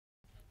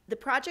The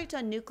project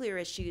on nuclear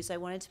issues I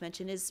wanted to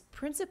mention is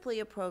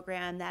principally a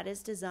program that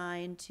is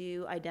designed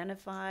to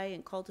identify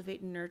and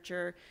cultivate and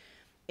nurture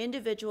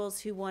individuals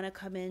who want to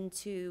come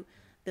into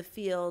the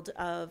field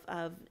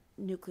of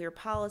nuclear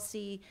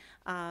policy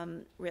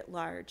writ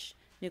large.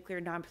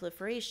 Nuclear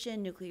nonproliferation,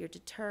 nuclear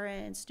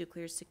deterrence,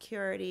 nuclear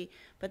security,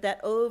 but that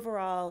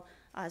overall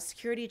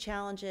security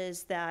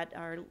challenges that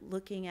are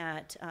looking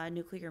at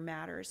nuclear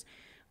matters.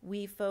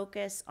 We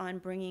focus on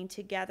bringing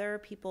together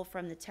people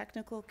from the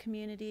technical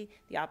community,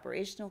 the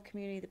operational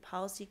community, the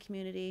policy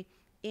community,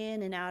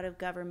 in and out of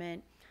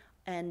government,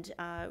 and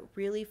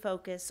really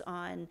focus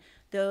on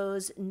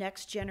those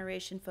next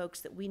generation folks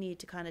that we need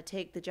to kind of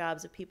take the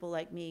jobs of people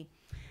like me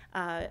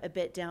a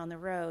bit down the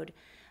road.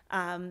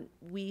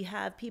 We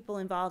have people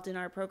involved in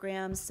our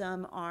program.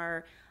 Some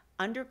are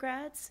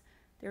undergrads.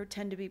 They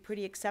tend to be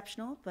pretty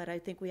exceptional, but I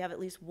think we have at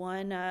least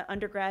one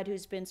undergrad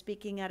who's been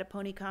speaking at a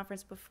Pony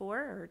conference before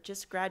or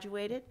just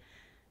graduated.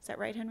 Is that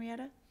right,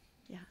 Henrietta?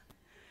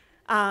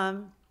 Yeah.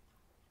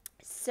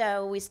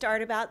 So we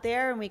start about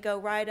there and we go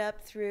right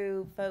up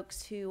through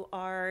folks who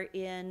are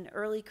in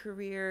early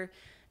career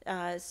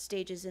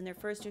stages in their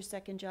first or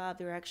second job.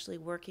 They're actually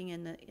working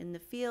in the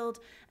field,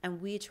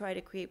 and we try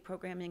to create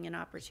programming and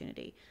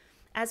opportunity.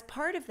 As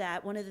part of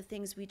that, one of the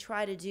things we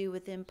try to do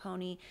within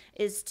Pony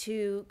is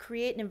to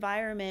create an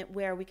environment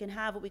where we can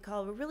have what we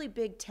call a really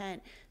big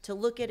tent to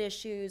look at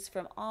issues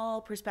from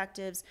all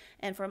perspectives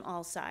and from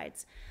all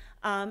sides.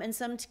 In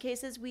some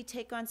cases, we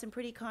take on some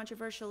pretty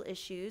controversial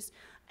issues,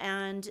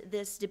 and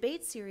this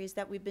debate series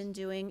that we've been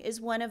doing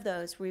is one of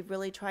those. We've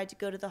really tried to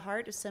go to the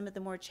heart of some of the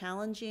more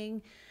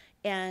challenging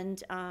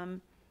and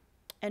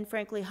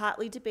frankly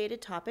hotly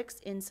debated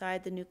topics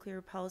inside the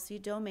nuclear policy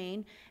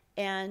domain,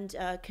 and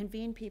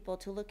convene people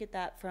to look at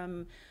that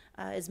from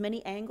as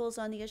many angles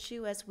on the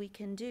issue as we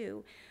can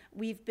do.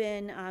 We've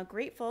been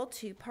grateful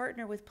to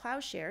partner with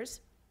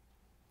Ploughshares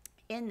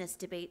in this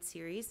debate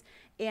series,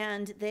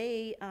 and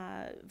they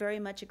very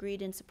much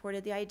agreed and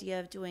supported the idea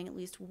of doing at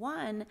least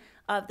one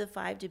of the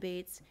 5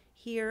 debates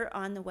here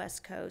on the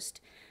West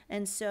Coast.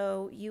 And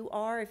so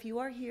if you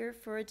are here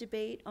for a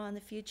debate on the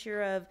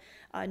future of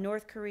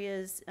North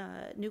Korea's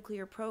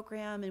nuclear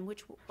program and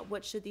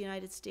what should the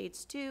United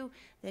States do,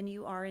 then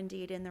you are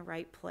indeed in the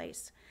right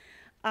place.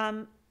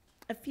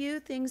 A few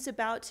things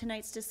about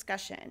tonight's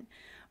discussion.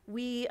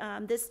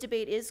 This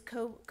debate is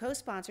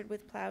co-sponsored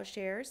with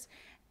Ploughshares,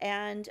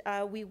 and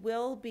we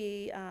will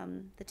be,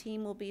 the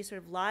team will be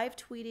sort of live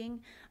tweeting.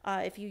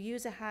 If you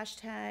use a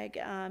hashtag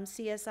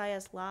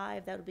CSIS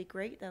Live, that'll be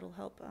great. That'll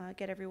help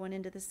get everyone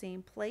into the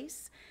same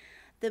place.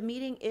 The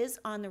meeting is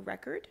on the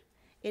record.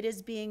 It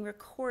is being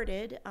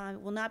recorded.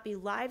 It will not be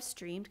live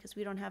streamed because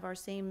we don't have our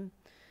same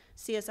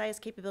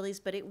CSIS capabilities,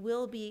 but it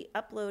will be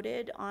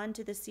uploaded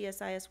onto the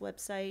CSIS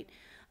website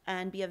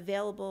and be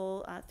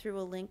available through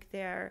a link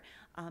there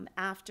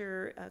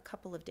after a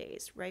couple of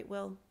days, right,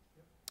 Will?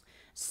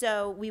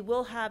 So we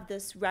will have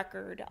this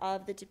record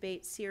of the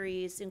debate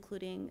series,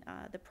 including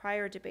the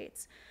prior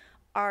debates.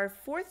 Our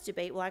 4th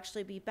debate will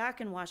actually be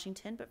back in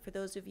Washington, but for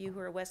those of you who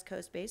are West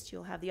Coast based,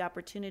 you'll have the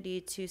opportunity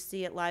to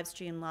see it live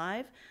stream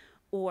live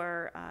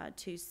or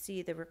to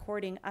see the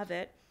recording of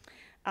it.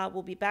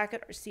 We'll be back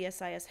at our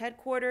CSIS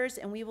headquarters,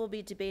 and we will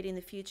be debating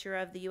the future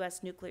of the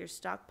U.S. nuclear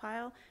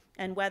stockpile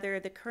and whether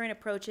the current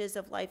approaches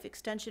of life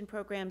extension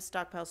programs,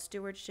 stockpile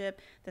stewardship,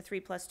 the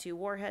 3+2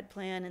 warhead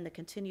plan, and the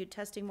continued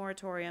testing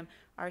moratorium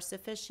are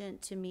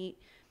sufficient to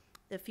meet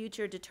the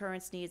future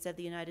deterrence needs of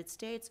the United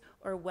States,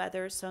 or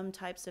whether some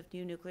types of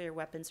new nuclear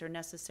weapons are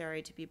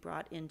necessary to be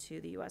brought into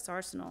the U.S.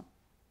 arsenal.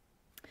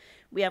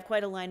 We have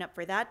quite a lineup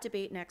for that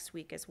debate next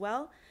week as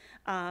well.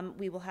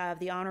 We will have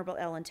the Honorable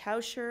Ellen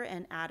Tauscher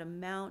and Adam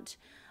Mount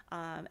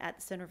at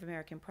the Center of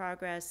American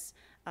Progress,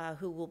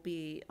 who will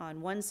be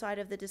on one side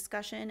of the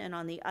discussion, and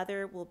on the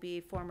other will be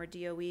former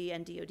DOE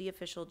and DOD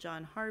official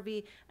John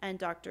Harvey and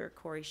Dr.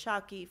 Corey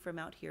Shockey from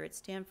out here at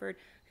Stanford,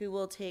 who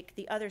will take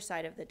the other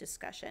side of the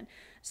discussion.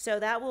 So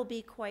that will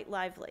be quite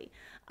lively.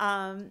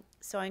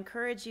 So I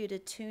encourage you to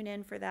tune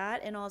in for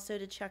that, and also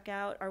to check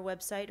out our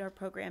website, our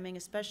programming,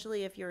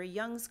 especially if you're a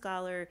young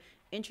scholar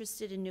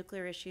interested in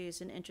nuclear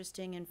issues and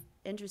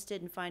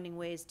interested in finding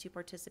ways to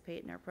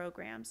participate in our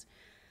programs.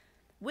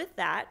 With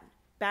that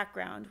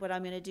background, what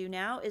I'm going to do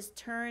now is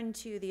turn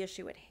to the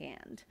issue at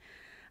hand.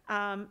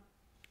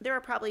 There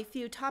are probably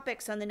few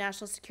topics on the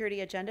national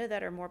security agenda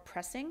that are more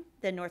pressing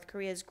than North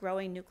Korea's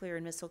growing nuclear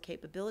and missile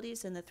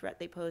capabilities and the threat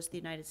they pose to the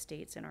United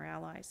States and our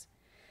allies.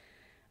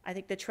 I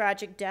think the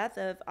tragic death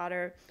of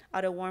Otto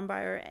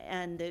Warmbier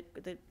and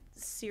the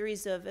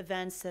series of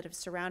events that have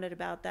surrounded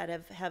about that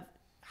have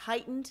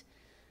heightened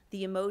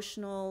the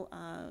emotional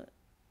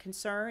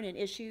concern and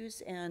issues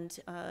and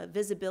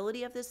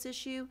visibility of this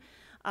issue.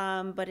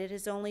 But it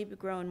has only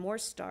grown more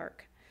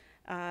stark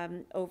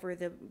over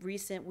the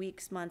recent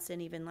weeks, months,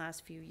 and even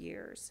last few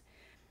years.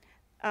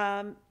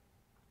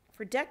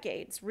 For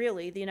decades,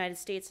 really, the United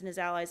States and its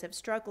allies have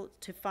struggled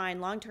to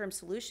find long-term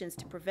solutions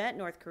to prevent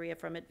North Korea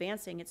from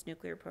advancing its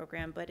nuclear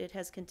program, but it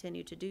has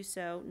continued to do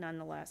so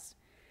nonetheless.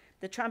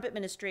 The Trump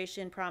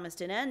administration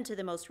promised an end to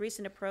the most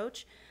recent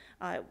approach,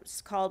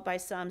 called by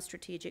some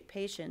strategic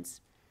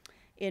patience.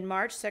 In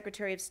March,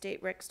 Secretary of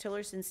State Rex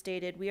Tillerson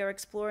stated, "We are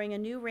exploring a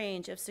new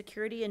range of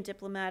security and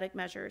diplomatic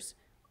measures.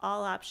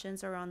 All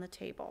options are on the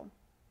table."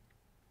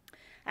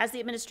 As the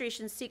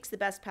administration seeks the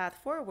best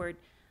path forward,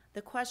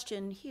 the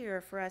question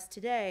here for us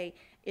today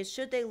is,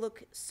 should they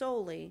look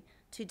solely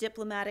to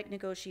diplomatic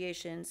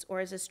negotiations, or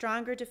is a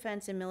stronger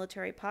defense and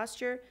military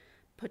posture,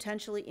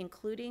 potentially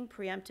including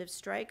preemptive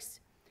strikes,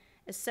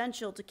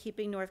 essential to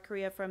keeping North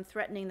Korea from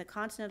threatening the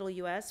continental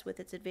U.S. with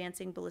its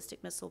advancing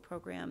ballistic missile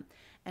program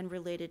and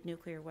related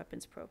nuclear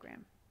weapons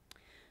program?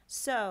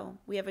 So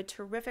we have a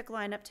terrific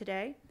lineup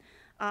today.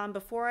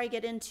 Before I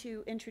get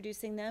into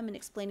introducing them and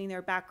explaining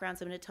their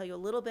backgrounds, I'm going to tell you a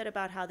little bit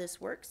about how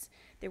this works.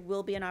 There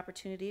will be an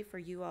opportunity for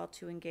you all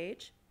to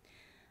engage.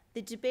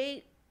 The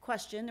debate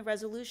question, the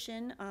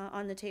resolution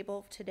on the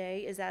table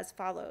today is as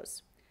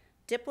follows.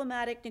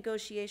 Diplomatic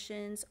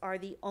negotiations are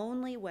the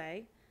only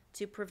way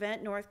to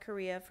prevent North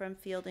Korea from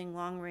fielding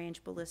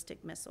long-range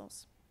ballistic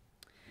missiles.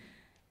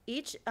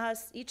 Each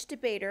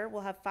debater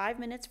will have 5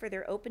 minutes for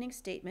their opening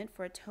statement,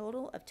 for a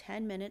total of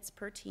 10 minutes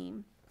per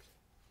team.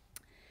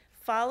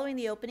 Following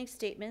the opening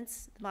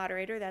statements, the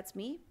moderator, that's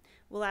me,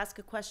 will ask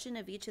a question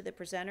of each of the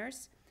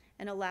presenters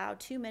and allow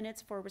 2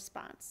 minutes for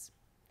response.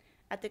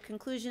 At the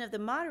conclusion of the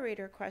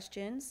moderator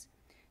questions,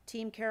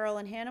 Team Carroll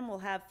and Hanham will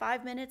have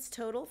 5 minutes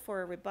total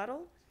for a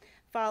rebuttal,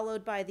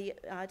 followed by the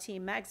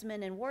team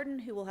Magsamen and Warden,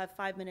 who will have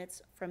 5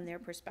 minutes from their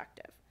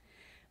perspective.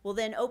 We'll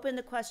then open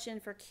the question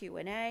for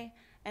Q&A,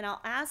 and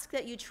I'll ask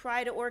that you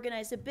try to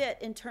organize a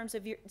bit in terms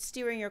of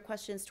steering your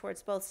questions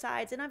towards both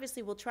sides, and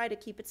obviously we'll try to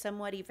keep it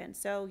somewhat even.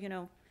 So, you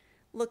know,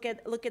 look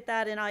at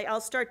that, and I'll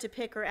start to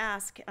pick or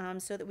ask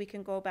so that we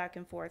can go back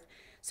and forth.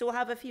 So we'll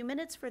have a few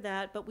minutes for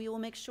that, but we will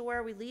make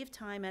sure we leave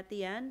time at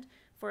the end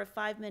for a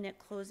 5-minute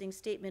closing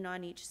statement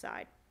on each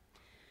side.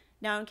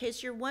 Now, in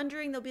case you're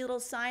wondering, there'll be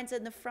little signs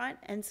in the front,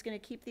 and it's going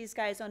to keep these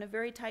guys on a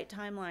very tight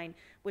timeline,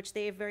 which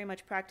they have very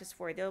much practiced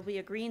for. There'll be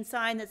a green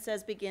sign that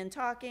says begin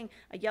talking,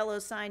 a yellow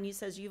sign that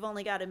says you've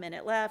only got a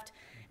minute left,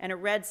 and a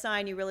red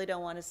sign you really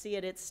don't want to see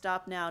it. It's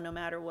stop now no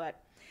matter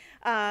what.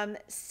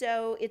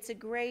 So it's a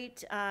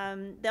great,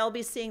 they'll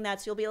be seeing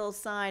that, so you'll be a little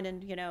sign,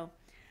 and you know,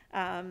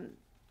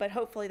 but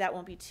hopefully that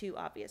won't be too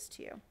obvious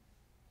to you.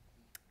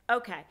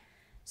 Okay.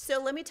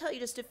 So let me tell you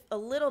just a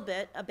little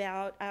bit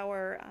about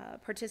our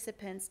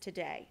participants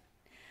today.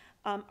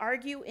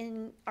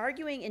 Arguing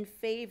in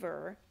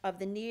favor of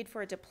the need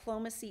for a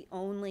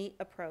diplomacy-only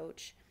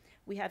approach,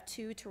 we have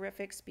 2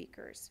 terrific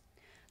speakers.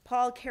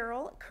 Paul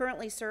Carroll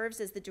currently serves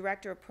as the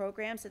Director of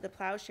Programs at the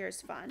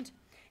Ploughshares Fund.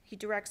 He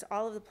directs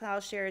all of the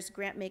Ploughshares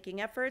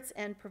grant-making efforts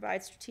and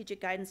provides strategic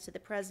guidance to the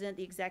President,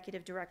 the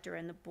Executive Director,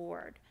 and the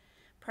Board.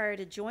 Prior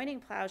to joining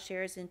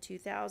Ploughshares in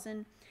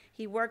 2000,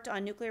 he worked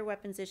on nuclear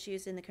weapons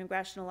issues in the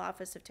Congressional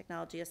Office of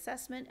Technology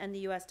Assessment and the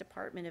U.S.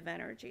 Department of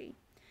Energy.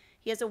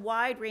 He has a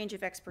wide range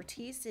of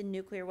expertise in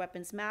nuclear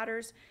weapons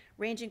matters,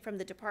 ranging from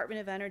the Department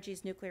of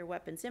Energy's nuclear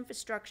weapons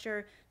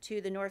infrastructure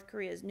to the North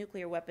Korea's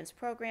nuclear weapons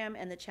program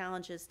and the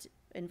challenges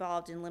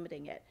involved in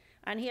limiting it.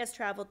 And he has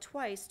traveled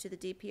twice to the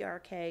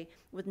DPRK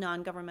with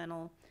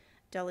non-governmental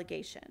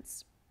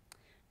delegations.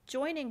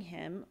 Joining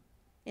him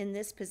in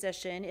this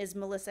position is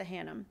Melissa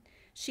Hanham.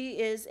 She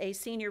is a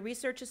senior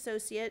research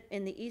associate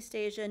in the East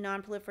Asia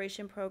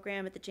Nonproliferation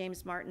Program at the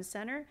James Martin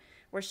Center,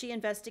 where she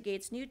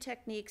investigates new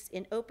techniques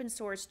in open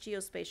source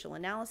geospatial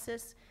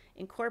analysis,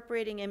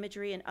 incorporating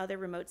imagery and other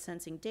remote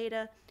sensing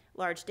data,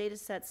 large data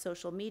sets,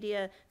 social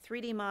media,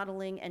 3D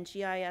modeling, and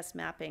GIS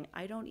mapping.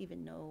 I don't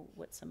even know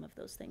what some of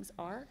those things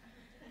are,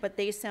 but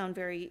they sound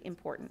very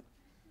important.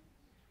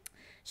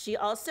 She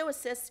also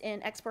assists in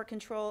the Export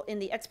Control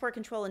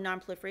and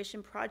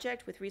Nonproliferation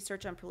Project with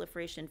research on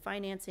proliferation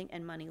financing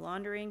and money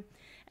laundering.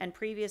 And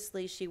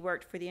previously, she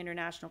worked for the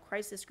International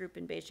Crisis Group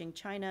in Beijing,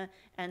 China,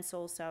 and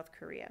Seoul, South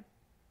Korea.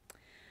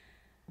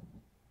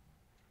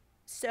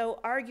 So,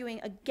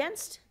 arguing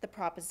against the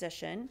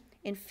proposition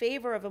in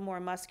favor of a more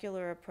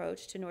muscular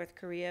approach to North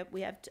Korea, we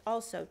have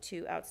also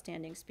 2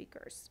 outstanding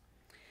speakers.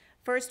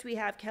 First, we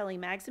have Kelly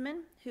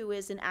Magsamen, who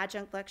is an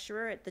adjunct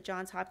lecturer at the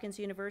Johns Hopkins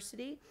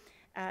University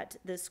at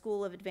the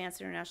School of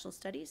Advanced International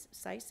Studies,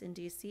 SAIC, in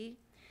D.C.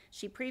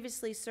 She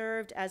previously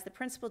served as the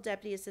Principal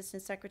Deputy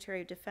Assistant Secretary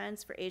of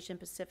Defense for Asian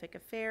Pacific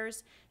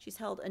Affairs. She's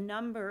held a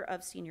number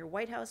of senior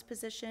White House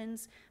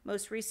positions.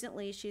 Most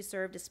recently, she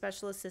served as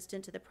Special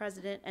Assistant to the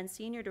President and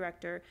Senior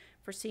Director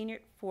for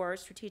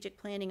Strategic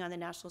Planning on the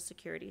National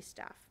Security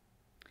Staff.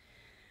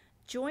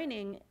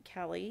 Joining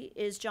Kelly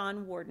is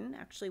John Warden,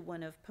 actually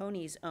one of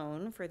Pony's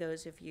own, for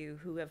those of you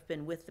who have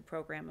been with the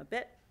program a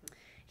bit.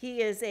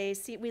 He is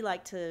we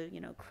like to,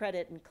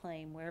 credit and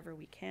claim wherever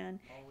we can.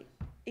 Always.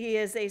 He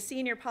is a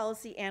senior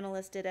policy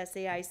analyst at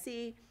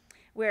SAIC,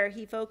 where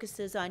he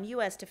focuses on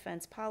U.S.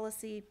 defense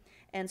policy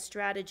and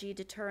strategy,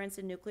 deterrence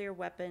and nuclear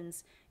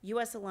weapons,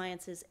 U.S.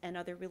 alliances, and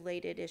other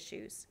related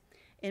issues.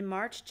 In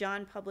March,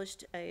 John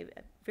published a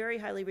very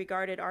highly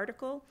regarded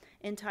article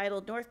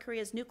entitled North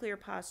Korea's Nuclear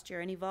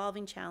Posture, an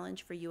Evolving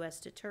Challenge for U.S.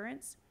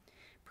 Deterrence.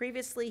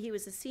 Previously, he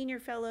was a senior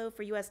fellow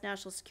for U.S.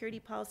 National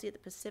Security Policy at the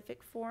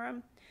Pacific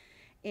Forum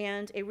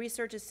and a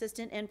research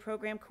assistant and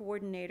program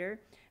coordinator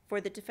for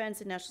the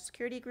Defense and National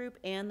Security Group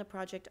and the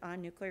Project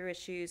on Nuclear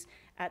Issues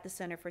at the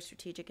Center for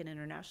Strategic and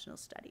International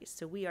Studies.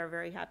 So we are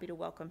very happy to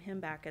welcome him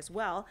back as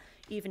well,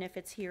 even if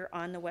it's here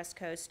on the West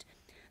Coast.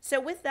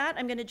 So with that,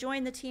 I'm going to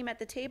join the team at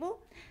the table,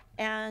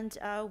 and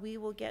we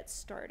will get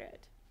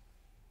started.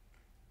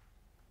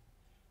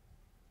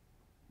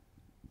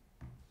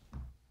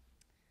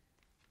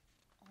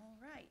 All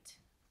right.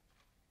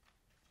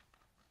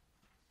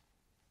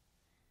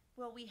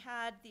 Well, we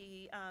had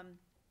the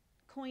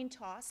coin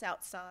toss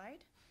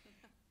outside.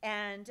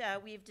 And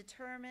we've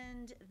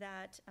determined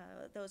that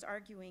those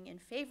arguing in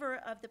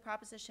favor of the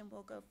proposition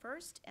will go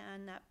first,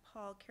 and that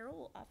Paul Carroll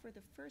will offer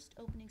the first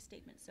opening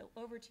statement. So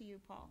over to you,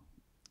 Paul.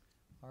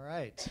 All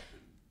right.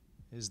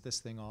 Is this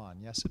thing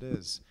on? Yes, it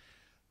is.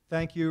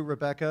 Thank you,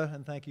 Rebecca,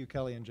 and thank you,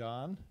 Kelly and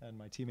John, and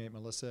my teammate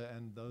Melissa,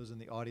 and those in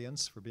the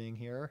audience for being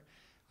here.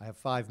 I have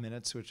 5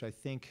 minutes, which I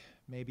think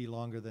may be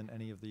longer than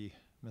any of the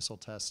missile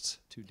tests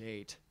to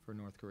date for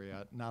North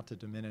Korea, not to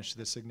diminish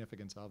the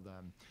significance of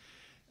them.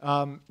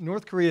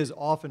 North Korea is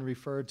often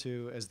referred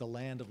to as the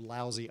land of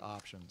lousy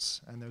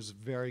options, and there's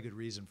very good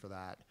reason for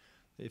that.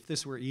 If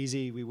this were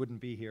easy, we wouldn't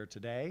be here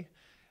today.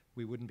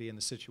 We wouldn't be in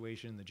the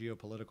situation, the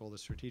geopolitical, the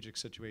strategic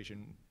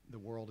situation the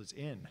world is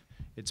in.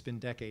 It's been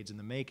decades in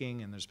the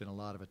making, and there's been a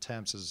lot of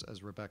attempts,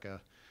 as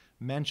Rebecca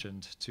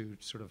mentioned, to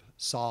sort of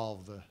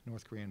solve the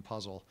North Korean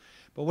puzzle.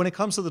 But when it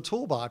comes to the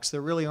toolbox,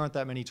 there really aren't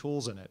that many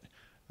tools in it.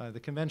 The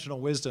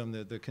conventional wisdom,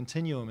 the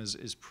continuum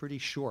is pretty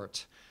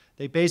short.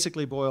 They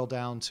basically boil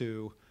down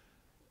to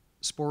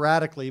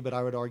sporadically, but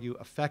I would argue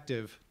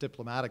effective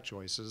diplomatic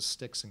choices,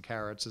 sticks and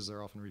carrots as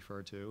they're often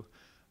referred to,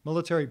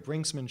 military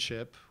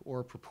brinksmanship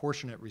or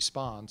proportionate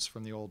response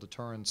from the old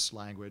deterrence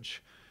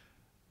language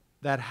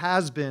that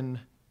has been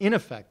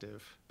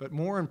ineffective, but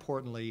more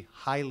importantly,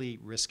 highly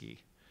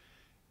risky.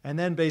 And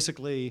then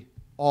basically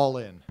all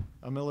in,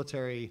 a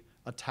military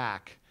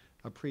attack,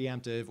 a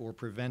preemptive or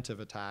preventive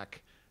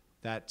attack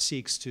that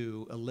seeks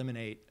to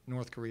eliminate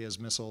North Korea's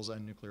missiles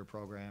and nuclear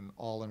program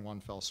all in one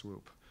fell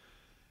swoop.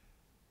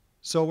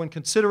 So when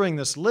considering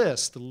this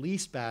list, the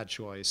least bad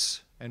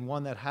choice, and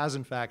one that has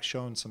in fact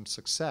shown some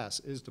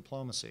success, is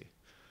diplomacy.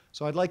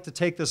 So I'd like to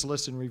take this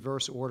list in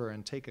reverse order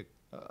and take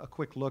a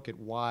quick look at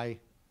why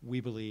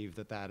we believe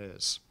that that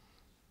is.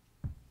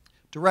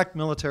 Direct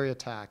military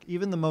attack.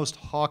 Even the most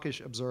hawkish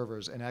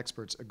observers and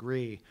experts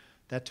agree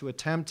that to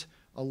attempt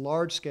a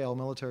large-scale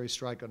military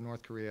strike on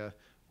North Korea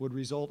would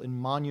result in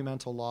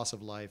monumental loss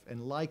of life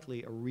and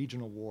likely a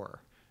regional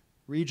war.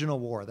 Regional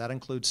war, that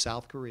includes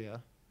South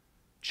Korea,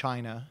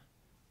 China,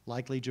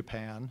 likely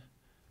Japan.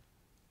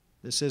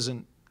 This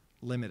isn't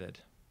limited.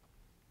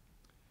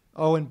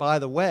 Oh, and by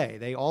the way,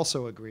 they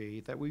also agree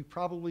that we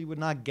probably would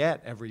not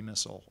get every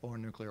missile or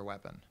nuclear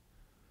weapon.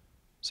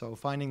 So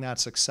finding that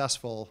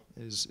successful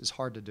is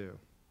hard to do.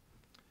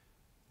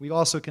 We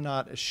also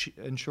cannot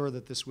ensure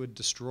that this would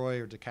destroy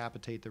or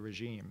decapitate the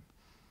regime.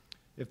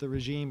 If the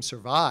regime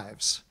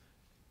survives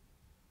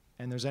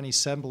and there's any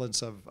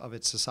semblance of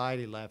its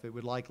society left, it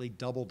would likely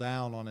double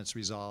down on its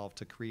resolve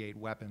to create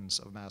weapons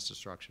of mass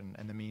destruction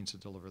and the means to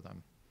deliver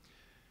them.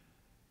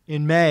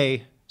 In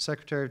May,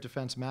 Secretary of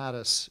Defense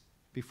Mattis,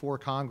 before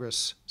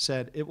Congress,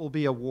 said it will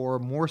be a war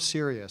more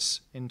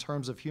serious in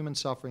terms of human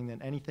suffering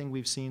than anything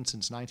we've seen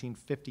since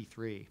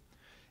 1953.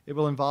 It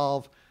will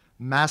involve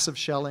massive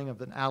shelling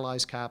of an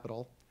allies'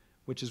 capital,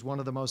 which is one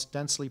of the most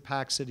densely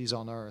packed cities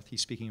on earth.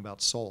 He's speaking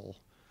about Seoul.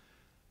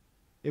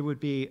 It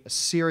would be a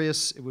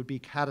serious, it would be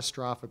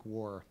catastrophic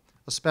war,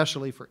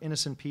 especially for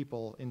innocent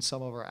people in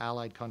some of our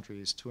allied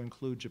countries, to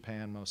include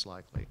Japan most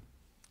likely.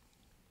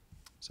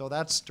 So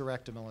that's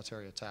direct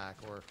military attack,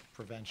 or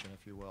prevention,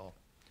 if you will.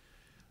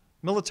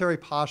 Military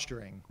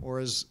posturing, or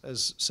as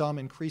some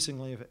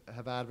increasingly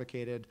have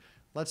advocated,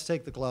 let's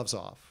take the gloves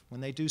off.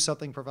 When they do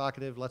something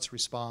provocative, let's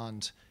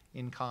respond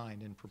in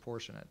kind and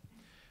proportionate.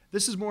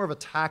 This is more of a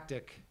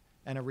tactic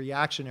and a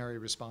reactionary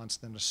response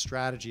than a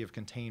strategy of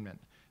containment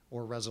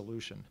or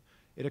resolution.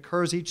 It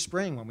occurs each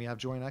spring when we have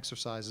joint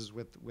exercises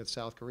with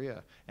South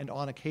Korea, and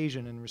on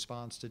occasion in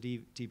response to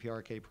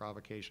DPRK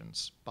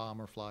provocations,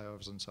 bomber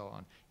flyovers and so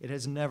on. It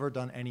has never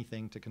done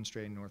anything to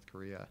constrain North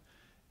Korea,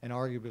 and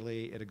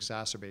arguably it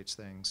exacerbates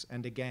things,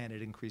 and again,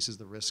 it increases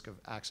the risk of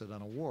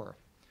accidental war.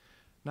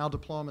 Now,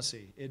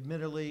 diplomacy.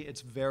 Admittedly, it's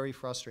very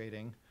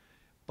frustrating,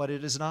 but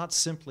it is not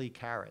simply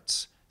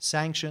carrots.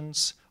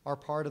 Sanctions are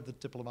part of the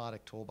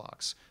diplomatic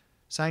toolbox.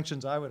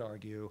 Sanctions, I would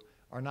argue,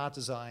 are not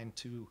designed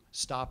to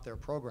stop their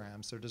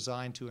programs. They're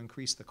designed to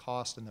increase the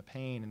cost and the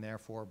pain and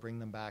therefore bring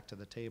them back to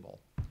the table.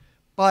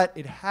 But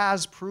it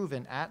has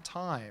proven at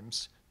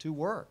times to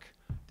work.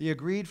 The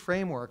agreed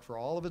framework, for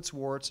all of its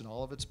warts and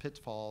all of its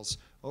pitfalls,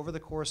 over the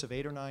course of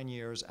 8 or 9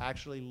 years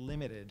actually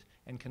limited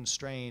and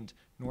constrained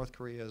North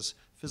Korea's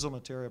fissile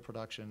material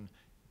production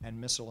and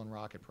missile and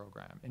rocket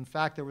program. In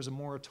fact, there was a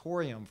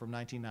moratorium from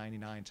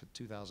 1999 to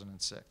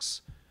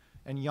 2006.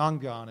 And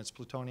Yongbyon, its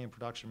plutonium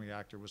production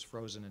reactor, was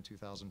frozen in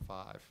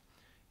 2005.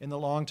 In the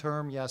long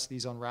term, yes,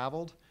 these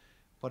unraveled,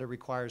 but it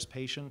requires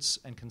patience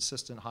and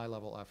consistent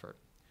high-level effort.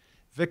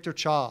 Victor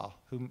Cha,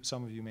 whom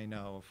some of you may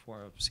know,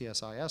 for a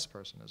CSIS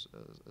person,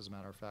 as a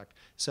matter of fact,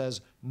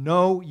 says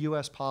no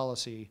U.S.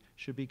 policy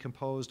should be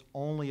composed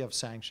only of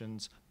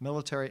sanctions,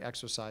 military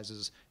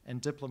exercises,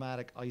 and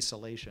diplomatic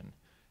isolation.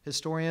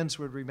 Historians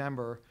would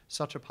remember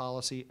such a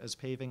policy as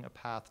paving a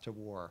path to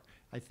war.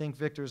 I think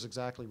Victor's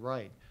exactly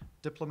right.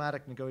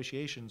 Diplomatic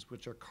negotiations,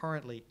 which are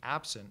currently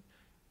absent,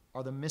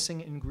 are the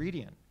missing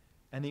ingredient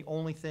and the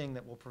only thing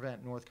that will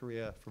prevent North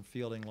Korea from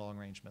fielding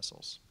long-range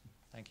missiles.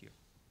 Thank you.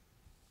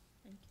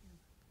 Thank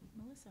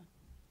you. Melissa.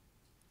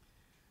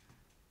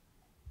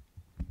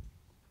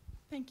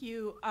 Thank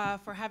you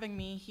for having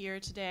me here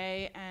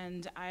today,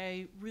 and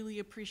I really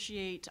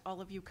appreciate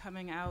all of you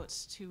coming out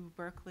to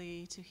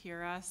Berkeley to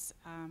hear us,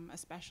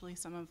 especially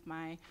some of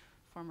my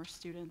former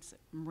students.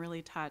 I'm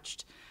really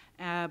touched.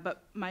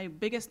 But my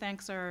biggest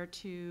thanks are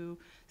to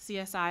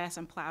CSIS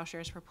and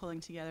Ploughshares for pulling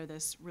together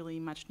this really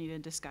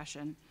much-needed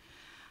discussion.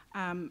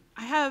 I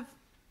have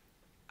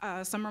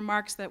some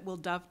remarks that will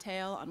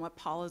dovetail on what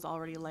Paul has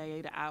already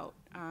laid out.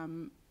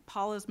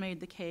 Paul has made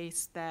the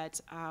case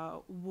that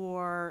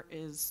war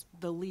is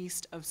the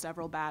least of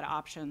several bad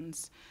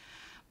options.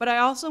 But I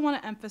also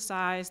want to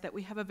emphasize that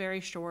we have a very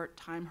short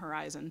time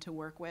horizon to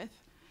work with.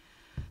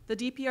 The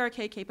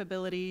DPRK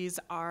capabilities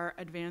are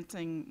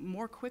advancing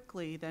more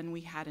quickly than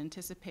we had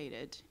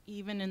anticipated.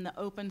 Even in the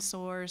open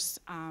source,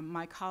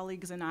 my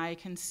colleagues and I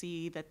can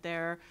see that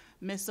their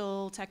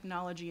missile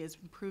technology is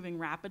improving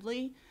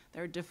rapidly.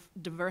 They're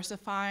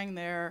diversifying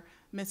their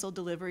missile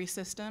delivery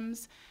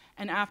systems.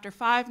 And after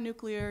 5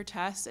 nuclear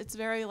tests, it's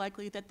very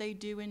likely that they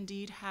do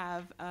indeed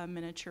have a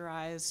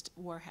miniaturized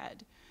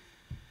warhead.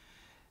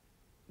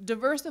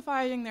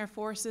 Diversifying their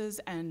forces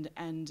and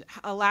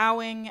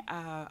allowing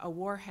a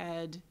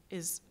warhead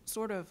is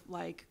sort of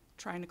like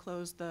trying to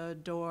close the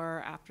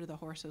door after the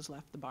horses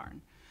left the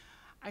barn.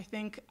 I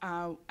think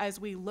as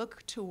we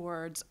look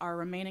towards our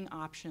remaining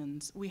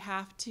options, we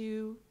have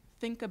to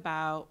think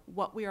about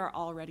what we are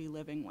already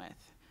living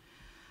with.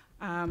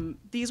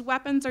 These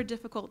weapons are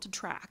difficult to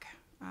track.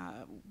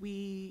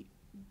 We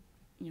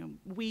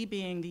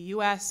being the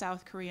US,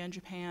 South Korea, and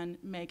Japan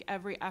make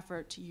every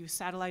effort to use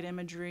satellite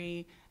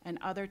imagery and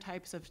other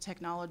types of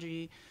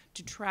technology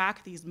to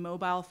track these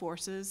mobile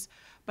forces,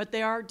 but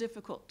they are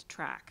difficult to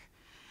track.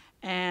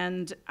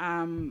 And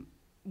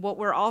what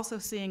we're also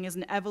seeing is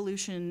an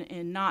evolution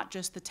in not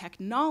just the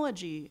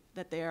technology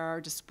that they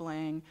are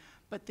displaying,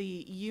 but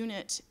the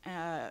unit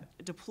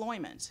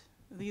deployment.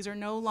 These are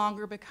no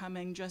longer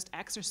becoming just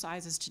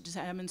exercises to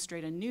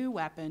demonstrate a new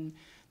weapon.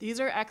 These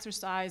are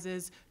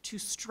exercises to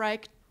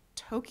strike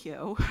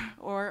Tokyo,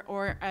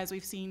 or as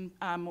we've seen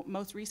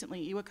most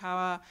recently,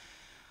 Iwakawa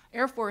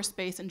Air Force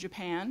Base in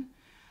Japan,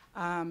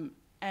 and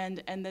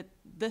that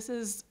this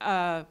is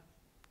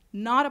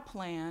not a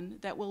plan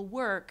that will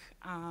work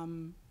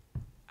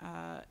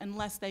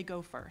unless they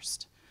go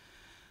first.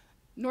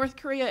 North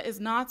Korea is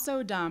not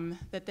so dumb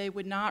that they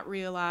would not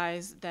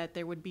realize that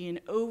there would be an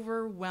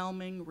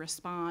overwhelming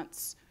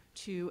response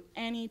to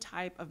any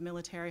type of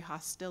military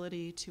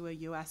hostility to a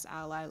US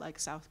ally like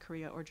South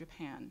Korea or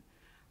Japan.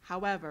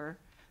 However,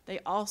 they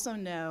also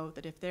know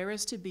that if there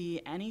is to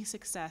be any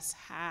success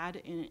had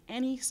in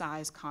any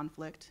size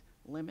conflict,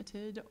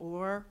 limited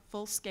or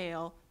full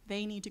scale,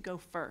 they need to go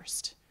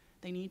first.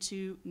 They need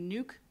to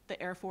nuke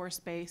the Air Force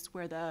Base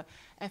where the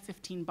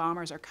F-15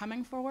 bombers are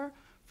coming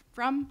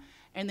from,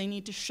 and they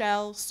need to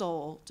shell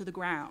Seoul to the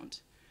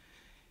ground.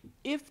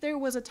 If there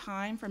was a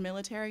time for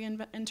military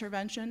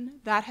intervention,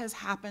 that has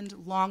happened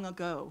long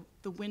ago.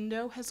 The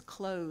window has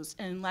closed,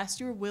 and unless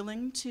you're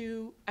willing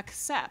to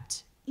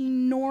accept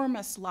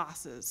enormous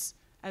losses,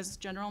 as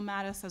General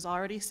Mattis has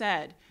already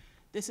said,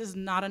 this is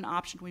not an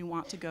option we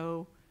want to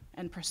go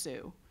and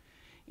pursue.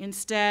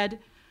 Instead,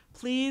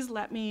 please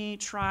let me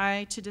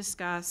try to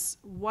discuss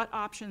what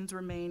options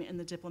remain in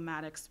the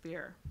diplomatic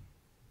sphere.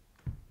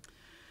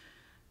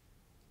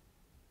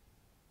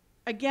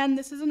 Again,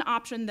 this is an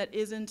option that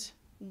isn't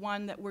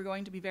one that we're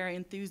going to be very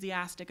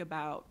enthusiastic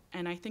about,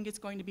 and I think it's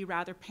going to be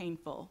rather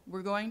painful.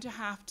 We're going to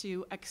have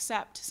to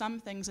accept some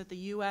things that the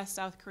US,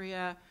 South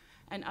Korea,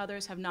 and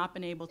others have not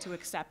been able to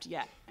accept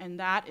yet, and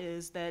that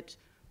is that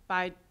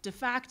by de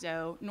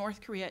facto,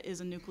 North Korea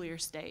is a nuclear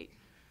state.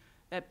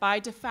 That by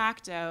de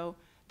facto,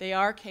 they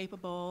are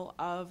capable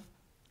of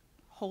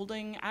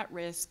holding at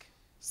risk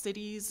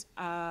cities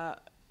of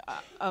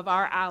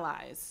our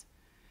allies.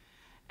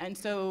 And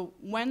so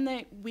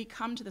when we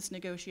come to this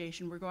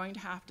negotiation, we're going to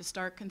have to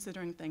start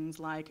considering things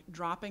like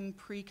dropping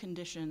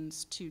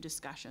preconditions to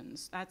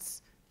discussions.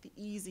 That's the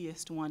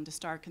easiest one to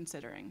start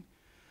considering.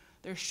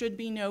 There should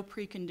be no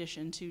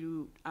precondition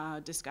to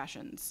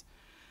discussions.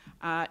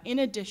 In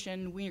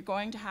addition, we're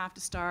going to have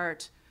to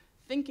start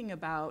thinking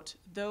about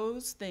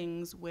those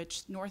things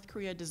which North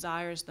Korea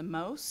desires the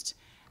most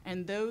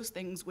and those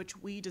things which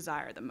we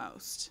desire the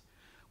most.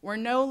 We're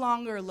no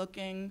longer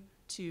looking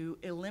to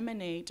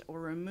eliminate or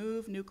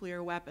remove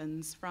nuclear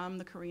weapons from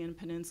the Korean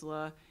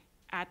Peninsula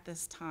at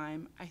this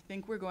time. I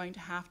think we're going to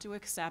have to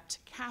accept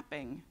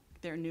capping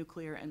their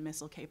nuclear and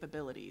missile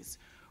capabilities.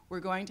 We're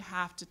going to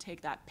have to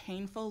take that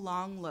painful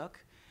long look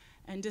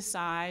and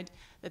decide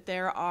that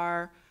there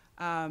are,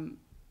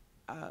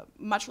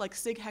 much like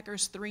Sig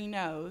Hecker's 3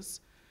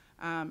 no's,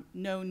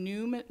 no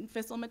new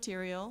fissile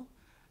material,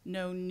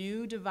 no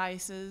new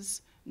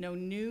devices, no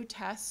new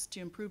tests to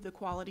improve the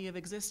quality of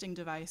existing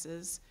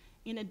devices.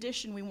 In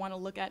addition, we want to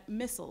look at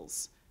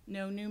missiles.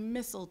 No new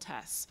missile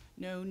tests,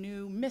 no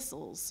new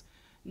missiles,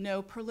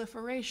 no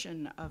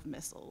proliferation of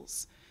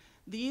missiles.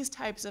 These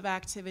types of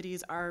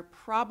activities are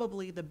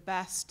probably the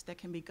best that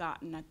can be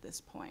gotten at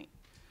this point.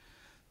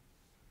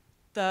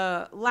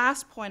 The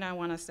last point I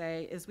want to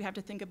say is we have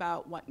to think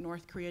about what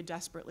North Korea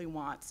desperately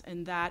wants,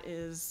 and that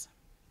is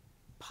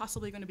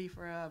possibly going to be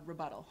for a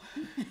rebuttal.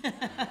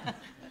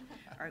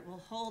 All right,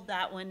 we'll hold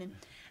that one.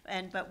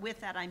 But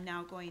with that, I'm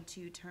now going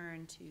to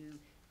turn to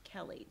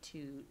Kelly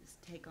to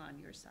take on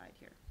your side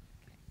here.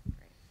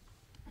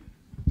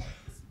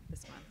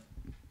 This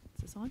one.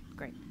 Is this on?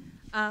 Great.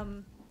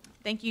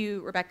 Thank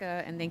you,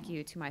 Rebecca, and thank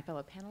you to my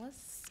fellow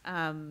panelists.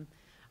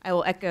 I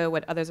will echo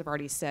what others have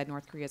already said.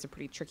 North Korea is a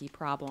pretty tricky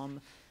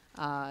problem.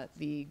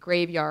 The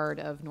graveyard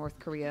of North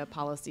Korea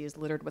policy is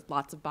littered with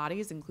lots of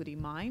bodies,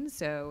 including mine,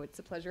 so it's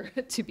a pleasure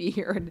to be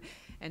here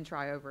and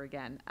try over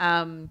again.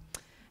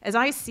 As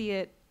I see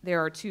it, there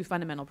are 2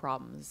 fundamental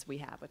problems we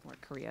have with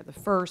North Korea. The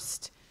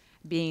first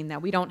being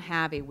that we don't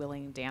have a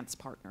willing dance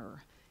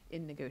partner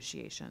in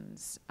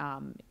negotiations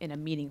in a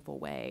meaningful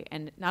way.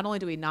 And not only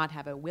do we not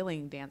have a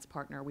willing dance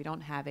partner, we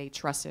don't have a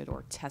trusted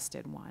or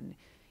tested one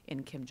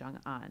in Kim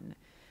Jong-un.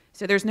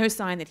 So there's no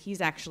sign that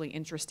he's actually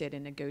interested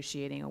in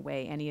negotiating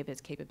away any of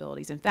his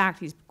capabilities. In fact,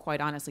 he's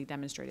quite honestly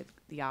demonstrated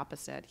the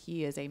opposite.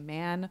 He is a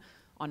man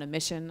on a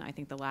mission. I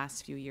think the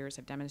last few years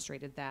have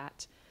demonstrated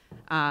that.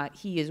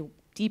 He is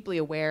deeply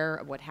aware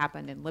of what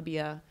happened in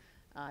Libya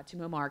to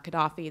Muammar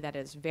Gaddafi. That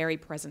is very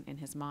present in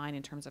his mind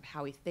in terms of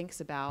how he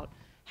thinks about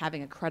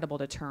having a credible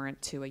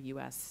deterrent to a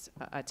U.S.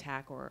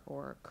 attack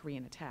or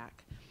Korean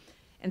attack.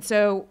 And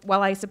so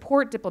while I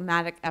support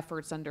diplomatic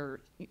efforts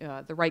under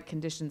the right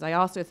conditions, I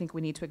also think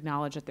we need to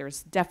acknowledge that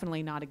there's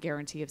definitely not a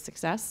guarantee of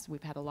success.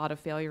 We've had a lot of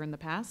failure in the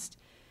past.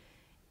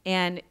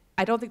 And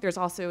I don't think there's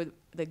also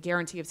the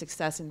guarantee of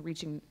success in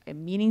reaching a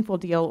meaningful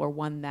deal or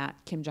one that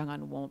Kim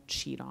Jong-un won't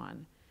cheat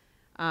on.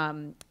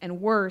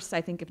 And worse,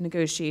 I think if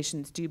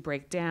negotiations do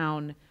break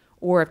down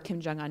or if Kim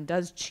Jong-un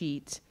does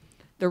cheat,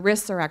 the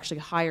risks are actually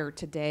higher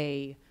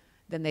today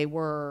than they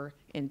were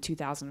in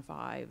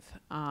 2005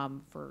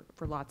 for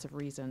lots of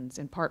reasons,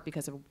 in part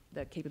because of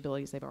the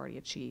capabilities they've already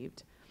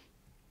achieved.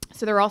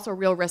 So there are also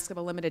real risks of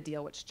a limited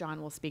deal, which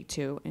John will speak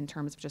to in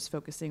terms of just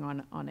focusing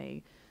on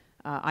a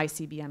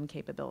ICBM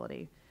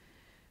capability.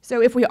 So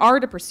if we are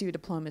to pursue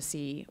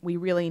diplomacy, we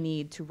really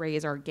need to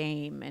raise our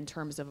game in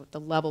terms of the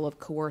level of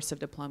coercive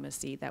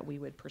diplomacy that we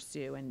would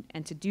pursue.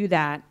 And to do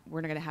that,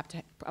 we're going to have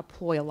to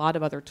employ a lot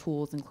of other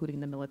tools, including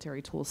the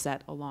military tool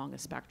set along a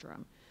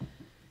spectrum.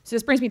 So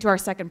this brings me to our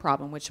second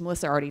problem, which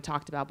Melissa already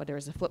talked about, but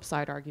there's a flip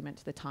side argument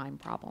to the time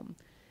problem.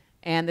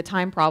 And the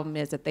time problem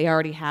is that they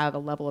already have a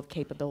level of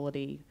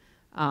capability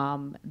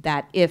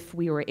that if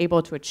we were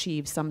able to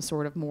achieve some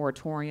sort of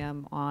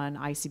moratorium on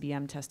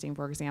ICBM testing,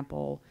 for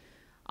example,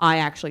 I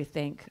actually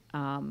think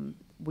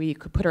we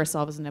could put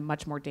ourselves in a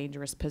much more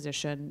dangerous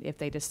position if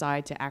they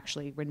decide to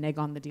actually renege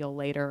on the deal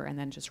later and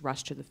then just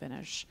rush to the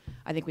finish.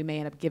 I think we may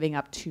end up giving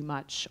up too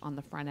much on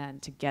the front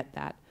end to get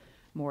that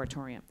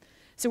moratorium.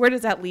 So where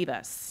does that leave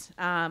us?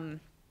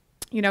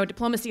 You know,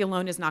 diplomacy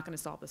alone is not going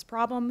to solve this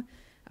problem.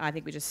 I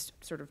think we just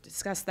sort of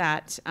discussed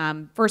that.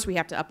 First, we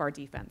have to up our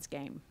defense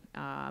game.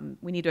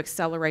 We need to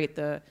accelerate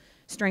the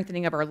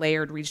strengthening of our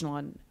layered regional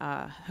and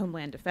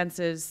homeland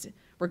defenses,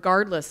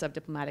 regardless of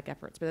diplomatic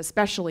efforts, but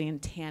especially in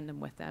tandem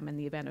with them in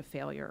the event of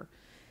failure.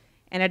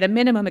 And at a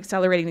minimum,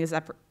 accelerating these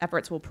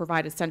efforts will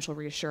provide essential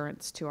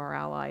reassurance to our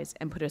allies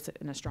and put us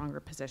in a stronger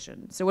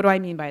position. So what do I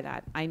mean by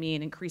that? I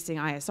mean increasing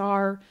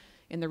ISR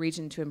in the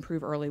region to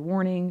improve early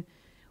warning.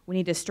 We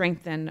need to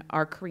strengthen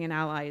our Korean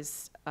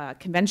allies'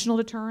 conventional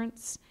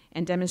deterrence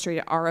and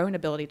demonstrate our own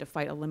ability to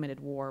fight a limited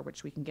war,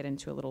 which we can get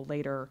into a little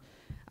later.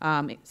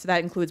 So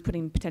that includes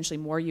putting potentially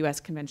more U.S.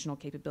 conventional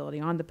capability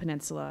on the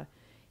peninsula,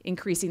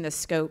 increasing the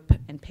scope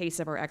and pace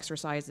of our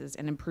exercises,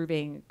 and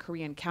improving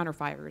Korean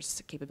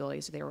counterfires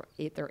capabilities so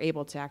they're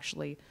able to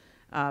actually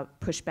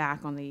push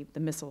back on the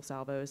missile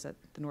salvos that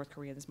the North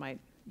Koreans might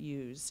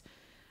use.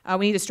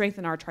 We need to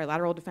strengthen our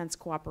trilateral defense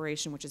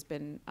cooperation, which has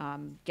been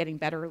getting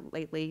better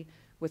lately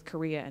with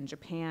Korea and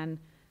Japan.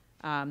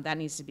 That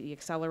needs to be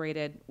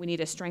accelerated. We need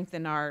to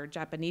strengthen our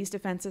Japanese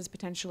defenses,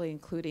 potentially,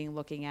 including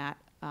looking at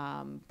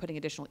putting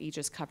additional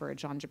Aegis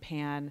coverage on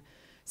Japan,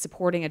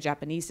 supporting a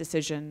Japanese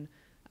decision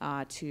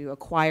to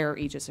acquire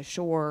Aegis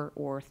Ashore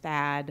or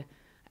THAAD,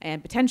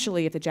 and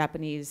potentially, if the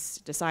Japanese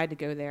decide to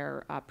go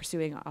there,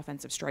 pursuing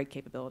offensive strike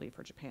capability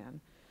for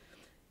Japan.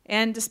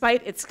 And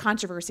despite its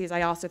controversies,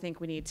 I also think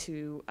we need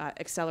to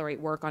accelerate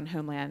work on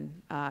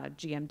homeland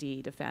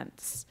GMD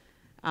defense.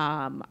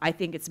 I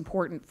think it's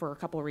important for a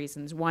couple of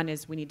reasons. One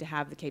is we need to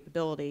have the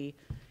capability,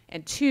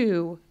 and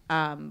two,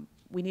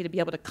 we need to be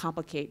able to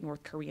complicate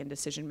North Korean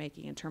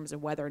decision-making in terms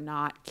of whether or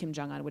not Kim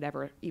Jong-un would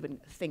ever even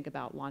think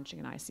about launching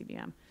an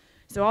ICBM.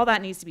 So all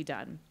that needs to be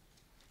done.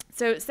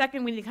 So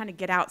second, we need to kind of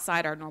get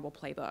outside our normal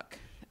playbook,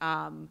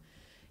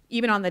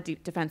 even on the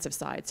defensive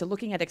side. So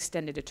looking at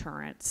extended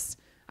deterrence,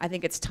 I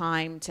think it's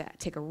time to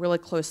take a really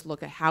close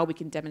look at how we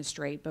can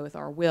demonstrate both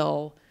our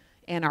will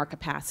and our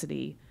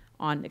capacity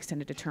on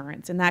extended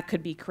deterrence. And that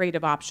could be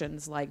creative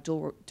options like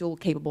dual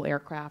capable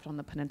aircraft on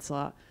the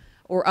peninsula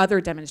or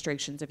other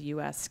demonstrations of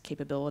US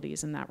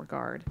capabilities in that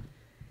regard.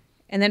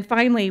 And then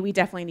finally, we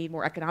definitely need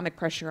more economic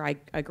pressure. I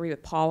agree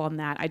with Paul on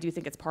that. I do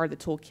think it's part of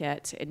the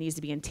toolkit. It needs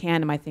to be in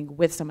tandem, I think,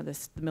 with some of the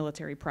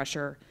military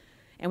pressure.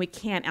 And we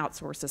can't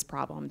outsource this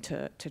problem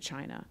to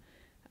China.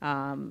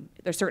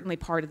 They're certainly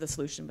part of the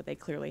solution, but they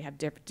clearly have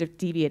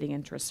deviating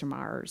interests from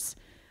ours.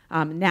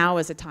 Now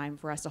is a time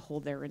for us to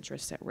hold their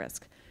interests at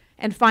risk.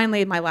 And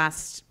finally, my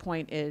last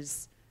point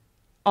is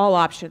all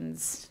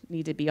options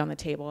need to be on the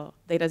table.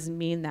 That doesn't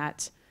mean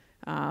that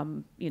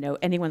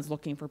anyone's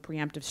looking for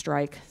preemptive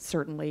strike.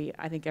 Certainly,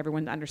 I think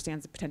everyone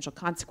understands the potential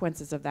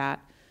consequences of that.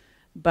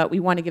 But we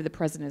want to give the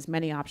president as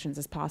many options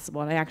as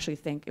possible. And I actually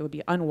think it would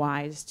be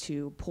unwise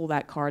to pull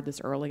that card this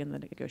early in the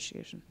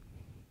negotiation.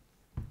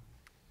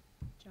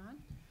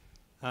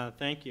 John?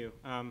 Thank you.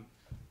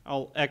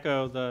 I'll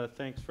echo the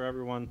thanks for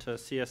everyone to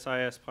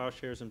CSIS,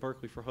 Ploughshares, and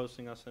Berkeley for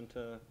hosting us and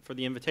for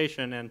the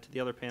invitation, and to the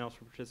other panels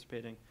for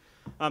participating.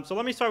 So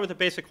let me start with a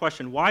basic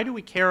question. Why do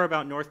we care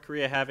about North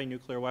Korea having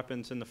nuclear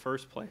weapons in the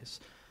first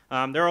place?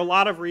 There are a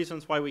lot of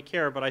reasons why we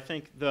care, but I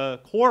think the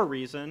core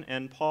reason,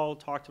 and Paul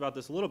talked about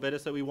this a little bit,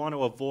 is that we want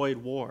to avoid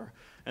war.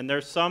 And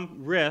there's some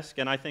risk,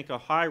 and I think a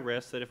high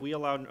risk, that if we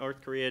allow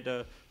North Korea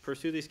to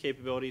pursue these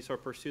capabilities or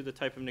pursue the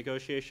type of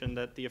negotiation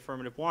that the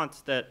affirmative wants,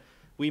 that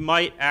we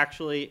might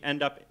actually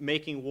end up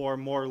making war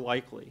more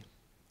likely.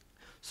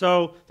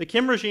 So the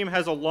Kim regime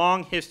has a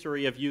long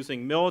history of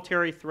using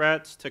military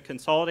threats to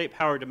consolidate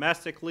power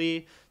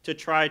domestically, to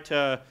try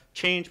to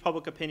change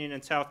public opinion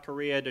in South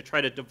Korea, to try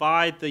to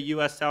divide the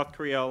US-South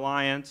Korea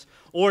alliance,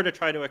 or to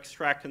try to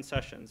extract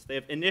concessions. They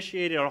have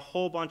initiated a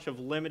whole bunch of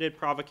limited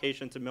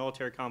provocations and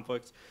military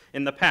conflicts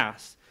in the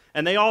past.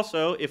 And they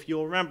also, if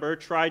you'll remember,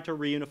 tried to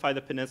reunify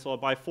the peninsula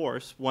by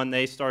force when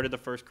they started the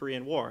First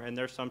Korean War, and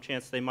there's some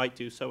chance they might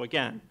do so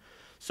again.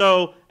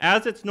 So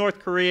as it's North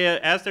Korea,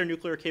 as their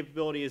nuclear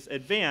capabilities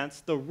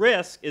advance, the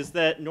risk is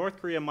that North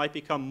Korea might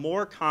become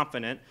more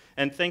confident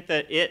and think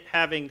that it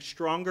having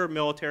stronger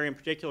military, in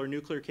particular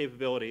nuclear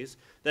capabilities,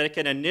 that it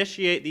can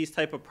initiate these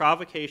type of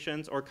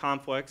provocations or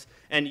conflicts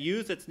and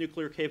use its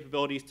nuclear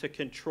capabilities to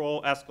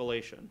control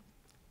escalation.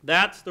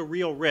 That's the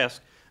real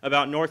risk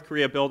about North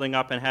Korea building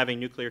up and having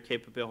nuclear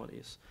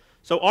capabilities.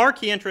 So our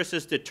key interest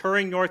is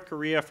deterring North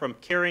Korea from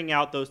carrying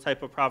out those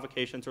type of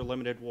provocations or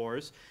limited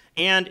wars.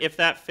 And if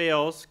that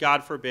fails,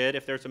 God forbid,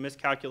 if there's a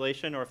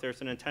miscalculation or if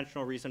there's an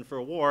intentional reason for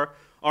a war,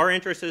 our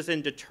interest is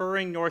in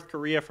deterring North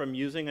Korea from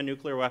using a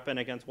nuclear weapon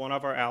against one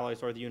of our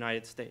allies or the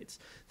United States.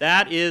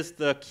 That is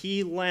the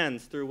key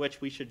lens through which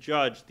we should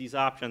judge these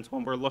options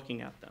when we're looking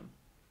at them.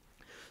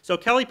 So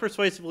Kelly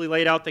persuasively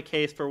laid out the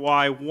case for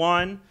why,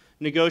 one,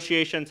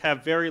 negotiations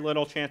have very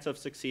little chance of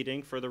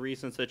succeeding for the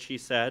reasons that she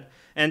said.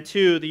 And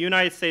two, the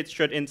United States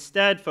should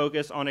instead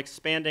focus on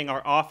expanding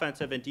our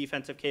offensive and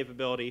defensive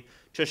capability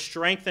to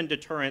strengthen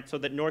deterrence so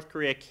that North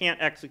Korea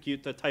can't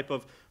execute the type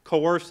of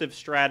coercive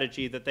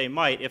strategy that they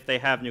might if they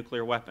have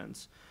nuclear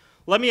weapons.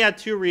 Let me add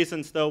two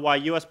reasons, though, why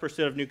U.S.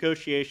 pursuit of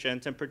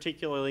negotiations, and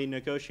particularly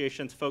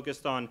negotiations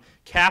focused on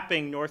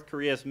capping North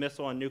Korea's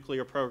missile and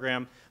nuclear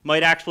program,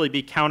 might actually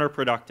be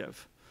counterproductive.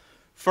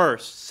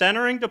 First,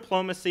 centering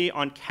diplomacy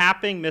on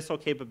capping missile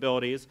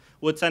capabilities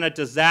would send a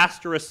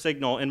disastrous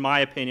signal, in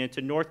my opinion,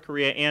 to North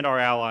Korea and our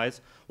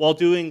allies, while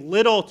doing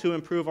little to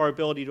improve our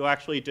ability to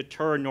actually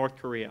deter North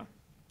Korea.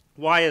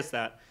 Why is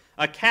that?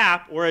 A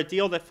cap, or a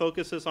deal that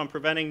focuses on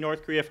preventing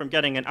North Korea from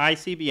getting an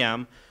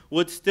ICBM,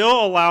 would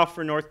still allow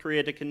for North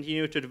Korea to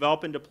continue to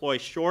develop and deploy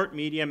short,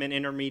 medium, and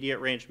intermediate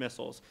range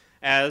missiles.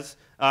 As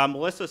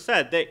Melissa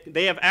said,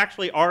 they have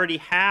actually already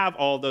have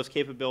all of those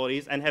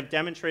capabilities and have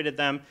demonstrated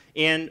them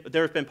in,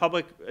 there's been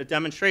public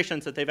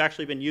demonstrations that they've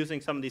actually been using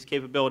some of these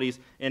capabilities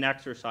in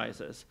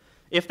exercises.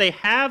 If they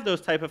have those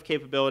type of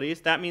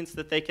capabilities, that means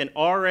that they can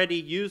already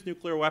use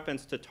nuclear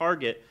weapons to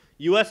target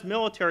U.S.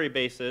 military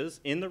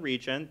bases in the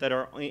region that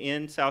are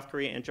in South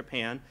Korea and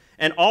Japan,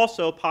 and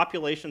also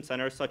population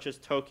centers such as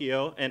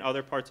Tokyo and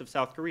other parts of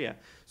South Korea.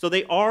 So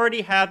they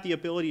already have the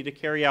ability to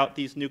carry out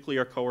these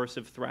nuclear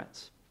coercive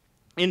threats.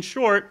 In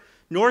short,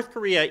 North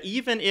Korea,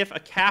 even if a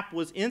cap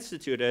was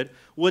instituted,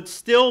 would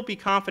still be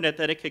confident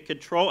that it could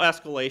control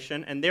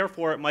escalation, and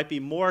therefore it might be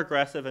more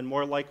aggressive and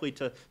more likely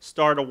to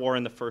start a war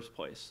in the first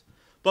place.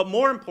 But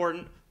more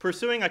important,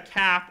 pursuing a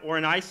cap or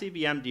an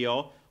ICBM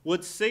deal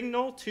would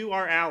signal to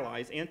our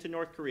allies and to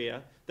North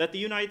Korea that the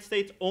United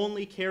States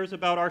only cares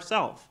about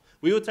ourselves.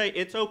 We would say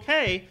it's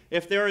okay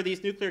if there are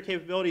these nuclear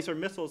capabilities or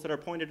missiles that are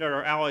pointed at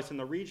our allies in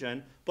the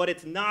region, but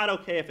it's not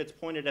okay if it's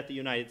pointed at the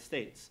United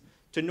States.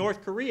 To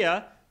North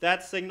Korea,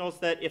 that signals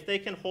that if they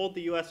can hold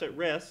the U.S. at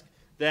risk,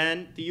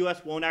 then the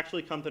U.S. won't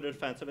actually come to the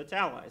defense of its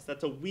allies.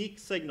 That's a weak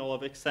signal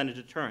of extended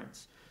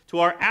deterrence. To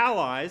our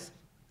allies,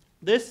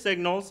 this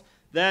signals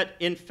that,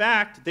 in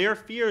fact, their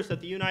fears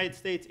that the United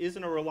States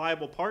isn't a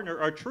reliable partner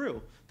are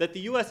true, that the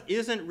U.S.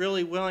 isn't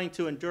really willing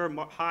to endure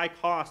high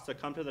costs to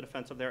come to the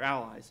defense of their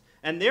allies.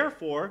 And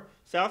therefore,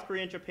 South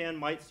Korea and Japan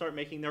might start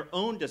making their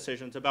own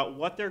decisions about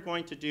what they're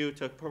going to do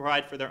to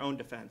provide for their own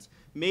defense,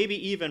 maybe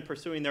even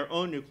pursuing their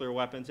own nuclear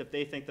weapons if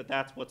they think that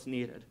that's what's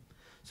needed.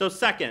 So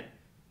second,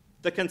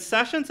 the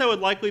concessions that would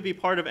likely be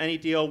part of any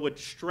deal would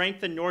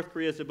strengthen North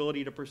Korea's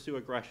ability to pursue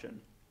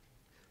aggression.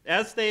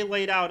 As they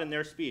laid out in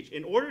their speech,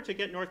 in order to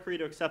get North Korea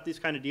to accept these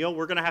kind of deal,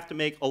 we're going to have to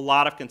make a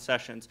lot of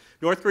concessions.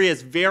 North Korea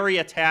is very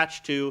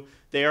attached to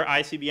their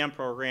ICBM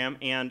program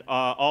and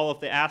all of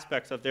the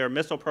aspects of their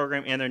missile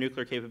program and their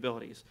nuclear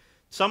capabilities.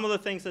 Some of the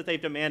things that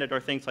they've demanded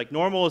are things like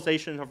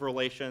normalization of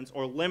relations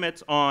or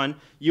limits on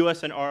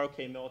U.S. and ROK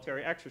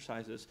military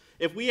exercises.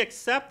 If we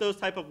accept those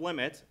type of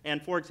limits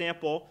and, for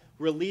example,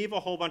 relieve a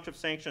whole bunch of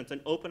sanctions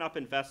and open up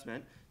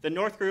investment, then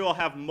North Korea will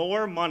have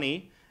more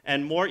money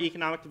and more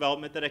economic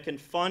development that it can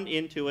fund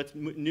into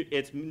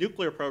its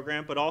nuclear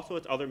program, but also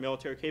its other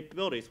military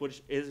capabilities,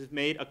 which is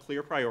made a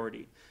clear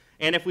priority.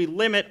 And if we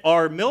limit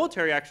our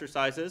military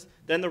exercises,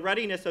 then the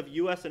readiness of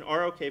U.S. and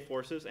ROK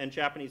forces, and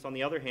Japanese on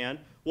the other hand,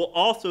 will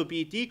also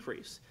be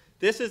decreased.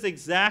 This is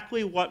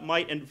exactly what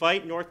might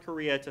invite North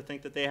Korea to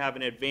think that they have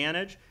an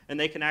advantage and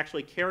they can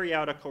actually carry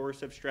out a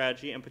coercive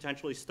strategy and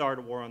potentially start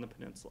a war on the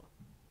peninsula.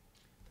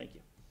 Thank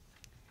you.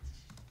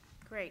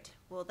 Great.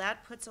 Well,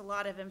 that puts a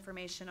lot of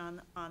information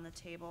on the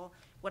table.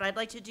 What I'd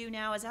like to do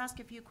now is ask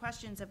a few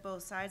questions of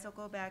both sides. I'll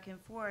go back and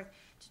forth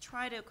to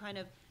try to kind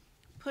of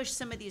push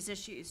some of these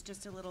issues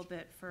just a little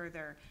bit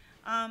further.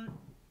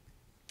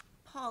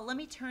 Paul, let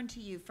me turn to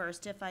you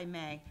first, if I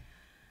may.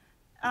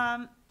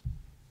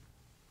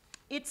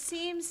 It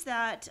seems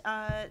that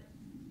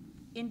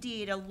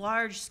indeed a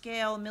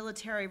large-scale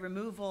military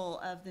removal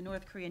of the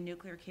North Korean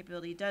nuclear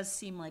capability does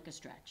seem like a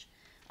stretch.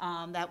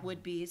 That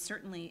would be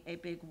certainly a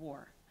big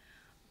war.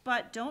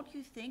 But don't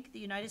you think the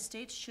United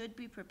States should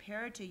be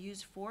prepared to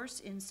use force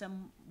in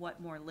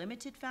somewhat more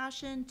limited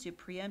fashion to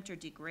preempt or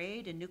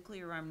degrade a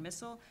nuclear-armed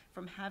missile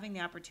from having the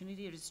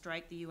opportunity to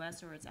strike the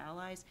U.S. or its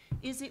allies?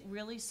 Is it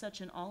really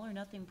such an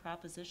all-or-nothing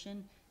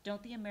proposition?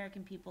 Don't the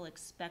American people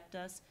expect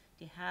us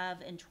to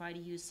have and try to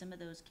use some of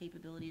those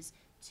capabilities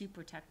to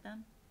protect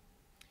them?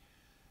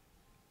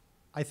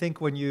 I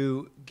think when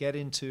you get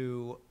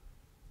into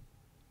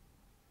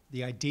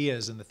the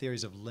ideas and the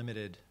theories of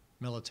limited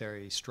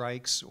military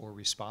strikes or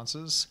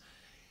responses,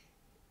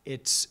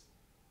 it's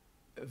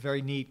a very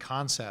neat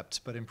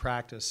concept, but in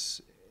practice,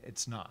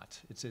 it's not.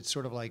 It's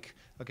sort of like,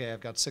 okay,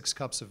 I've got 6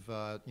 cups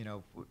of,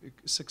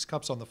 6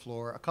 cups on the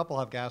floor. A couple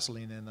have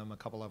gasoline in them, a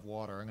couple have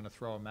water. I'm going to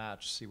throw a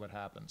match, see what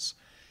happens.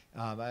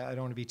 I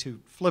don't want to be too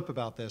flip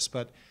about this,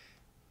 but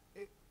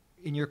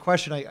in your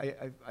question,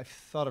 I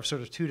thought of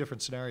sort of 2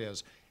 different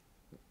scenarios.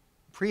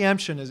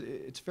 Preemption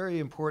it's very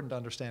important to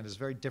understand, is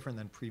very different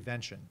than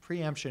prevention.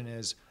 Preemption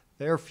is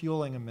they're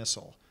fueling a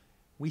missile.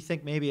 We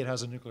think maybe it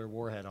has a nuclear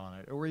warhead on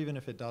it, or even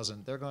if it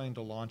doesn't, they're going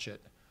to launch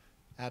it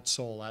at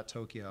Seoul, at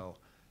Tokyo,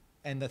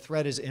 and the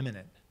threat is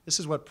imminent. This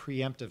is what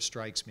preemptive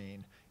strikes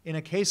mean. In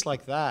a case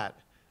like that,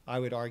 I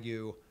would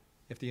argue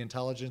if the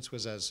intelligence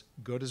was as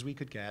good as we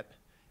could get,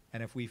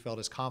 and if we felt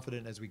as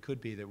confident as we could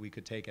be that we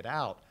could take it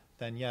out,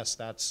 then yes,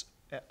 that's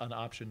an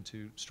option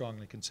to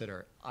strongly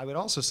consider. I would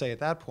also say at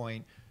that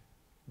point,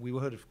 we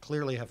would have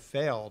clearly have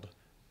failed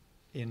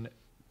in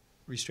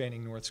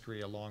restraining North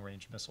Korea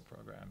long-range missile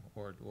program,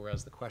 or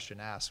as the question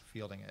asks,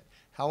 fielding it.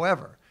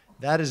 However,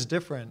 that is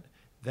different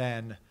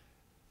than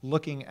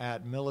looking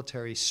at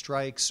military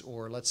strikes,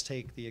 or let's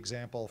take the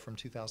example from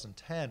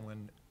 2010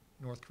 when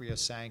North Korea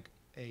sank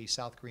a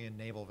South Korean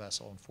naval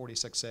vessel and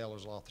 46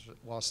 sailors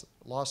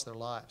lost their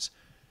lives.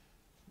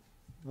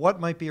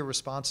 What might be a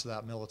response to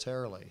that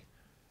militarily?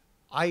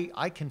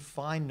 I can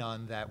find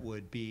none that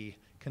would be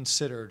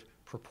considered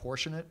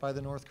proportionate by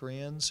the North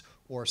Koreans,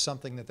 or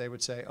something that they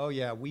would say, oh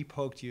yeah, we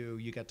poked you,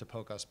 you get to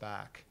poke us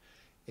back.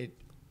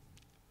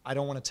 I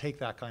don't want to take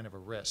that kind of a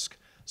risk.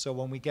 So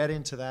when we get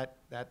into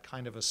that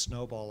kind of a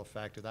snowball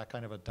effect, or that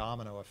kind of a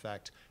domino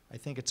effect, I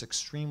think it's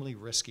extremely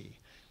risky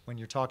when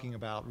you're talking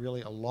about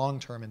really a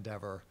long-term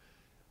endeavor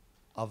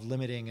of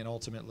limiting and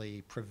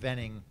ultimately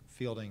preventing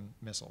fielding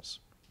missiles.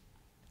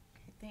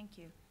 Okay, thank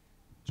you.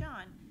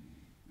 John,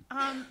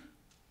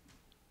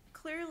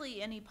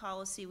 clearly any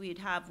policy we'd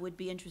have would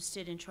be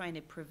interested in trying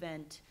to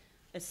prevent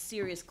a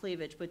serious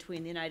cleavage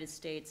between the United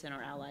States and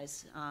our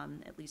allies.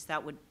 At least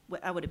that would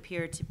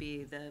appear to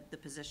be the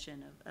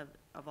position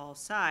of all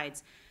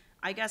sides.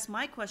 I guess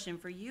my question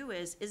for you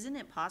is, isn't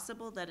it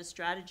possible that a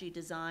strategy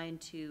designed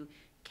to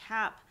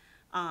cap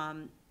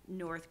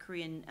North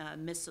Korean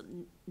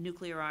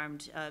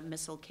nuclear-armed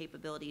missile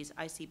capabilities,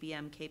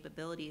 ICBM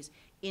capabilities,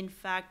 in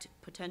fact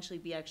potentially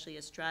be actually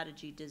a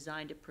strategy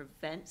designed to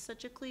prevent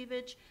such a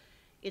cleavage?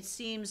 It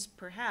seems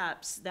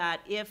perhaps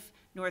that if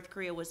North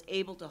Korea was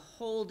able to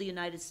hold the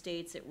United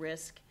States at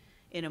risk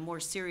in a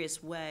more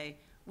serious way,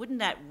 wouldn't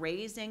that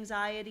raise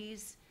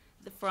anxieties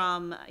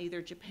from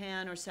either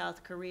Japan or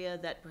South Korea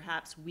that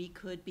perhaps we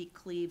could be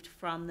cleaved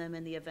from them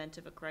in the event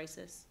of a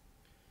crisis?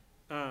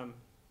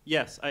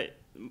 Yes,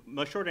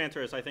 my short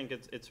answer is I think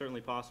it's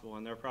certainly possible,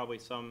 and there are probably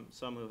some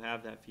who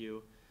have that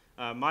view.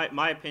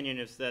 My opinion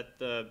is that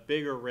the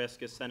bigger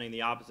risk is sending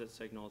the opposite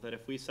signal, that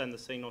if we send the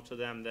signal to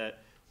them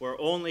that we're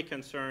only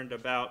concerned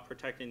about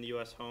protecting the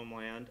U.S.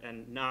 homeland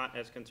and not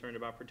as concerned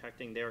about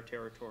protecting their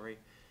territory,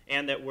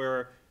 and that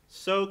we're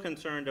so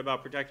concerned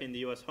about protecting the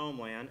U.S.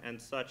 homeland and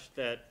such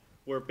that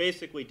we're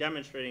basically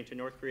demonstrating to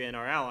North Korea and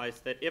our allies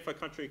that if a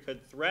country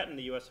could threaten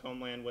the U.S.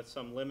 homeland with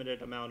some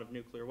limited amount of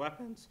nuclear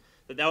weapons,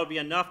 that would be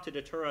enough to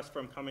deter us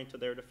from coming to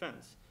their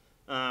defense.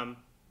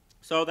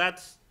 So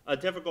that's a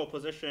difficult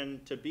position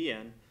to be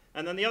in.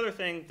 And then the other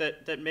thing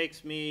that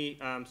makes me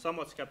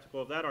somewhat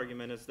skeptical of that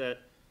argument is that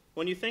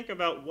when you think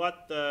about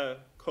what the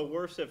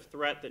coercive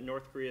threat that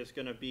North Korea is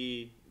going to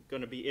be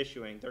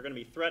issuing, they're going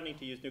to be threatening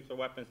to use nuclear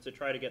weapons to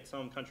try to get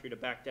some country to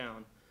back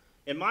down.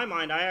 In my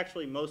mind, I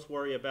actually most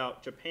worry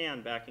about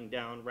Japan backing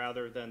down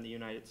rather than the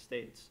United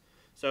States.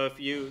 So if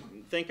you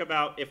think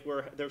about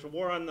there's a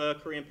war on the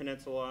Korean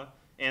Peninsula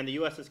and the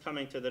U.S. is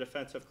coming to the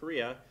defense of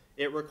Korea,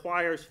 it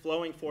requires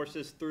flowing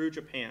forces through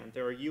Japan.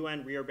 There are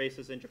UN rear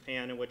bases in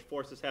Japan in which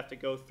forces have to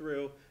go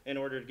through in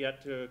order to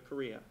get to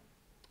Korea.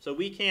 So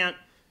we can't,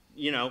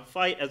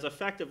 fight as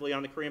effectively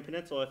on the Korean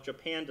Peninsula if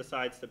Japan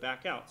decides to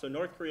back out. So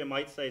North Korea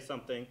might say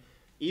something,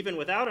 even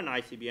without an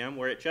ICBM,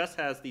 where it just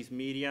has these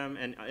medium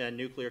and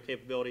nuclear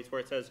capabilities, where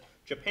it says,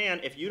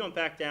 Japan, if you don't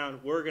back down,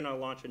 we're going to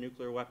launch a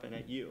nuclear weapon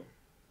at you.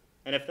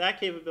 And if that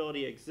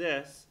capability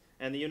exists,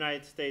 and the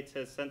United States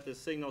has sent this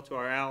signal to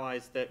our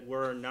allies that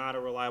we're not a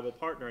reliable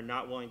partner and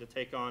not willing to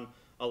take on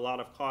a lot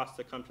of costs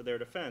to come to their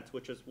defense,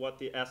 which is what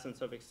the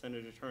essence of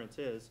extended deterrence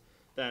is,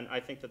 then I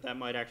think that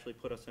might actually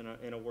put us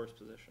in a worse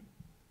position.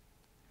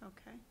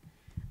 Okay.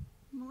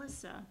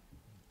 Melissa,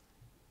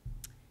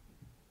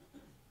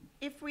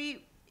 if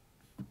we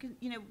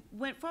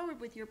went forward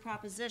with your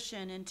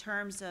proposition in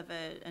terms of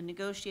a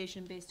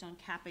negotiation based on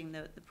capping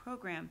the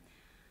program,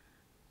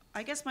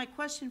 I guess my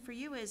question for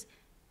you is,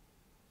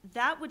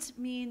 that would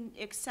mean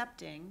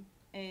accepting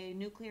a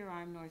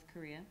nuclear-armed North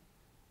Korea.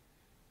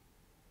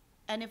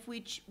 And if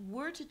we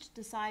were to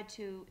decide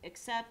to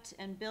accept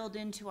and build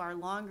into our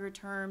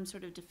longer-term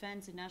sort of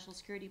defense and national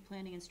security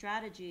planning and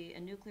strategy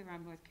a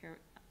nuclear-armed North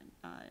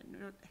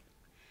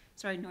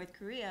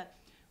Korea,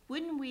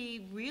 wouldn't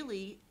we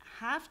really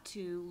have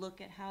to look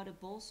at how to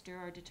bolster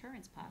our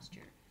deterrence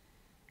posture?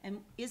 And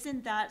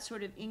isn't that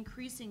sort of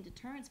increasing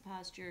deterrence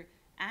posture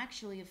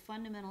actually a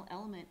fundamental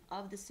element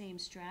of the same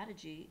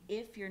strategy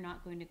if you're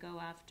not going to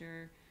go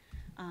after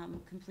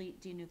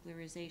complete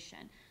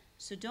denuclearization?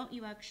 So don't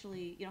you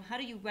actually, how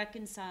do you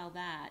reconcile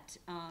that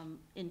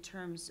in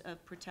terms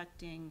of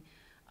protecting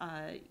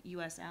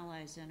U.S.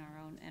 allies and our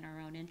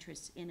own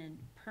interests in a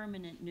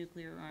permanent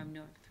nuclear-armed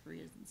North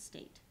Korean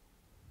state?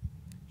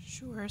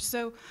 Sure.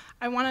 So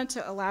I wanted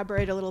to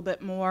elaborate a little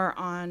bit more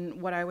on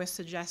what I was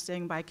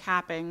suggesting by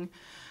capping.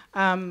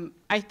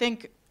 I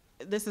think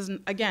this is,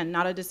 again,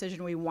 not a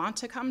decision we want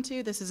to come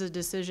to. This is a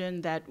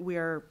decision that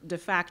we're de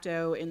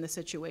facto in the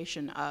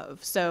situation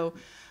of. So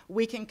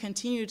we can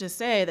continue to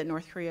say that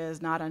North Korea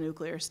is not a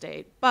nuclear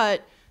state,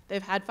 but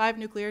they've had 5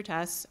 nuclear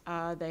tests.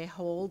 They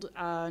hold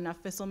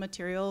enough fissile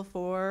material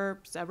for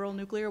several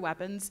nuclear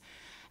weapons,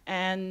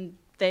 and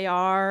they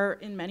are,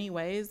 in many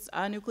ways,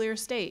 a nuclear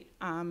state.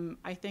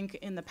 I think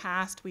in the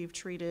past we've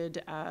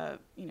treated,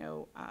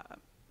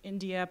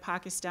 India,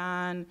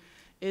 Pakistan,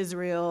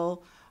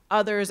 Israel,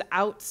 others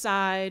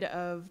outside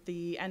of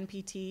the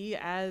NPT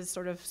as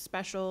sort of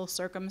special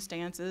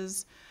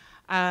circumstances.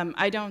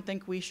 I don't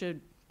think we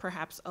should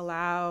perhaps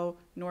allow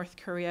North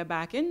Korea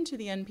back into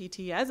the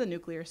NPT as a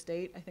nuclear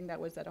state. I think that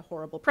would set a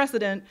horrible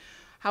precedent.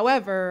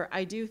 However,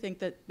 I do think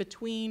that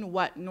between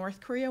what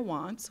North Korea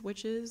wants,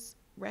 which is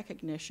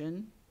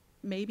recognition,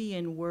 maybe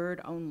in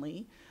word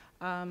only,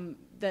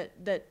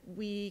 that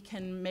we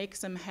can make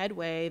some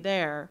headway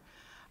there.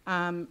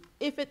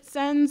 If it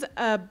sends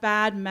a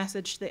bad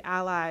message to the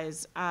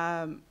allies,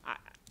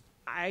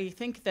 I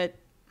think that,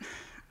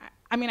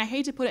 I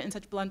hate to put it in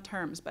such blunt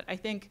terms, but I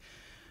think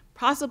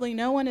possibly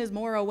no one is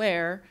more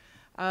aware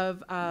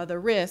of the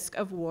risk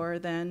of war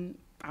than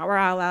our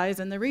allies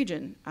in the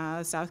region.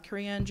 South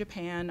Korea and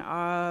Japan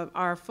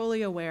are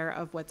fully aware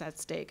of what's at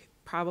stake,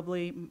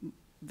 probably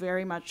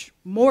very much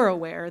more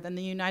aware than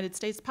the United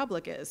States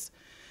public is.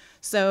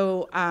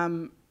 So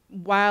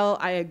while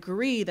I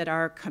agree that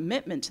our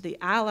commitment to the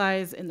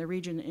allies in the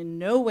region in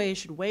no way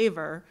should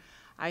waver,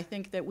 I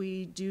think that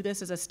we do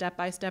this as a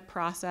step-by-step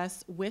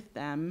process with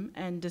them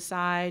and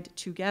decide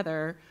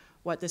together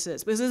what this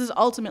is. Because this is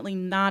ultimately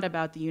not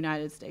about the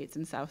United States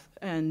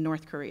and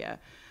North Korea.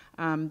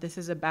 This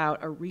is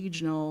about a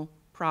regional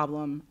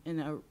problem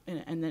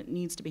and it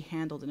needs to be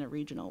handled in a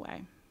regional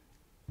way.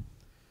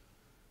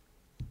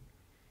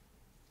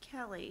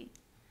 Kelly,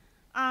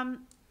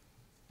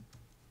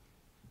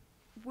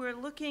 we're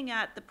looking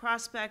at the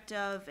prospect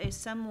of a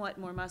somewhat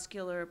more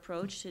muscular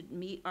approach to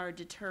meet our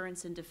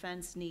deterrence and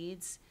defense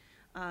needs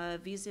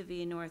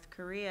vis-a-vis North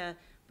Korea,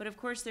 But of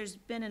course, there's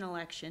been an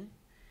election,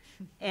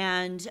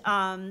 and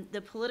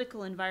the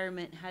political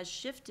environment has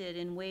shifted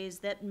in ways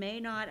that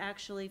may not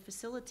actually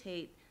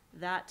facilitate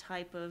that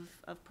type of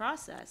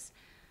process.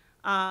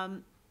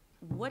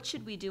 What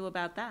should we do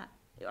about that?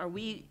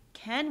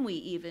 Can we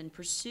even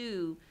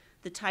pursue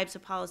the types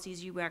of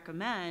policies you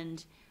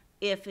recommend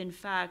if, in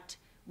fact,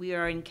 we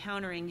are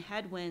encountering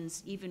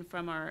headwinds even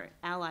from our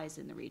allies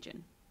in the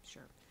region?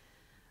 Sure.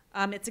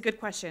 It's a good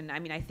question. I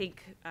mean, I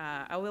think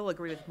I will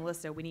agree with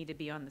Melissa. We need to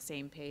be on the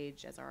same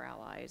page as our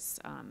allies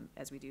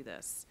as we do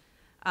this.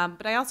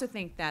 But I also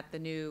think that the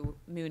new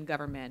Moon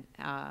government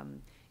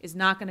is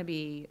not going to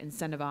be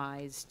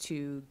incentivized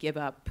to give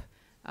up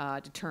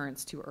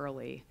deterrence too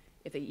early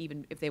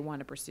if they want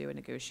to pursue a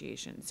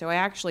negotiation. So I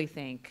actually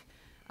think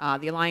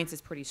the alliance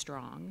is pretty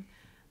strong.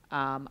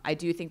 I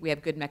do think we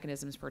have good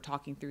mechanisms for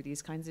talking through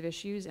these kinds of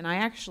issues, and I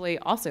actually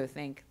also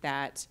think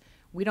that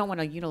we don't want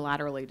to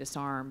unilaterally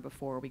disarm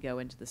before we go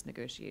into this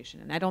negotiation,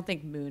 and I don't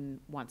think Moon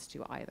wants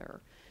to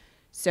either.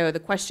 So the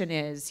question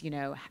is,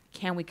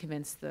 can we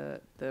convince the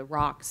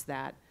ROCs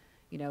that,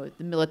 the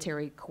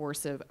military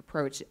coercive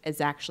approach is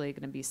actually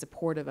going to be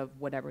supportive of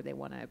whatever they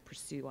want to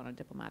pursue on a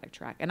diplomatic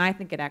track? And I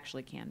think it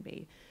actually can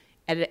be.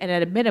 And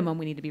at a minimum,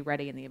 we need to be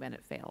ready in the event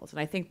it fails. And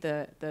I think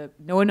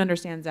no one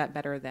understands that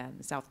better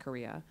than South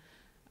Korea,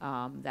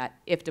 that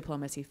if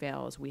diplomacy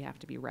fails, we have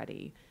to be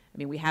ready. I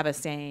mean, we have a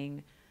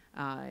saying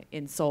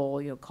in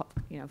Seoul,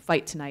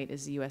 fight tonight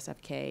is the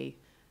USFK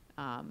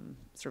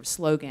sort of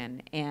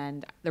slogan.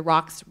 And the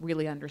ROCs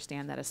really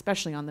understand that,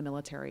 especially on the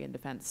military and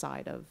defense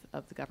side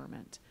of the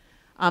government.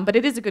 But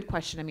it is a good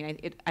question. I mean,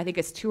 I think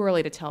it's too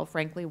early to tell,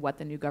 frankly, what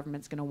the new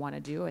government's going to want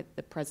to do.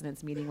 The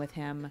president's meeting with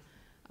him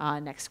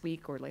next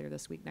week or later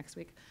this week, next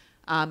week,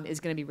 is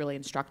going to be really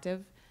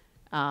instructive.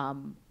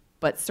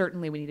 But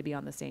certainly we need to be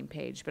on the same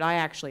page. But I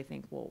actually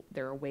think,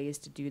 there are ways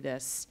to do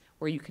this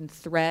where you can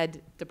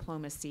thread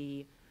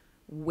diplomacy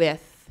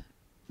with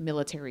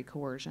military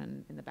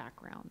coercion in the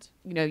background.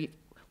 We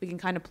can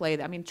kind of play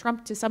that. I mean,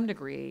 Trump, to some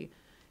degree,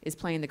 is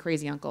playing the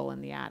crazy uncle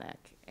in the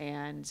attic.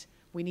 And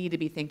we need to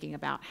be thinking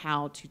about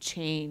how to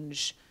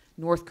change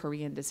North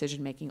Korean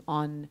decision-making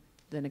on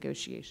the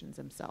negotiations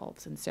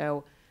themselves. And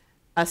so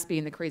us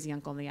being the crazy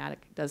uncle in the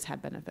attic does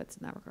have benefits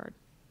in that regard.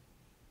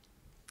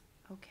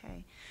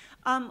 Okay.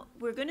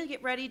 We're going to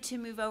get ready to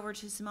move over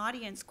to some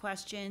audience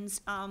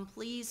questions.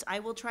 Please, I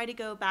will try to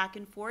go back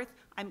and forth.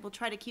 I will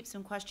try to keep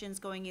some questions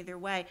going either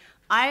way.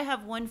 I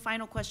have one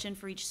final question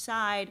for each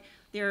side.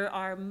 There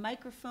are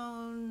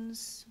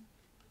microphones.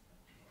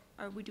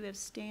 Do we have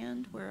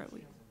stand? Where are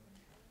we?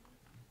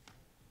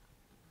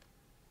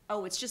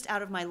 Oh, it's just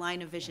out of my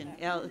line of vision.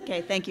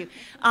 Okay, thank you.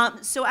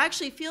 So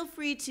actually, feel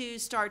free to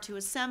start to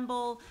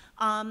assemble.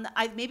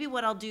 Maybe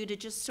what I'll do to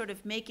just sort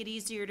of make it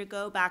easier to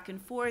go back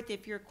and forth,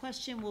 if your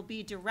question will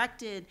be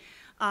directed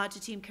to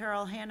Team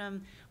Carroll,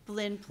 Hanham,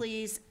 Lynn,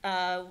 please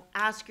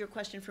ask your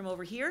question from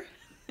over here.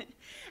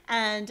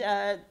 And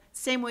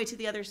same way to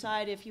the other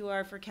side, if you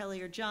are for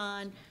Kelly or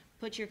John,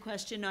 put your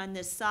question on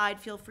this side.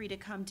 Feel free to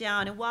come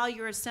down. And while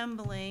you're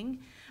assembling,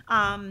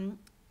 and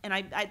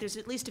there's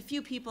at least a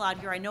few people out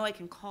here I know I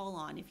can call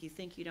on if you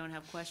think you don't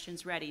have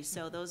questions ready.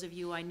 So those of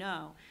you I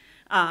know,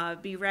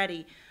 be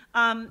ready.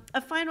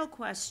 A final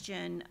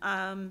question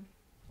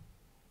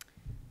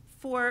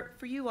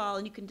for you all,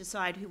 and you can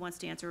decide who wants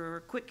to answer, or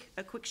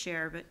a quick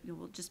share, but it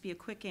will just be a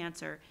quick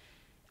answer.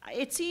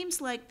 It seems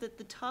like that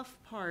the tough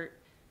part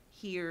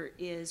here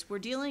is we're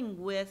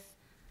dealing with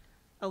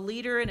a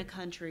leader in a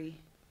country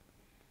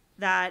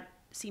that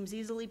seems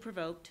easily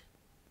provoked,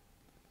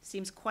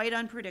 seems quite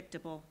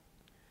unpredictable.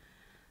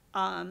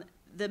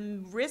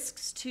 The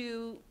risks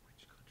to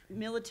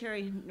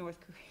military North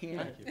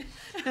Korea.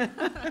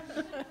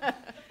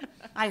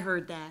 I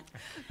heard that.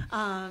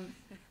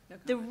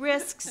 The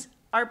risks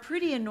are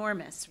pretty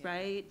enormous,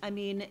 right? I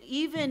mean,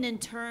 even in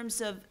terms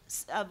of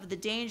the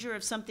danger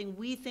of something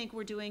we think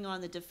we're doing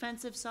on the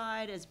defensive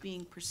side as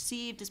being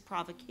perceived as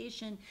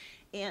provocation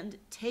and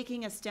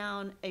taking us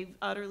down a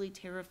utterly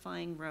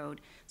terrifying road.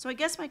 So I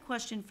guess my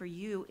question for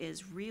you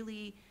is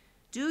really,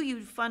 do you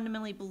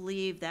fundamentally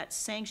believe that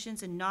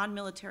sanctions and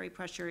non-military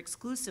pressure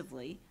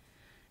exclusively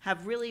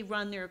have really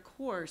run their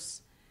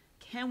course?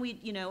 Can we,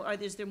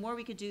 is there more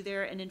we could do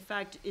there? And in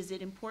fact, is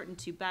it important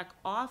to back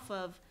off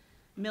of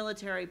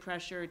military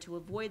pressure to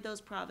avoid those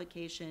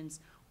provocations?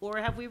 Or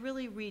have we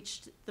really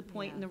reached the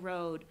point in the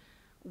road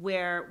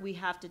where we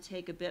have to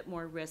take a bit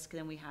more risk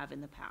than we have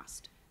in the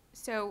past?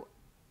 So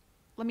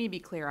let me be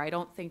clear. I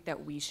don't think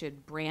that we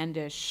should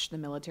brandish the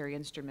military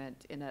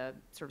instrument in a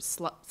sort of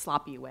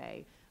sloppy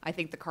way. I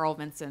think the Carl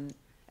Vinson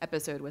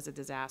episode was a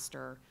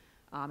disaster.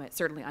 It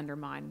certainly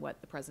undermined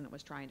what the president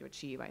was trying to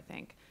achieve, I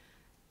think.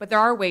 But there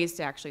are ways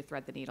to actually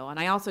thread the needle. And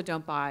I also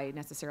don't buy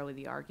necessarily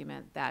the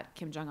argument that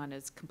Kim Jong-un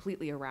is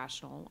completely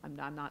irrational.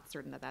 I'm not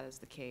certain that that is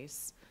the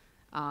case.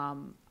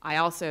 I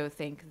also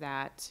think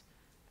that,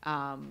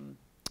 trying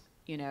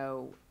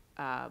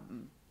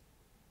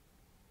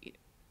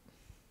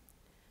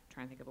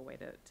to think of a way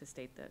to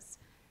state this.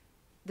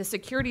 The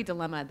security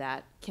dilemma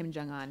that Kim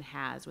Jong-un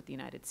has with the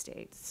United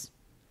States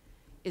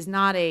is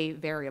not a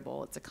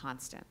variable, it's a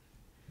constant.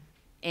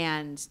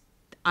 And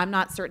I'm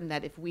not certain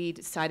that if we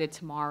decided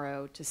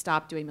tomorrow to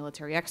stop doing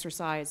military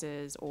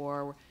exercises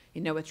or,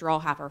 withdraw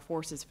half our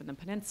forces from the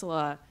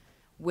peninsula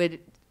would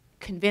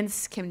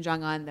convince Kim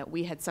Jong-un that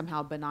we had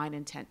somehow benign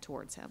intent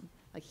towards him.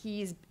 Like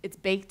it's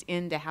baked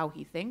into how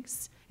he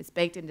thinks. It's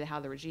baked into how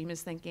the regime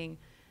is thinking.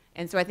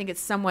 And so I think it's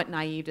somewhat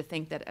naive to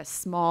think that a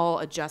small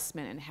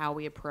adjustment in how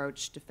we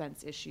approach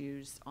defense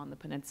issues on the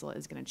peninsula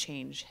is going to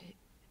change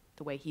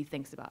the way he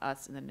thinks about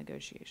us in the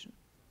negotiation.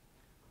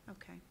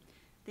 Okay,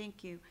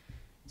 thank you.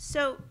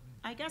 So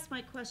I guess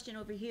my question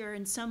over here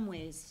in some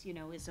ways,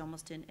 is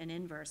almost an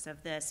inverse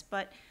of this.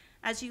 But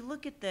as you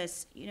look at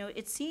this,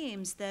 it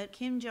seems that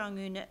Kim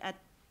Jong-un at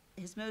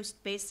his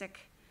most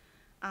basic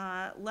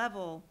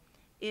level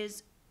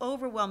is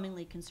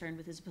overwhelmingly concerned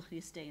with his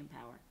ability to stay in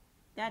power.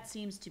 That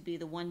seems to be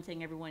the one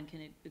thing everyone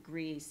can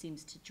agree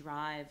seems to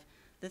drive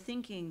the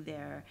thinking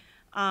there.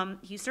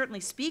 He certainly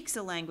speaks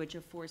a language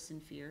of force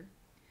and fear.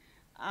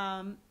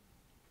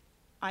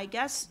 I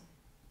guess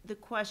the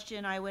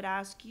question I would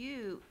ask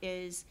you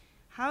is,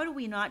 how do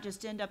we not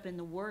just end up in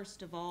the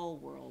worst of all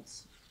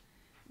worlds?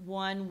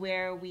 One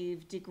where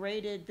we've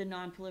degraded the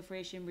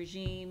nonproliferation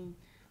regime,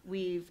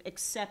 we've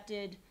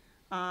accepted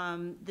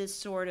this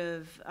sort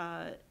of,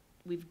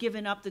 we've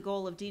given up the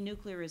goal of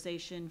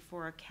denuclearization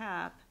for a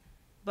cap,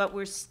 but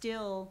we're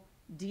still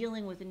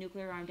dealing with a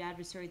nuclear-armed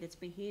adversary that's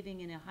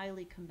behaving in a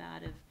highly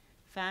combative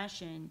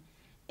fashion.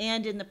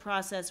 And in the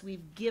process,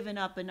 we've given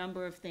up a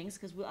number of things,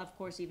 because, of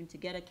course, even to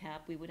get a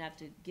cap, we would have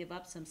to give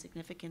up some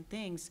significant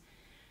things.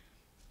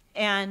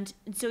 And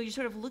so you're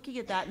sort of looking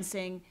at that and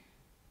saying,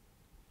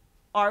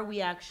 are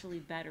we actually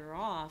better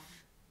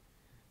off?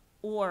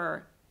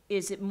 Or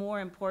is it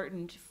more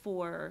important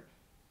for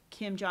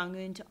Kim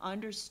Jong-un to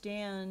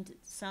understand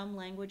some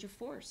language of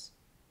force?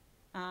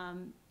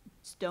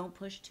 Don't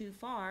push too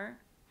far,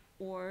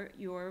 or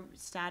your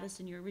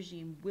status and your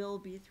regime will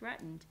be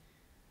threatened.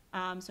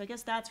 So I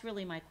guess that's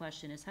really my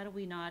question, is how do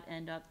we not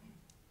end up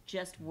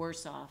just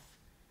worse off?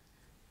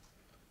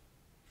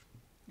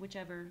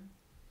 Whichever.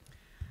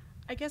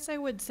 I guess I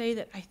would say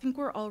that I think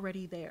we're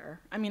already there.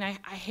 I mean, I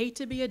hate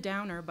to be a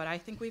downer, but I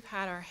think we've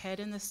had our head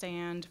in the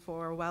sand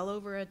for well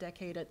over a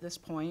decade at this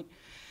point,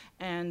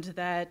 and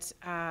that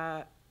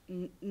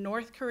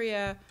North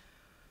Korea,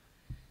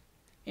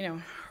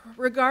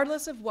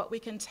 regardless of what we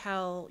can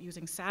tell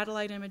using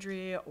satellite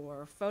imagery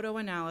or photo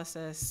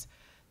analysis,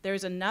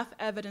 there's enough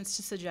evidence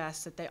to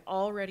suggest that they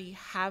already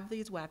have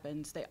these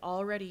weapons. They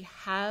already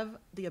have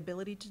the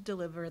ability to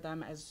deliver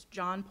them. As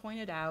John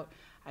pointed out,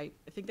 I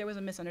think there was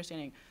a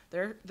misunderstanding.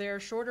 Their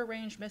shorter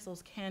range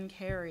missiles can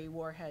carry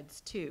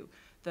warheads too.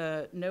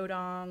 The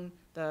Nodong,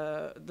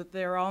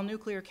 they're all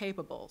nuclear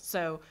capable.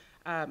 So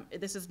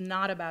this is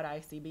not about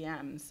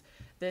ICBMs.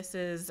 This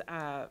is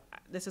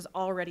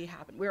already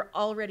happened. We're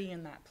already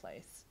in that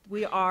place.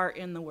 We are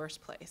in the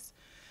worst place.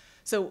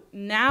 So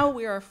now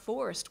we are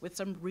forced with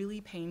some really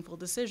painful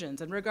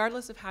decisions. And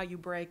regardless of how you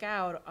break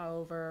out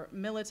over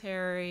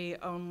military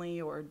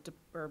only or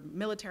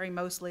military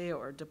mostly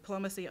or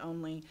diplomacy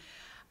only,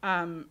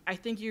 I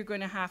think you're going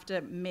to have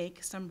to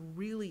make some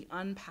really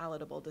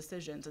unpalatable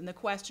decisions. And the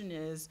question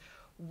is,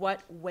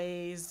 what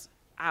weighs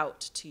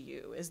out to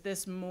you? Is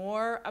this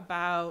more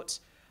about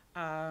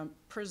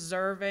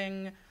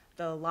preserving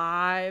the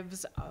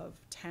lives of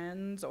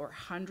tens or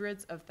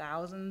hundreds of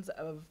thousands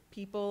of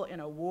people in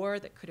a war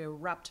that could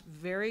erupt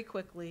very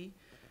quickly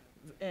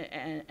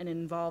and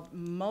involve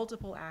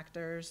multiple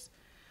actors?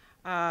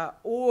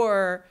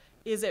 Or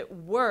is it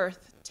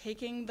worth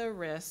taking the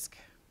risk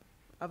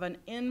of an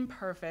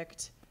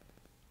imperfect,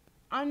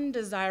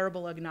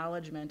 undesirable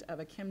acknowledgement of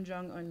a Kim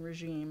Jong-un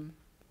regime?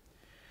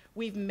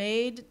 We've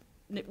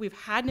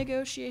had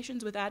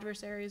negotiations with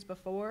adversaries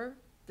before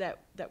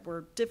that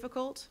were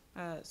difficult.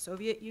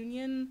 Soviet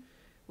Union,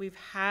 we've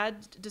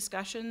had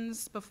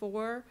discussions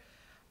before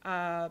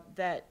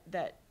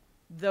that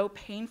though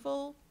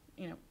painful,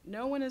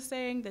 no one is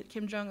saying that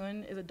Kim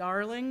Jong-un is a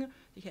darling,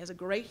 he has a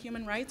great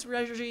human rights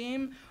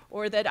regime,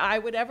 or that I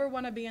would ever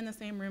want to be in the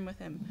same room with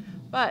him.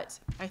 But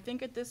I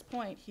think at this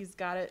point he's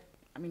got it.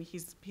 I mean,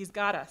 he's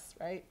got us,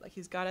 right? Like,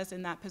 he's got us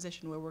in that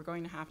position where we're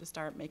going to have to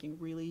start making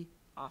really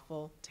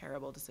awful,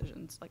 terrible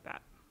decisions like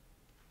that.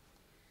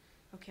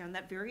 Okay, on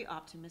that very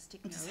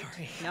optimistic note.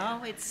 Sorry.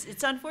 No, it's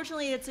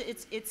unfortunately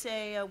it's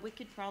a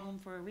wicked problem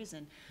for a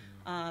reason,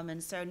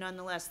 and so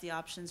nonetheless the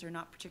options are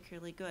not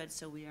particularly good.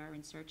 So we are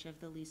in search of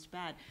the least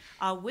bad.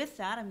 With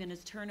that, I'm going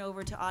to turn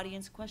over to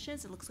audience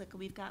questions. It looks like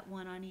we've got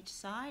one on each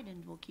side,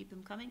 and we'll keep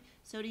them coming.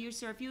 So to you,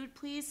 sir, if you would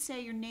please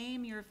say your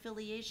name, your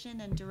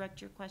affiliation, and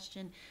direct your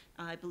question.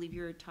 I believe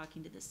you're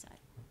talking to this side.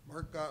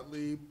 Mark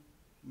Gottlieb,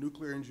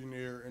 nuclear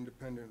engineer,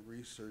 independent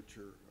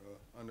researcher,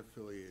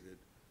 unaffiliated,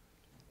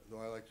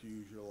 though I like to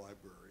use your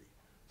library.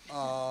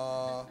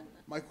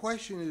 My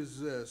question is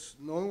this: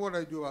 knowing what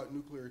I do about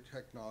nuclear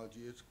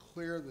technology, it's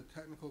clear the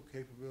technical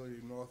capability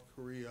of North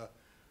Korea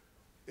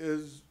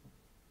is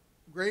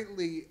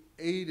greatly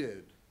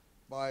aided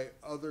by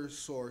other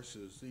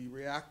sources. The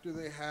reactor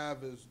they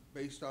have is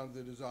based on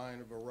the design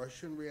of a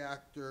Russian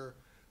reactor.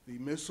 The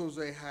missiles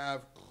they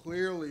have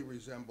clearly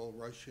resemble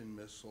Russian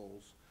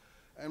missiles.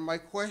 And my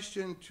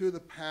question to the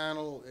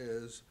panel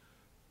is,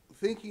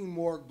 thinking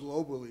more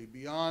globally,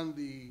 beyond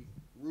the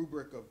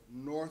rubric of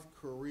North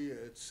Korea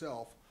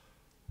itself,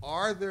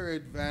 are there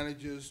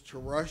advantages to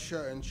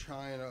Russia and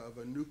China of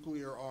a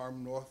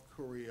nuclear-armed North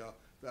Korea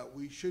that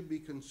we should be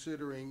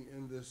considering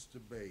in this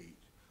debate?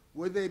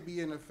 Would they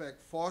be, in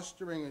effect,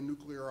 fostering a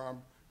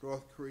nuclear-armed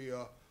North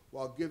Korea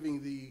while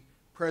giving the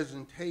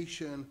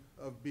presentation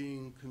of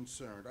being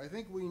concerned? I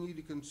think we need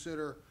to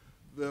consider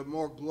the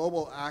more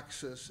global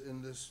axis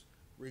in this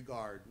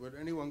regard. Would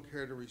anyone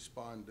care to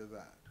respond to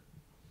that?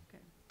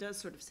 Okay. Does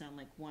sort of sound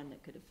like one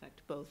that could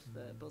affect both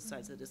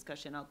sides of the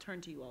discussion. I'll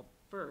turn to you all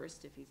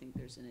first if you think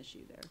there's an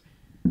issue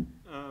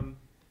there.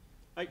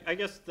 I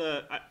guess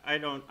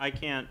I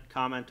can't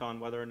comment on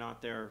whether or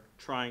not they're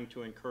trying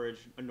to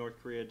encourage North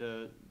Korea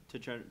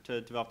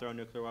to develop their own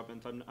nuclear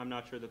weapons. I'm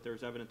not sure that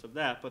there's evidence of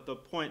that. But the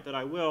point that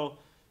I will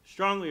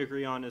strongly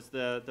agree on is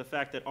the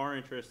fact that our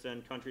interests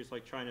and countries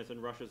like China's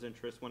and Russia's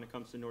interests when it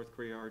comes to North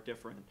Korea are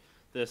different.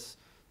 This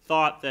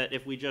thought that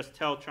if we just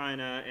tell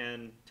China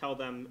and tell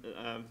them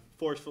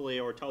forcefully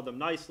or tell them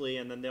nicely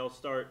and then they'll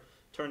start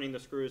turning the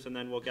screws and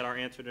then we'll get our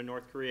answer to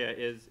North Korea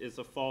is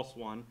a false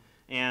one.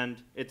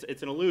 And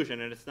it's an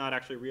illusion, and it's not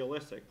actually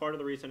realistic. Part of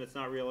the reason it's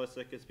not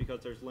realistic is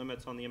because there's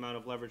limits on the amount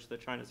of leverage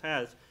that China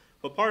has.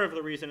 But part of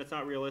the reason it's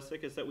not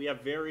realistic is that we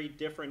have very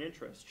different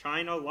interests.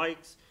 China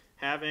likes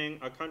having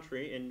a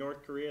country in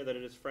North Korea that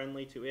it is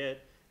friendly to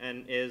it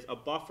and is a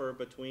buffer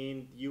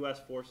between U.S.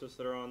 forces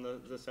that are on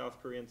the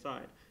South Korean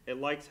side. It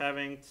likes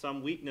having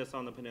some weakness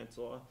on the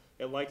peninsula.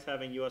 It likes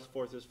having U.S.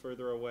 forces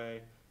further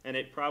away. And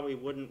it probably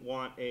wouldn't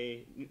want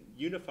a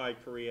unified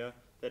Korea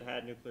that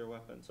had nuclear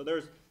weapons. So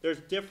there's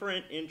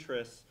different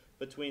interests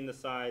between the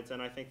sides,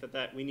 and I think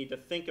that we need to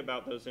think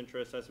about those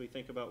interests as we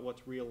think about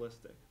what's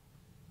realistic.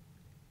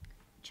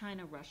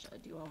 China, Russia,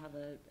 do you all have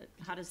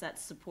how does that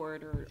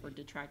support or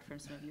detract from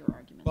some of your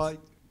arguments? Well,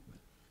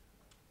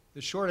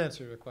 the short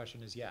answer to the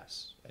question is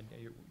yes. And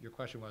your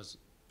question was,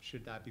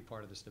 should that be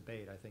part of this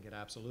debate? I think it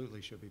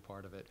absolutely should be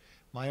part of it.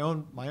 My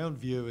own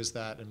view is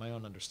that, and my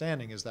own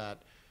understanding is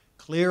that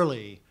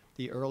clearly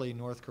the early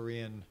North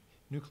Korean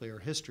nuclear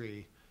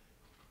history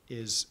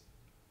is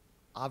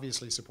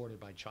obviously supported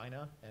by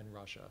China and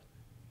Russia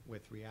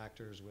with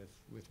reactors,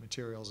 with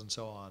materials and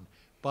so on.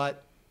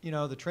 But,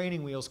 the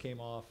training wheels came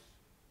off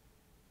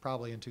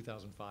probably in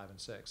 2005 and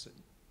 6.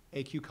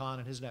 A.Q. Khan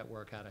and his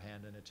network had a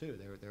hand in it too.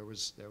 There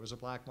was a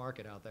black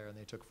market out there and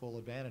they took full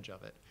advantage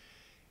of it.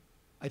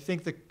 I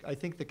think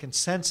the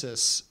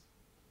consensus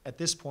at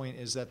this point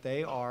is that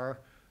they are,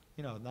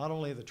 not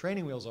only are the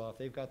training wheels off,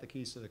 they've got the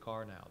keys to the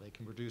car now. They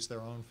can produce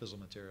their own fissile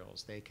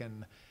materials. They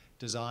can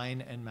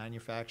design and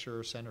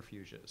manufacture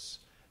centrifuges.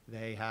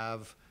 They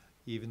have,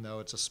 even though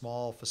it's a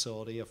small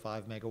facility, a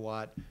 5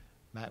 megawatt,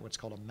 what's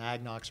called a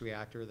Magnox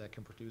reactor that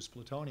can produce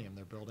plutonium.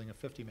 They're building a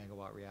 50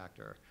 megawatt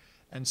reactor.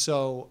 And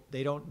so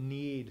they don't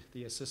need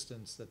the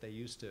assistance that they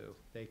used to.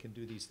 They can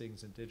do these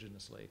things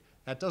indigenously.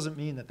 That doesn't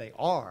mean that they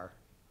are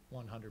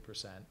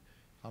 100%.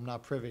 I'm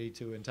not privy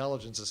to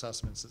intelligence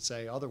assessments that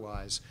say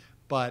otherwise,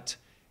 but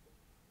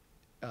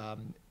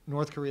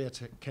North Korea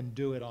can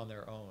do it on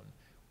their own.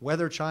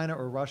 Whether China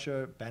or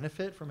Russia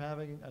benefit from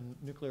having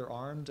a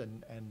nuclear-armed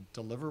and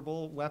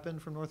deliverable weapon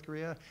from North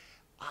Korea,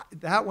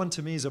 that one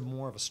to me is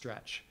more of a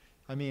stretch.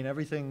 I mean,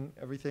 everything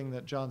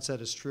that John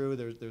said is true.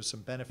 There's some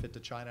benefit to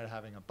China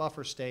having a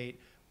buffer state,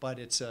 but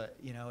it's a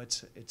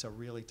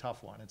really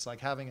tough one. It's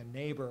like having a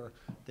neighbor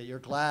that you're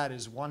glad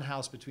is one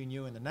house between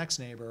you and the next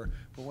neighbor,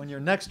 but when your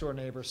next door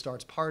neighbor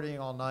starts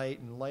partying all night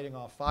and lighting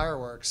off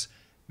fireworks,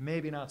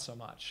 maybe not so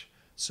much.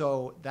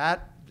 So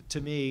that, to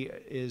me,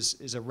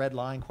 is a red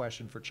line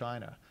question for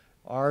China.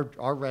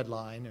 Our red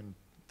line, and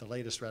the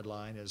latest red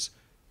line, is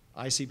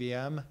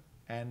ICBM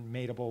and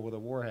mateable with a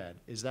warhead.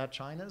 Is that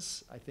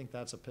China's? I think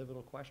that's a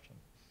pivotal question.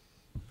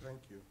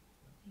 Thank you.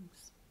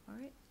 Thanks. All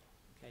right.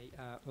 Okay,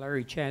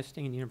 Larry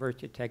Chastain,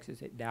 University of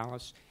Texas at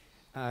Dallas.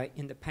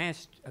 In the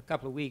past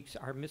couple of weeks,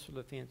 our Missile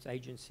Defense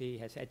Agency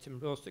has had some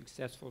real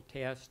successful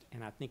tests,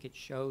 and I think it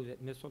shows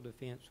that missile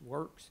defense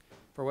works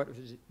for what it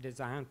was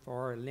designed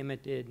for,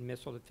 limited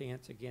missile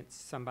defense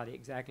against somebody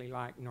exactly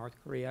like North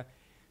Korea.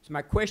 So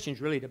my question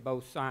is really to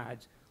both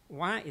sides.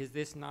 Why is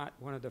this not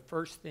one of the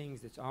first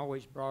things that's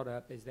always brought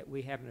up, is that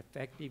we have an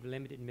effective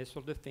limited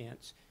missile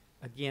defense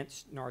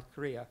against North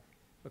Korea?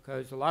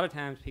 Because a lot of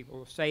times people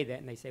will say that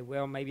and they say,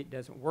 well, maybe it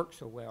doesn't work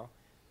so well.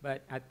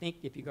 But I think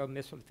if you go to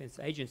Missile Defense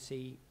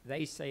Agency,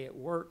 they say it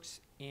works,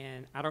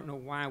 and I don't know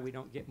why we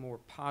don't get more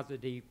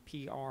positive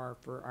PR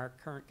for our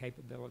current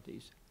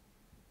capabilities.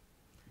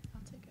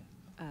 I'll take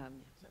it.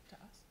 Is that to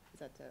us? Is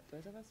that to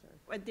both of us?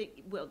 Or? I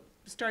think we'll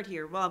start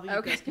here. Well,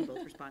 you guys can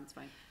both respond. It's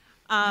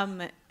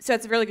fine. So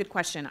it's a really good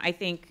question. I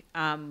think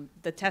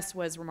the test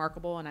was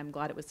remarkable, and I'm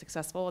glad it was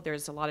successful.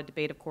 There's a lot of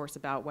debate, of course,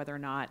 about whether or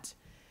not,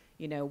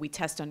 we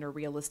test under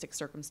realistic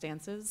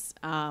circumstances.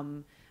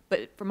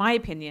 But from my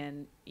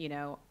opinion,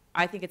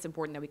 I think it's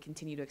important that we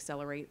continue to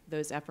accelerate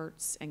those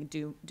efforts and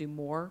do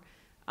more.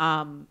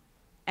 And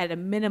at a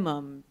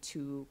minimum,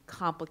 to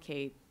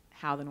complicate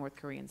how the North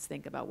Koreans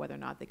think about whether or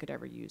not they could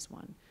ever use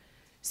one.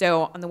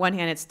 So on the one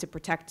hand, it's to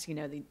protect,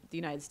 the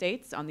United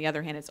States. On the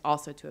other hand, it's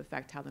also to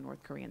affect how the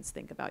North Koreans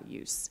think about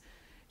use.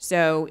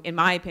 So in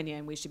my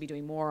opinion, we should be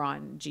doing more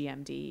on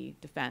GMD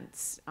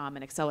defense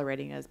and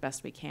accelerating it as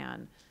best we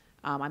can.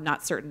 I'm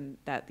not certain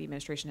that the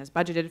administration has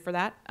budgeted for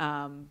that,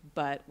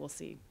 but we'll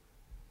see.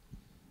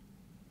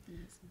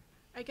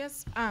 I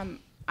guess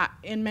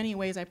in many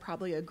ways I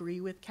probably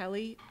agree with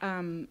Kelly.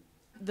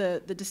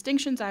 The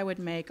distinctions I would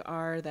make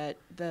are that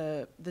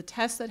the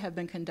tests that have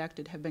been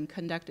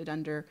conducted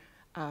under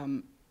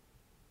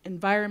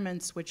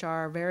environments which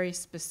are very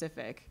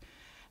specific.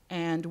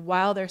 And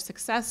while they're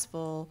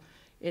successful,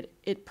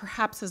 it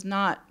perhaps has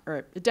not,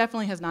 or it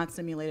definitely has not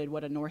simulated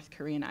what a North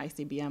Korean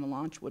ICBM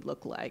launch would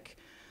look like.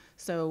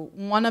 So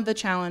one of the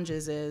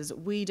challenges is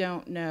we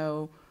don't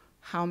know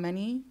how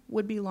many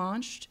would be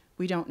launched.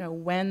 We don't know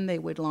when they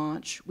would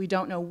launch. We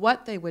don't know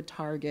what they would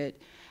target.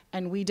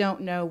 And we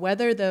don't know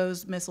whether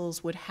those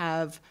missiles would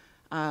have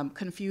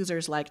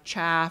confusers like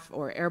chaff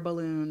or air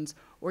balloons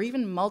or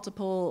even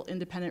multiple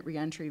independent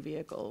reentry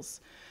vehicles.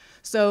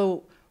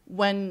 So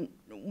when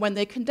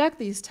they conduct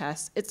these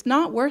tests, it's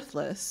not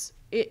worthless.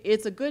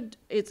 It's a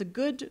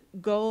good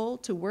goal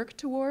to work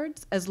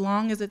towards as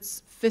long as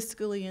it's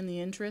fiscally in the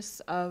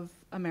interests of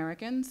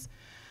Americans.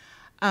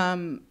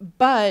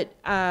 But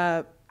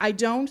I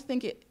don't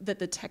think that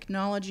the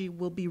technology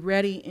will be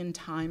ready in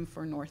time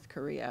for North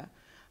Korea.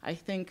 I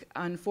think,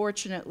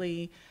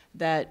 unfortunately,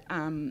 that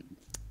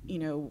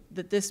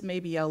that this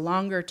may be a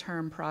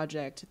longer-term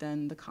project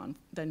than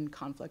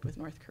conflict with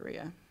North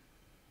Korea.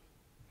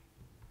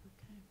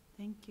 Okay,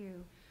 thank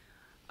you.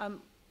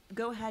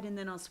 Go ahead, and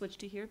then I'll switch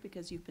to here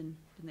because you've been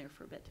there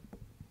for a bit.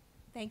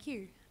 Thank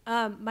you.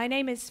 My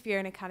name is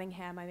Fiona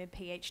Cunningham. I'm a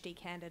PhD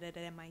candidate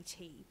at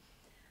MIT.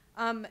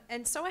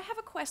 And so I have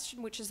a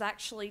question which is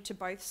actually to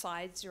both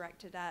sides,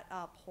 directed at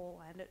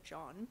Paul and at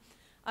John,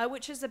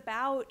 which is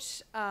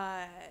about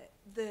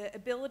the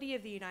ability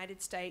of the United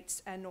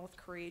States and North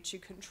Korea to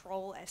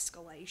control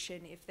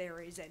escalation if there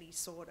is any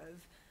sort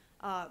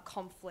of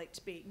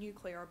conflict, be it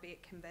nuclear or be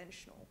it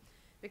conventional.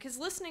 Because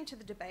listening to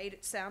the debate,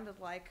 it sounded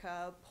like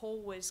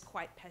Paul was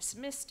quite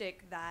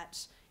pessimistic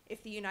that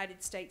if the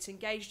United States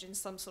engaged in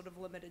some sort of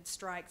limited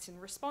strikes in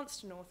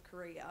response to North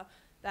Korea,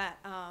 that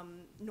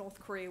North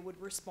Korea would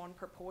respond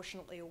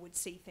proportionately or would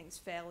see things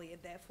fairly,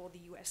 and therefore the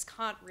US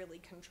can't really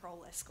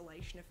control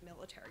escalation if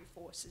military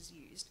force is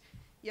used.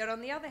 Yet on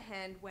the other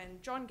hand,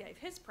 when John gave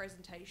his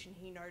presentation,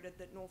 he noted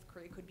that North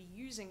Korea could be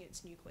using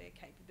its nuclear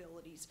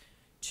capabilities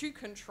to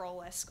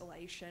control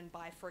escalation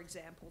by, for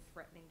example,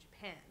 threatening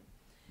Japan.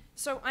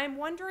 So I'm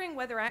wondering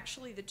whether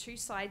actually the two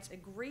sides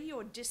agree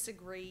or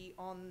disagree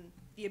on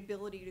the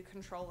ability to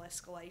control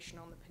escalation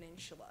on the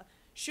peninsula.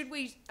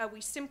 Are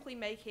we simply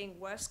making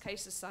worst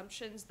case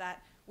assumptions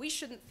that we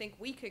shouldn't think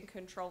we can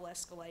control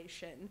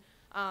escalation,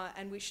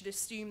 and we should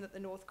assume that the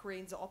North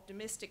Koreans are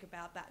optimistic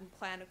about that and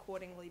plan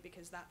accordingly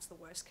because that's the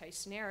worst case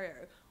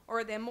scenario? Or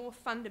are there more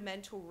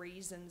fundamental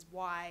reasons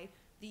why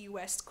the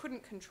US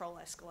couldn't control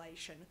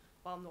escalation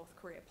while North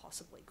Korea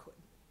possibly could?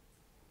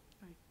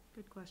 All right,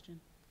 good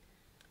question.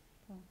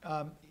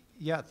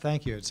 Yeah,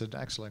 thank you. It's an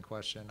excellent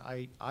question.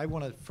 I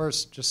want to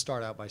first just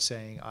start out by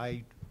saying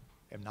I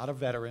am not a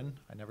veteran.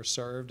 I never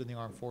served in the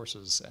armed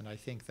forces, and I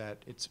think that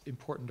it's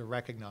important to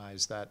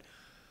recognize that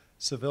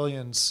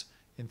civilians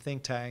in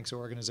think tanks or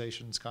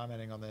organizations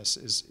commenting on this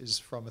is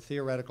from a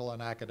theoretical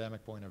and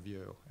academic point of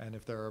view. And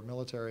if there are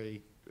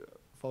military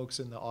folks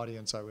in the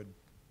audience, I would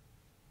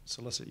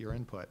solicit your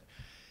input.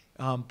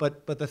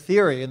 But the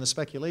theory and the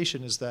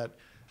speculation is that,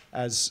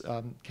 as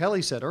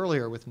Kelly said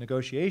earlier, with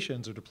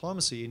negotiations or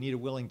diplomacy, you need a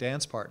willing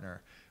dance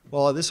partner.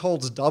 Well, this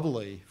holds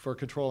doubly for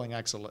controlling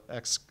escalation,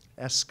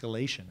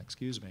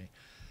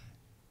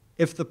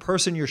 If the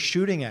person you're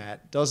shooting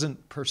at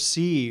doesn't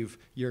perceive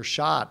your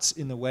shots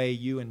in the way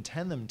you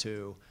intend them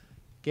to,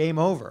 game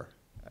over,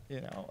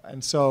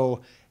 And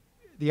so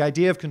the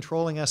idea of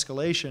controlling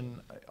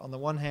escalation, on the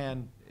one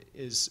hand,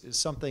 is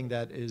something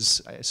that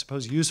is, I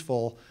suppose,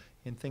 useful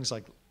in things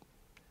like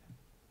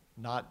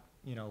not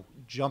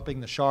jumping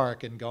the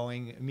shark and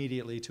going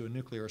immediately to a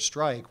nuclear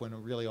strike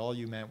when really all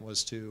you meant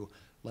was to,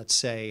 let's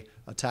say,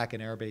 attack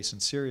an airbase in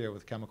Syria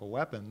with chemical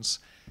weapons.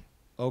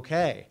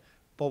 Okay.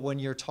 But when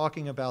you're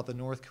talking about the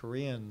North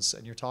Koreans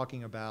and you're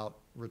talking about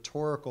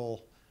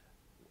rhetorical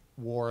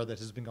war that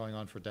has been going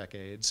on for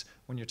decades,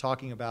 when you're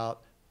talking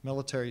about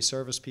military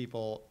service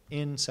people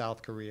in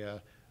South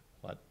Korea,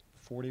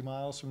 40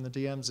 miles from the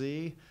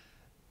DMZ,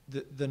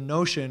 the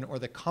notion or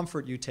the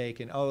comfort you take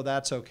in, oh,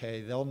 that's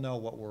okay, they'll know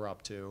what we're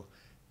up to,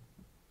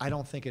 I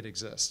don't think it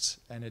exists,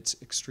 and it's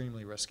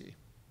extremely risky.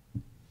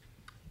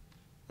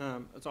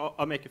 So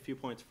I'll make a few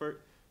points.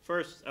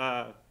 First,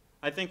 I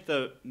think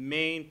the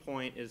main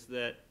point is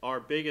that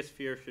our biggest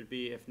fear should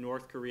be if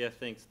North Korea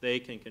thinks they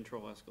can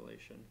control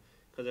escalation.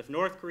 Because if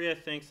North Korea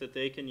thinks that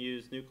they can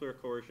use nuclear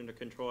coercion to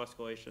control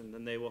escalation,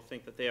 then they will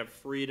think that they have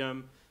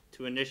freedom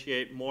to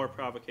initiate more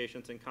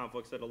provocations and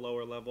conflicts at a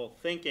lower level,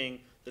 thinking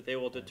that they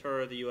will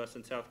deter the U.S.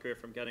 and South Korea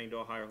from getting to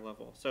a higher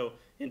level. So,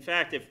 in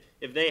fact,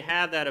 if they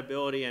had that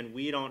ability and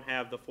we don't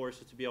have the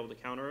forces to be able to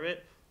counter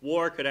it,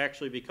 war could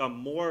actually become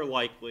more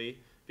likely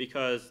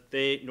because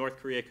North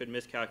Korea could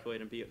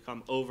miscalculate and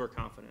become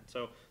overconfident.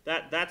 So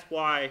that's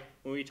why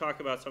when we talk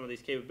about some of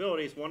these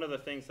capabilities, one of the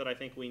things that I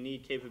think we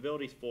need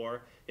capabilities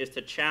for is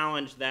to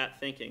challenge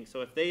that thinking.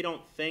 So if they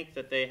don't think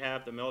that they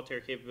have the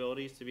military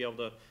capabilities to be able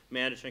to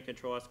manage and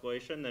control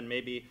escalation, then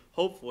maybe,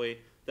 hopefully,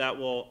 that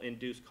will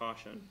induce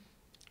caution.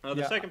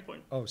 The second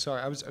point. Oh,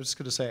 sorry. I was just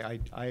going to say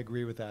I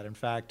agree with that. In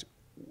fact,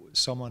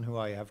 someone who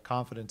I have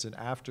confidence in,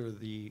 after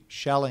the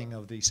shelling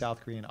of the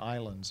South Korean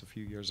islands a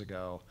few years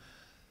ago,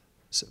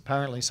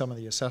 apparently some of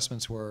the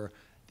assessments were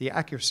the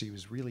accuracy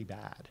was really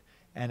bad.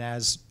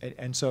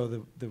 And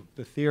so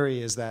the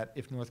theory is that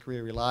if North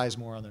Korea relies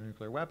more on their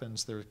nuclear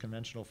weapons, their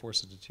conventional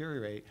forces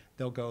deteriorate,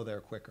 they'll go there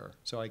quicker.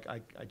 So I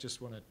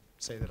just want to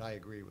say that I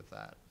agree with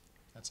that.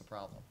 That's a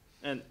problem.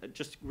 And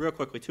just real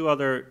quickly, two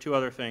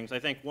other things. I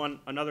think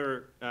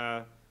another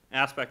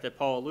aspect that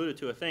Paul alluded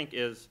to, I think,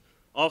 is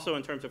also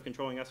in terms of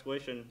controlling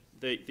escalation,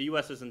 the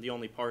U.S. isn't the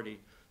only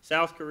party.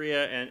 South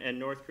Korea and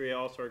North Korea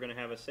also are going to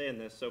have a say in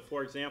this. So,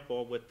 for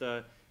example, with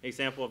the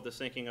example of the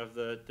sinking of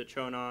the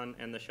Chonan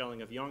and the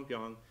shelling of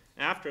Yongbyon,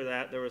 after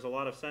that, there was a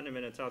lot of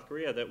sentiment in South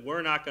Korea that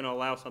we're not going to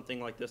allow something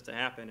like this to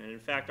happen. And in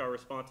fact, our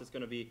response is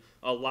going to be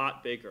a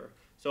lot bigger.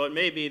 So it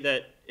may be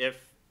that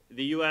if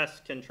the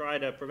U.S. can try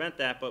to prevent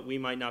that, but we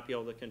might not be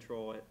able to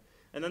control it.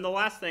 And then the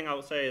last thing I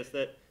will say is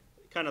that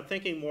kind of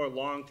thinking more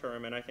long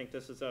term, and I think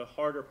this is a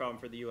harder problem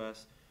for the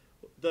U.S.,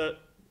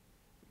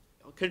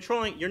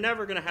 you're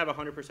never going to have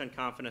 100%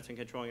 confidence in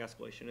controlling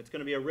escalation. It's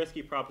going to be a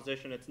risky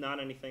proposition. It's not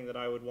anything that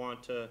I would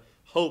want to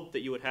hope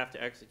that you would have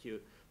to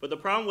execute. But the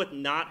problem with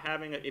not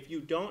having if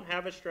you don't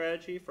have a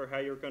strategy for how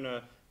you're going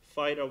to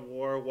fight a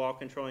war while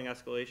controlling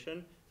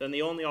escalation, then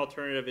the only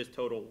alternative is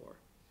total war.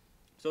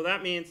 So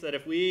that means that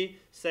if we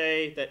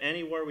say that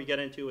any war we get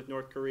into with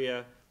North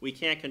Korea, we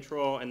can't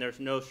control and there's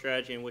no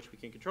strategy in which we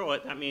can control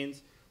it, that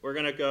means we're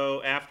going to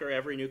go after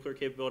every nuclear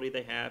capability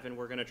they have and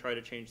we're going to try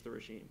to change the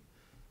regime.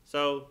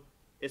 So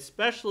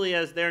especially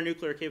as their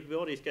nuclear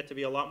capabilities get to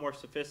be a lot more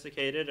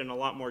sophisticated and a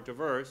lot more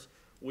diverse,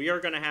 we are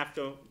going to have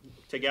to,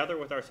 together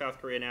with our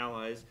South Korean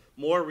allies,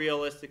 more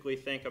realistically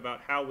think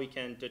about how we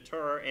can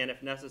deter and,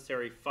 if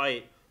necessary,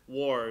 fight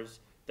wars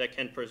that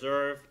can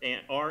preserve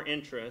our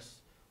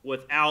interests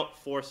without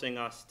forcing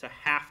us to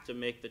have to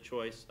make the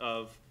choice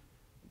of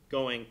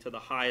going to the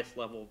highest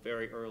level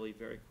very early,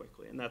 very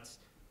quickly. And that's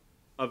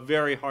a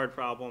very hard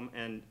problem,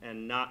 and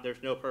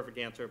there's no perfect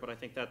answer, but I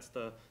think that's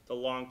the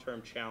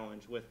long-term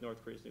challenge with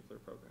North Korea's nuclear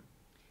program.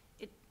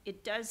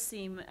 It does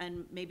seem,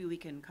 and maybe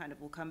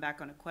we'll come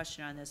back on a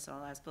question on this, so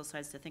I'll ask both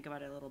sides to think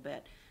about it a little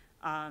bit.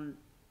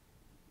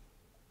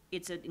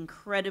 It's an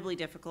incredibly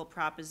difficult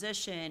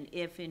proposition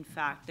if, in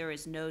fact, there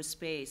is no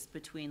space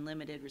between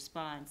limited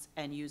response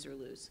and use or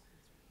lose.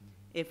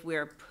 If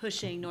we're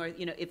pushing north,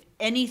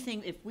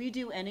 if we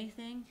do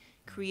anything,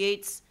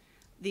 creates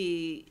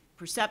the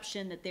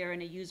perception that they're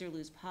in a use or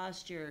lose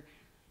posture,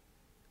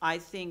 I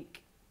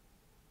think,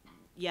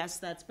 yes,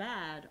 that's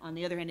bad. On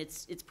the other hand,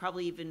 it's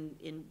probably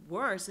even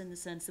worse in the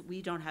sense that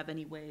we don't have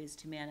any ways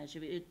to manage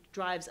it. It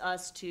drives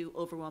us to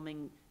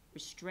overwhelming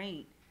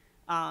restraint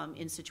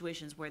in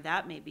situations where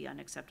that may be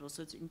unacceptable.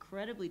 So it's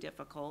incredibly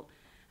difficult.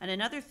 And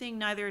another thing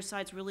neither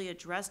side's really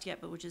addressed yet,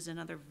 but which is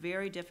another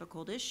very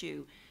difficult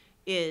issue,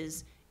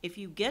 is if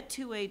you get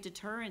to a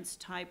deterrence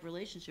type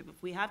relationship,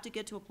 if we have to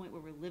get to a point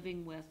where we're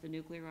living with the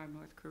nuclear armed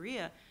North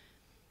Korea,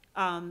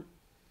 a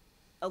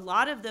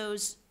lot of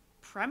those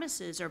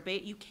premises are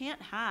you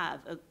can't have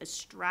a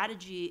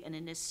strategy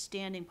and a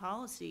standing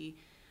policy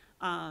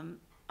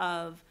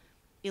of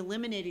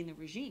eliminating the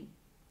regime,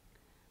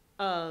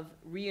 of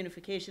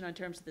reunification on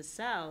terms of the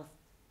South,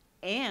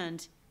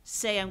 and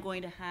say I'm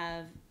going to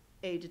have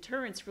a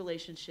deterrence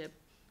relationship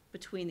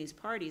between these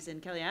parties.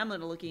 And Kelly, I'm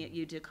looking at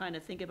you to kind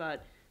of think about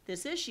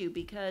this issue,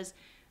 because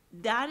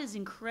that is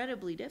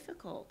incredibly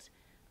difficult.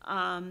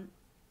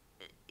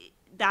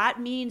 That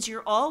means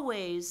you're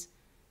always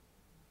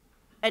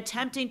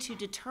attempting to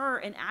deter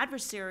an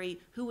adversary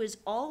who is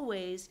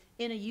always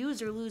in a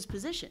use or lose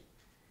position.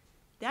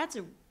 That's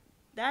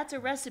a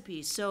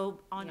recipe.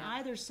 So on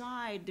either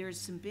side, there's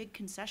some big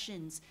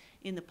concessions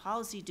in the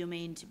policy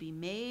domain to be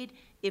made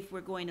if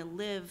we're going to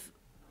live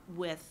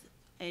with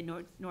a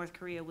North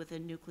Korea with a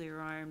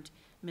nuclear-armed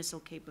missile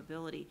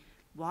capability.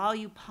 While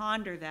you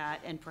ponder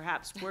that and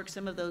perhaps work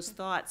some of those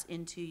thoughts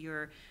into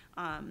your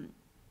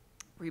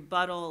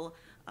rebuttal,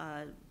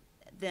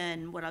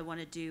 then what I want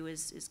to do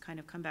is kind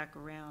of come back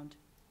around.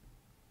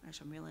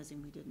 Actually, I'm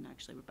realizing we didn't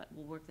actually rebut.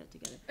 We'll work that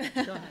together.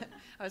 Go ahead.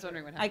 I was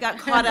wondering what happened.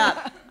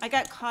 I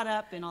got caught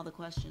up in all the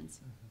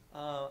questions.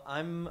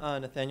 I'm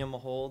Nathaniel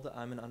Mahold.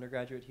 I'm an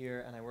undergraduate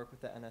here, and I work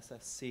with the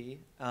NSSC.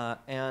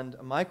 And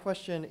my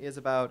question is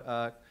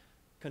about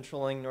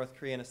controlling North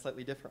Korea in a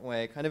slightly different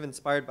way, kind of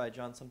inspired by,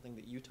 John, something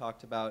that you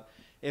talked about.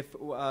 If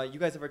you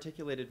guys have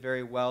articulated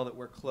very well that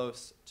we're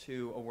close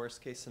to a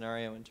worst-case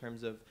scenario in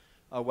terms of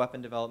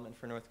weapon development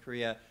for North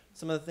Korea,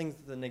 some of the things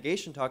that the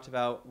negation talked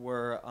about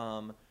were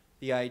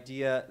the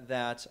idea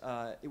that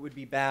it would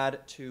be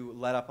bad to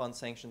let up on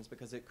sanctions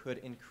because it could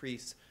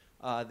increase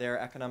their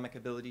economic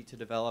ability to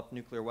develop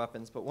nuclear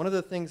weapons. But one of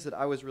the things that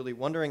I was really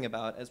wondering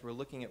about as we're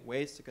looking at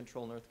ways to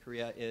control North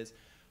Korea is,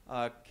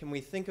 can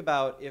we think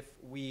about if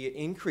we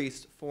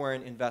increased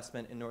foreign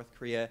investment in North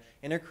Korea,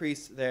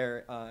 increase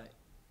their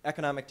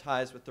economic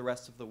ties with the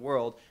rest of the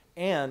world,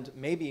 and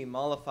maybe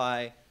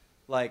mollify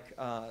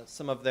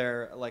some of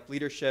their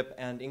leadership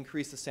and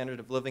increase the standard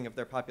of living of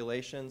their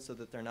population so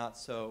that they're not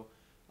so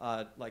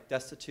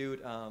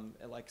destitute, and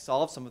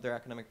solve some of their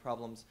economic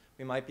problems,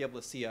 we might be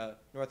able to see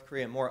North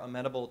Korea more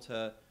amenable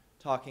to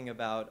talking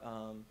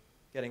about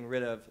getting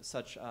rid of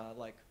such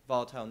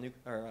volatile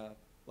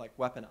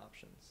weapon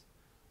options.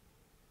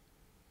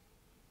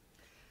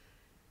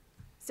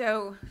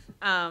 So,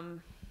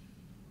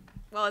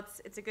 well,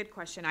 it's a good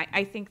question.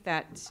 I think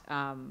that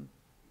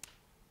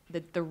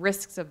the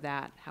risks of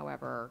that,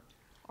 however,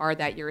 are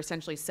that you're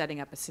essentially setting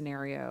up a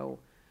scenario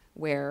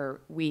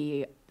where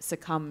we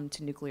succumb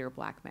to nuclear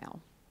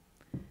blackmail.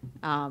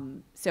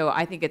 So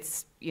I think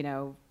it's,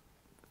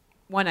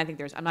 one, I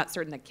think I'm not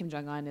certain that Kim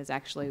Jong-un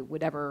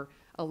would ever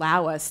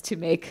allow us to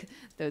make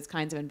those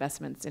kinds of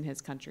investments in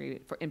his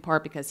country, in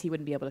part because he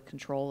wouldn't be able to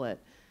control it.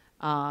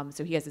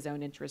 So he has his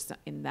own interest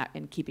in that,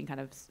 in keeping kind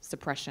of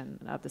suppression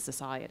of the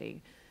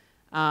society.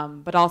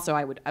 But also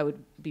I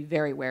would be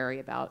very wary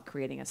about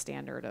creating a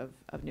standard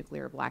of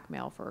nuclear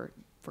blackmail for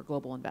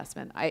global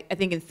investment. I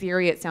think in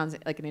theory it sounds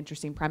like an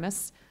interesting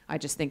premise. I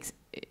just think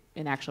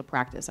in actual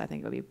practice I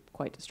think it would be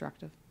quite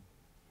destructive.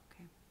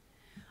 Okay.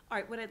 All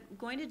right, what I'm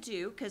going to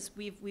do, because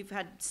we've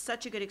had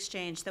such a good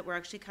exchange that we're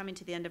actually coming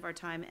to the end of our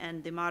time,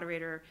 and the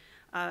moderator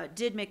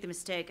did make the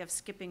mistake of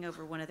skipping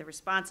over one of the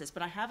responses,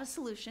 but I have a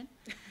solution.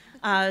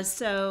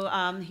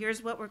 So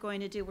here's what we're going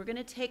to do. We're going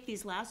to take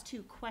these last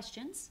two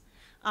questions.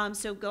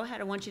 So go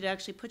ahead, I want you to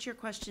actually put your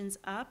questions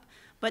up.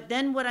 But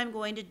then what I'm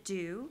going to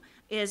do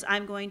is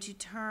I'm going to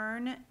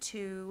turn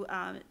to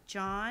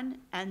John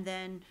and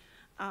then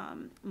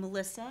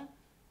Melissa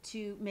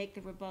to make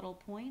the rebuttal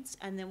points,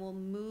 and then we'll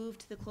move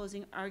to the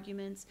closing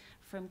arguments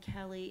from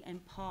Kelly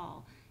and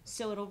Paul.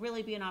 So it'll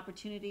really be an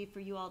opportunity for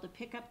you all to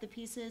pick up the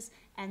pieces,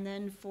 and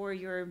then for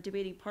your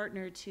debating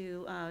partner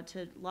to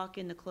lock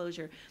in the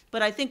closure.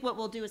 But I think what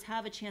we'll do is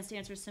have a chance to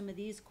answer some of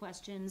these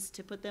questions,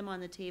 to put them on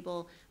the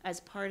table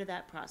as part of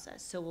that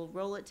process. So we'll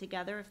roll it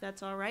together if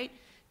that's all right.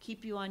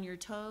 Keep you on your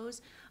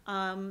toes.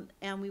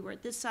 And we were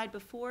at this side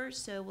before,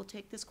 so we'll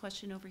take this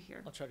question over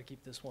here. I'll try to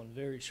keep this one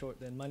very short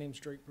then. My name's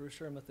Drake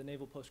Brewster. I'm at the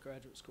Naval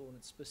Postgraduate School, and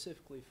it's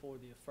specifically for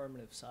the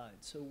affirmative side.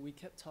 So we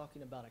kept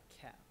talking about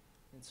a cap.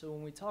 And so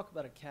when we talk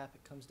about a cap,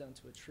 it comes down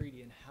to a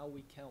treaty and how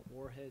we count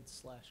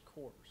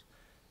warheads/cores.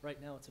 Right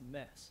now it's a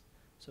mess.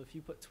 So if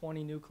you put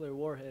 20 nuclear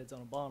warheads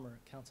on a bomber,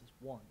 it counts as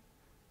one.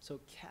 So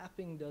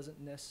capping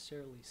doesn't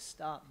necessarily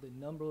stop the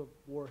number of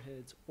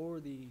warheads or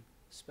the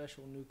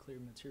special nuclear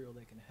material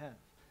they can have.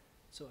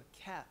 So a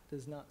cap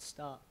does not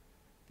stop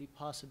the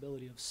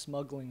possibility of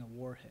smuggling a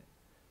warhead.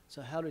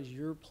 So how does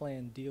your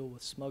plan deal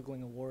with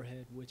smuggling a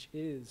warhead, which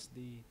is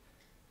the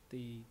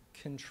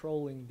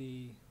controlling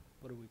the,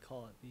 what do we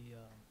call it?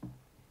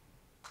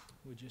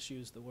 We just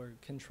use the word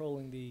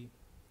controlling the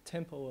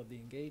tempo of the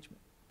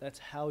engagement. That's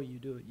how you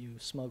do it. You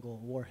smuggle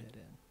a warhead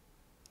in.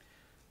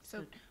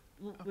 So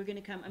we're going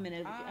to come. I'm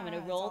going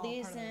to roll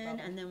these in,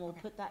 and then we'll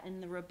put that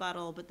in the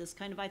rebuttal. But this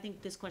kind of, I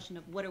think, this question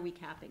of what are we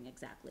capping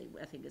exactly,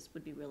 I think this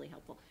would be really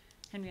helpful.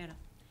 Henrietta.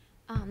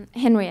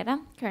 Henrietta,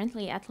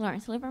 currently at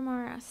Lawrence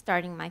Livermore,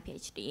 starting my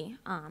PhD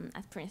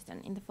at Princeton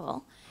in the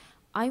fall.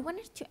 I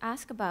wanted to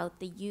ask about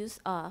the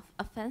use of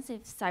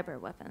offensive cyber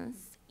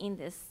weapons in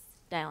this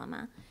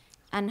dilemma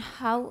and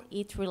how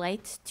it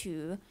relates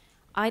to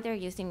either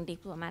using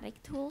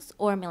diplomatic tools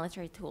or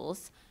military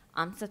tools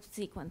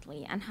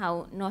subsequently, and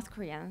how North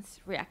Koreans'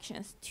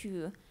 reactions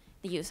to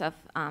the use of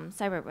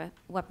cyber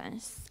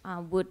weapons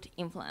would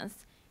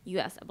influence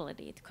U.S.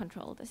 ability to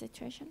control the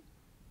situation.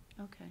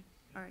 Okay.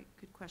 All right.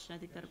 Good question. I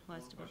think that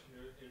applies to both.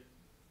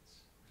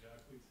 It's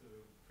exactly to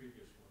the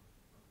previous one.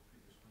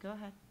 Go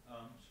ahead.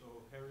 So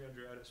Harry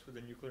Andreatis with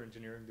the Nuclear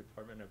Engineering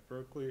Department at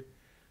Berkeley.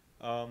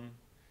 Well,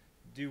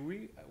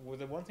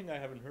 the one thing I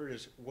haven't heard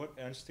is what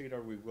end state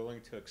are we willing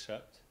to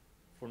accept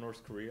for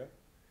North Korea?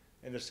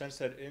 In the sense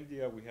that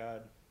India, we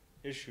had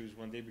issues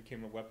when they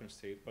became a weapon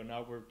state, but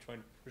now we're trying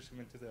to push them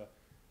into the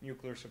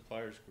nuclear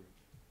suppliers group.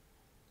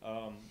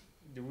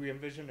 Do we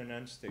envision an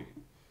end state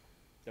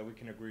that we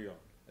can agree on,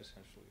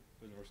 essentially,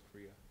 with North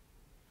Korea?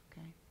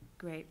 Okay,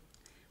 great.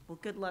 Well,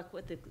 good luck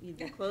with the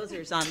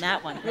closers on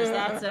that one,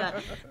 because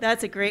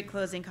that's a great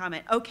closing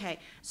comment. Okay,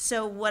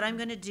 so what I'm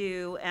going to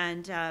do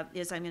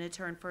is I'm going to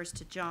turn first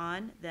to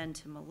John, then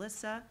to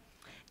Melissa,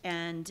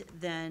 and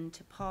then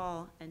to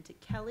Paul and to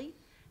Kelly,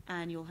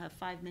 and you'll have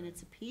 5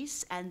 minutes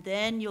apiece, and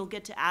then you'll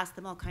get to ask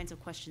them all kinds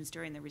of questions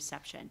during the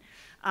reception.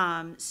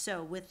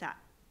 So with that,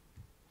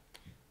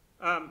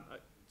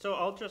 So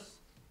I'll just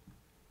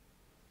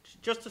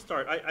to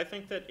start, I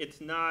think that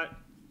it's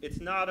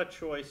not a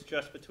choice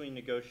just between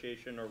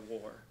negotiation or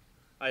war.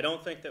 I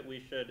don't think that we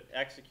should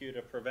execute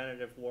a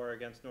preventative war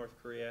against North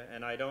Korea,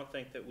 and I don't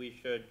think that we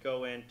should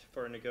go in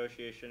for a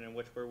negotiation in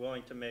which we're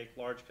willing to make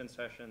large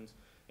concessions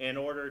in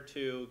order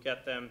to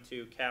get them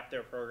to cap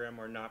their program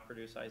or not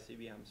produce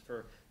ICBMs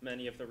for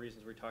many of the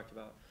reasons we talked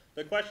about.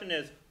 The question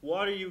is,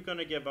 what are you going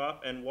to give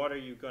up and what are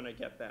you going to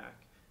get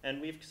back? And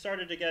we've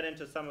started to get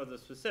into some of the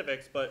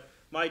specifics, but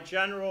my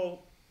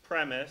general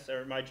premise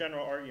or my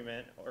general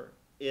argument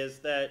is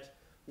that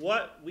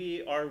what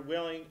we are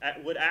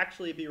would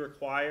actually be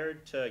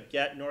required to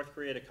get North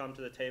Korea to come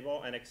to the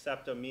table and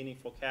accept a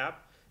meaningful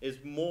cap is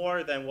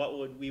more than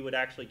what we would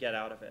actually get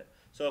out of it.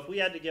 So if we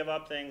had to give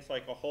up things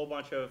like a whole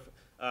bunch of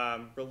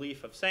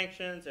relief of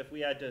sanctions, if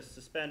we had to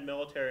suspend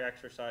military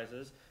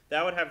exercises,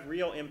 that would have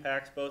real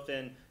impacts both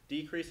in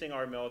decreasing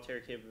our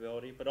military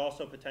capability, but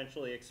also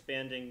potentially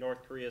expanding North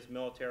Korea's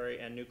military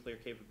and nuclear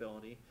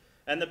capability.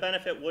 And the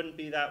benefit wouldn't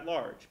be that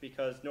large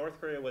because North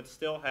Korea would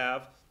still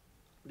have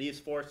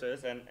these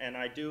forces, and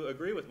I do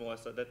agree with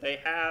Melissa that they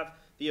have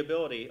the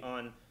ability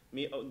on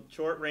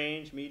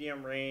short-range,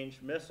 medium-range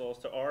missiles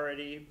to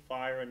already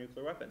fire a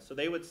nuclear weapon. So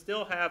they would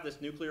still have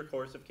this nuclear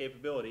coercive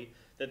capability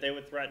that they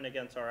would threaten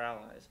against our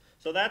allies.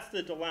 So that's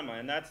the dilemma,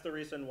 and that's the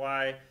reason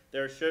why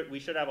we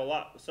should have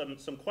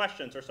some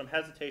questions or some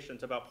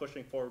hesitations about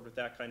pushing forward with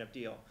that kind of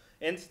deal.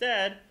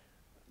 Instead,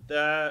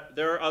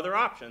 there are other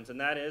options,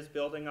 and that is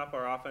building up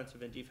our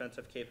offensive and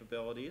defensive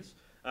capabilities.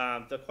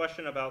 The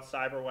question about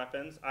cyber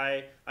weapons,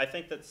 I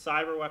think that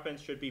cyber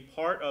weapons should be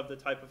part of the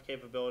type of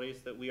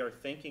capabilities that we are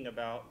thinking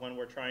about when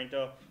we're trying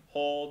to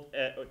hold,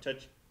 to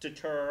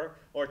deter,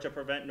 or to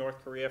prevent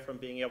North Korea from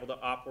being able to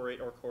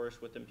operate or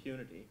coerce with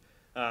impunity.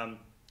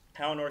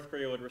 How North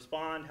Korea would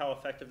respond, how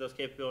effective those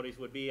capabilities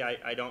would be,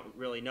 I don't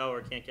really know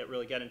or can't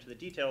really get into the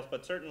details,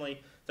 but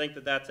certainly think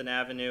that that's an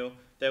avenue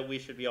that we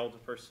should be able to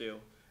pursue.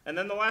 And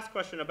then the last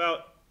question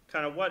about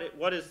kind of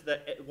what is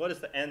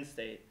the end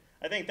state?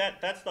 I think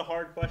that's the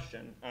hard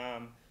question.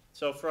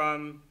 So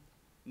from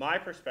my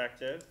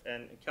perspective,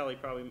 and Kelly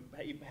probably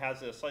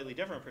has a slightly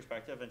different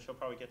perspective, and she'll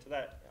probably get to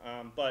that.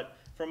 But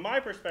from my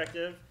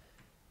perspective,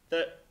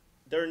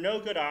 there are no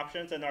good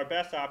options, and our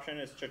best option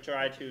is to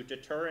try to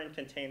deter and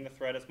contain the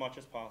threat as much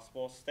as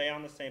possible, stay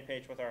on the same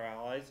page with our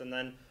allies, and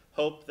then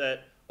hope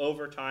that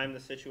over time the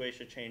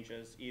situation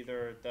changes.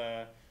 Either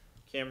the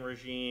Kim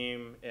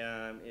regime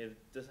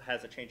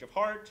has a change of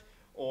heart,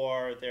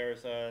 or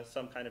there's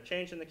some kind of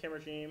change in the Kim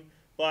regime,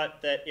 but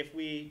that if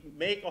we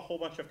make a whole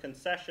bunch of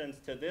concessions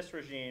to this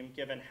regime,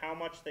 given how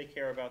much they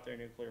care about their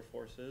nuclear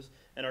forces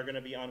and are going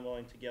to be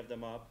unwilling to give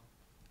them up,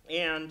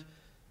 and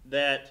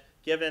that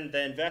given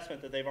the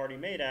investment that they've already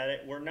made at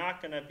it, we're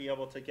not going to be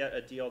able to get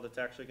a deal that's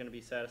actually going to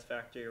be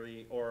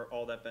satisfactory or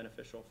all that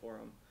beneficial for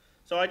them.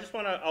 So I just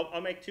want to,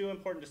 I'll make two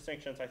important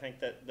distinctions, I think,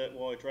 that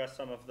will address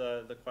some of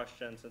the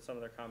questions and some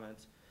of their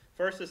comments.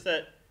 First is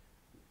that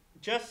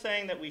just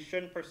saying that we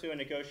shouldn't pursue a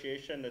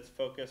negotiation that's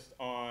focused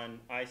on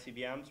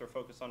ICBMs or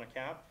focused on a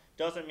cap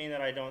doesn't mean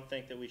that I don't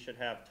think that we should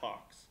have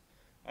talks.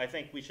 I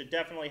think we should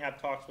definitely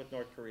have talks with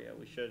North Korea.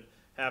 We should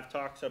have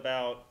talks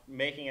about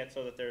making it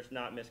so that there's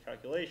not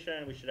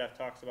miscalculation. We should have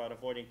talks about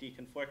avoiding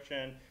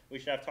deconfliction. We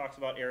should have talks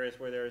about areas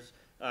where there's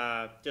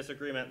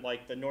disagreement,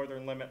 like the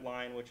northern limit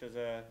line, which is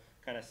a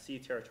kind of sea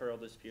territorial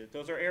dispute.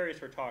 Those are areas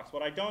for talks.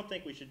 What I don't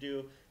think we should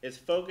do is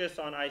focus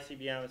on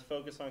ICBMs,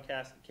 focus on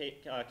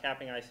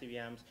capping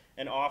ICBMs,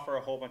 and offer a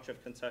whole bunch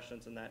of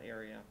concessions in that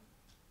area.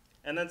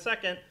 And then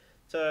second,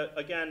 to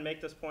again make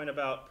this point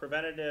about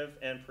preventative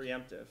and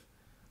preemptive.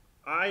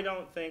 I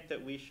don't think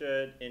that we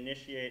should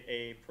initiate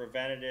a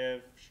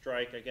preventative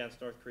strike against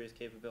North Korea's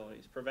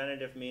capabilities.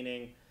 Preventative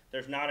meaning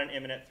there's not an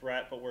imminent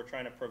threat, but we're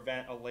trying to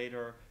prevent a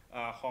later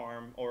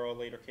harm or a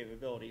later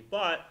capability.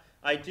 But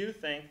I do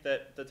think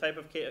that the type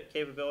of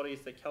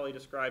capabilities that Kelly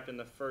described in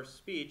the first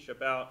speech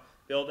about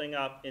building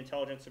up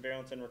intelligence,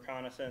 surveillance, and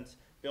reconnaissance,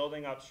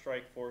 building up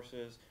strike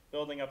forces,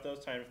 building up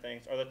those kind of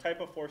things are the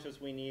type of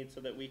forces we need so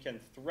that we can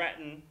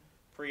threaten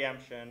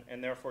preemption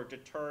and therefore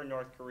deter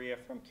North Korea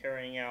from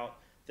carrying out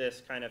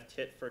this kind of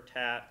tit for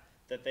tat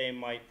that they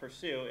might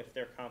pursue if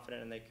they're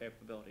confident in their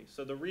capabilities.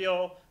 So the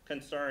real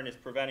concern is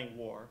preventing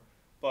war,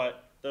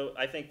 but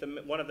I think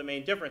one of the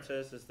main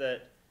differences is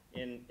that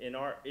in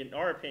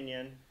our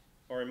opinion,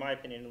 or in my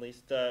opinion at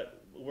least,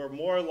 we're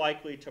more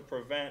likely to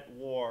prevent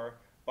war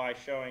by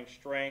showing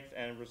strength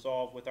and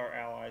resolve with our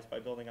allies by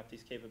building up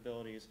these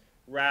capabilities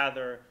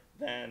rather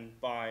than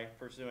by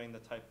pursuing the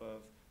type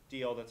of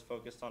deal that's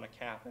focused on a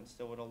cap and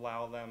still would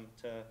allow them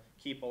to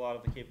keep a lot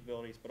of the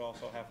capabilities but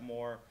also have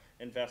more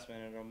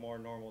investment in a more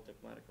normal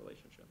diplomatic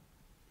relationship.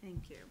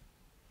 Thank you.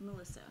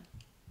 Melissa.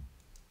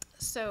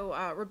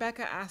 So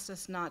Rebecca asked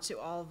us not to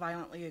all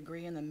violently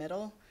agree in the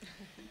middle,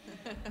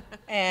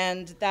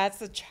 and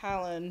that's a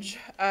challenge.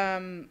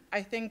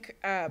 I think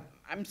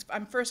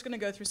I'm first going to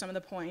go through some of the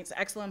points,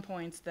 excellent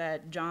points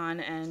that John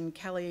and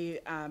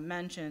Kelly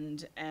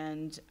mentioned,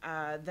 and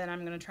then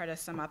I'm going to try to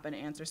sum up and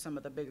answer some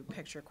of the big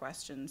picture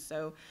questions.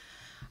 So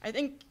I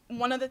think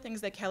one of the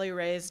things that Kelly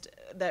raised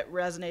that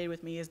resonated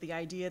with me is the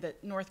idea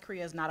that North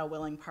Korea is not a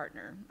willing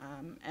partner.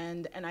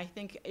 And I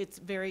think it's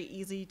very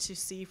easy to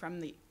see from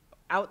the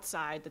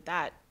outside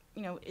that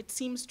it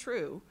seems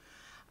true.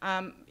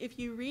 If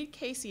you read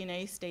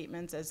KCNA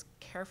statements as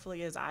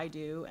carefully as I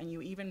do, and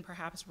you even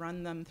perhaps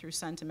run them through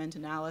sentiment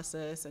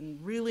analysis and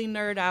really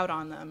nerd out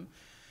on them,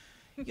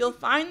 you'll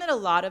find that a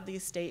lot of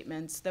these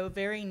statements, though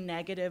very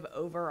negative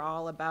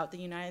overall about the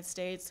United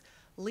States,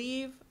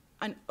 leave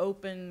an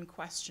open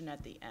question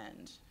at the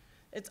end.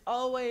 It's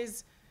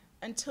always,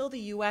 until the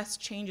US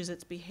changes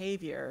its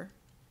behavior,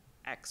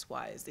 X,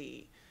 Y,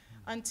 Z.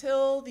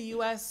 Until the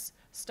US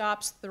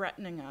stops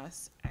threatening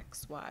us,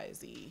 X, Y,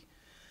 Z.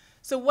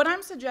 So what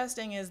I'm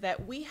suggesting is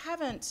that we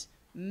haven't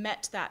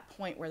met that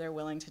point where they're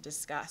willing to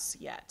discuss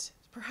yet.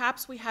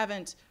 Perhaps we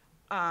haven't,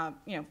 I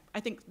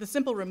think the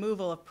simple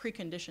removal of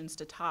preconditions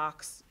to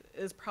talks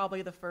is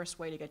probably the first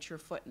way to get your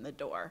foot in the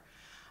door.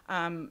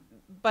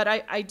 But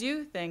I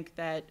do think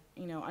that,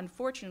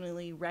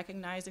 unfortunately,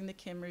 recognizing the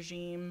Kim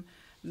regime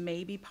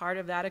may be part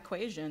of that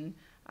equation.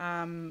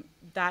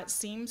 That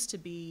seems to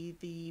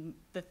be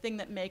the thing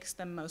that makes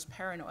them most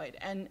paranoid.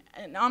 And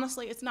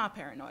honestly, it's not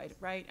paranoid,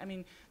 right? I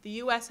mean, the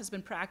US has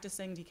been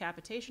practicing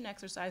decapitation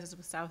exercises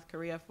with South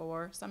Korea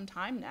for some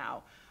time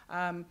now.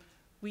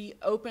 We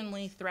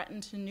openly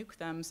threatened to nuke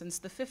them since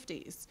the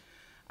 50s.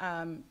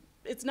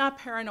 It's not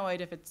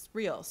paranoid if it's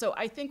real. So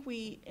I think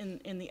we,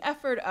 in the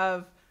effort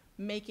of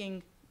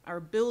making or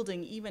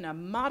building even a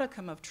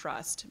modicum of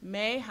trust,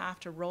 may have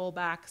to roll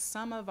back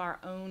some of our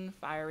own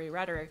fiery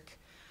rhetoric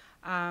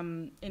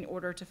in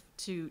order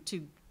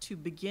to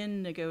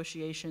begin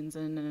negotiations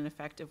in an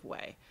effective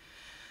way.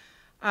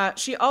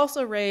 She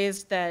also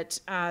raised that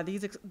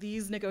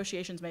these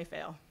negotiations may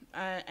fail,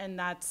 and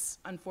that's,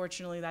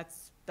 unfortunately,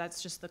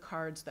 that's just the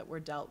cards that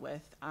we're dealt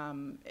with.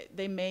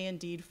 They may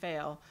indeed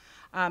fail.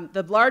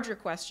 The larger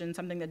question,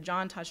 something that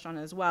John touched on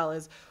as well,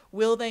 is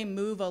will they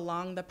move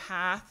along the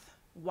path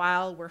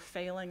while we're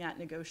failing at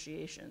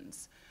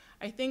negotiations?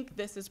 I think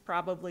this is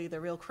probably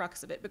the real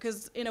crux of it,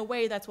 because in a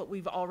way that's what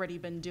we've already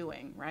been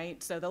doing,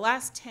 right? So the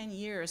last 10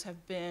 years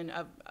have been,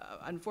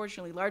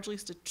 unfortunately, largely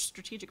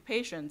strategic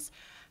patience,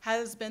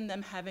 has been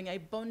them having a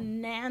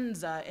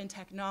bonanza in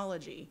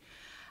technology.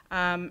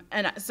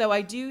 And so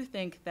I do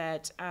think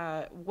that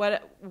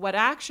what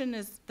action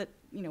is that,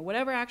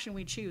 whatever action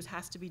we choose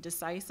has to be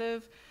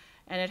decisive,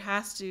 and it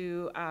has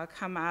to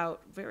come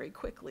out very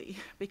quickly,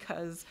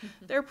 because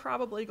they're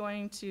probably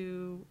going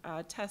to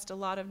test a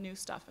lot of new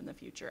stuff in the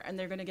future, and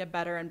they're going to get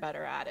better and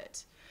better at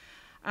it.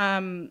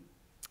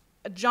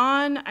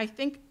 John, I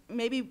think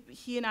maybe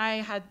he and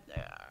I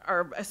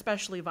are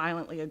especially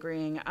violently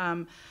agreeing.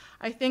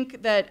 I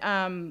think that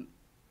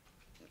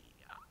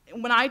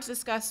when I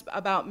discuss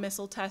about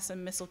missile tests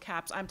and missile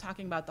caps, I'm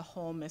talking about the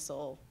whole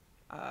missile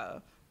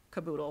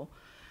caboodle.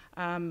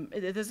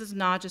 This is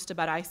not just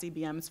about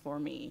ICBMs for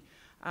me.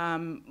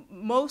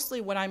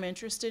 Mostly what I'm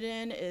interested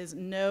in is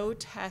no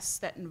tests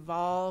that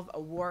involve a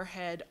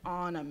warhead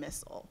on a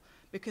missile,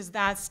 because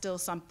that's still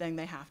something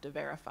they have to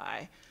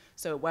verify.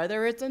 So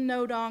whether it's a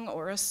NODONG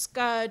or a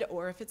SCUD,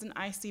 or if it's an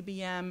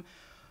ICBM,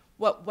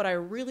 what I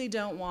really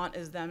don't want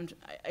is them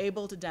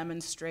able to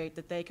demonstrate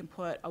that they can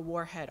put a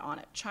warhead on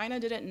it. China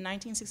did it in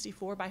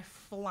 1964 by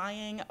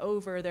flying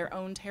over their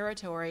own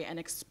territory and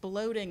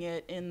exploding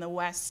it in the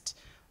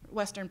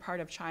western part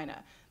of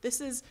China.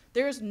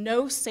 There's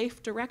no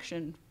safe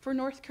direction for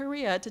North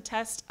Korea to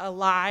test a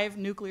live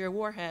nuclear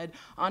warhead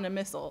on a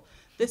missile.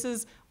 This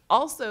is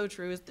also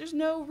true, is there's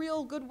no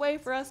real good way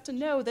for us to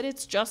know that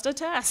it's just a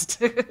test.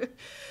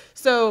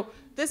 So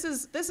this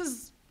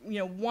is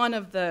one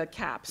of the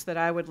caps that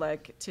I would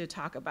like to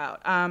talk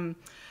about.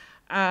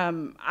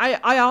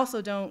 I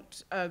also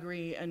don't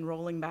agree in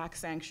rolling back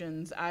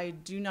sanctions. I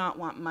do not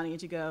want money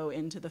to go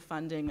into the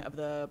funding of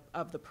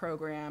the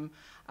program.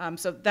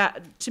 So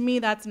that, to me,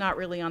 that's not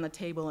really on the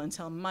table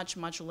until much,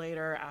 much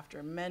later,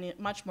 after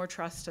much more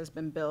trust has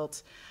been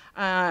built.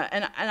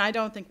 And I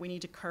don't think we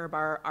need to curb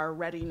our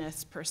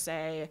readiness per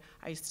se.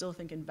 I still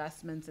think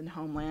investments in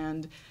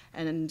homeland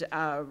and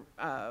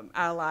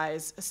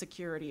allies'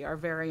 security are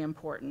very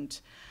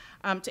important.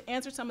 To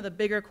answer some of the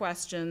bigger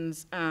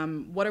questions,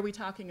 what are we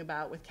talking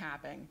about with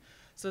capping?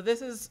 So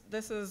this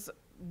is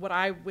what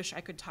I wish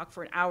I could talk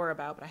for an hour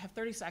about, but I have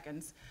 30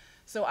 seconds.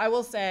 So I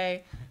will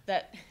say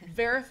that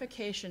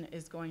verification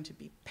is going to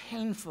be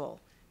painful,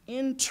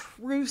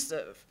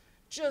 intrusive,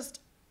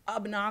 just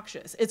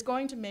obnoxious. It's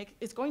going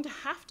to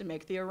have to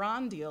make the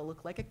Iran deal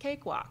look like a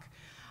cakewalk.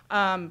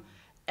 And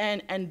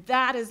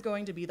that is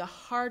going to be the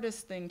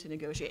hardest thing to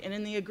negotiate. And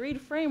in the agreed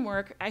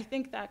framework, I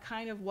think that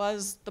kind of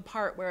was the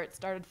part where it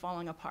started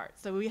falling apart.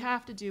 So we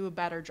have to do a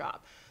better job.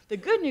 The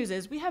good news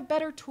is we have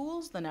better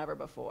tools than ever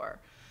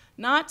before.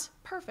 Not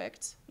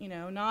perfect,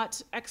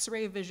 not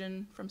X-ray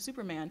vision from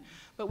Superman,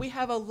 but we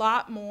have a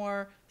lot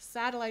more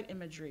satellite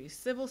imagery,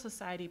 civil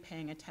society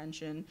paying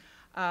attention,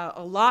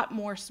 a lot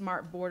more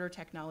smart border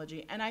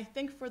technology, and I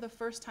think for the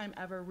first time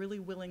ever, really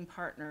willing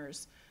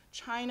partners.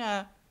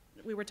 China,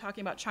 we were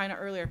talking about China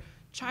earlier,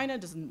 China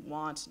doesn't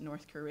want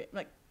North Korea,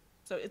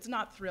 So it's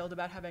not thrilled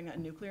about having a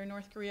nuclear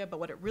North Korea, but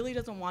what it really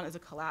doesn't want is a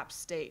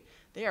collapsed state.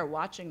 They are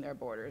watching their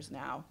borders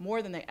now,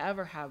 more than they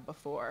ever have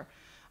before.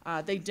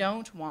 They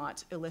don't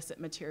want illicit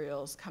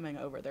materials coming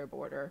over their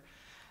border.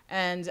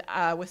 And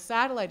with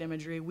satellite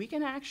imagery, we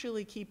can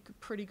actually keep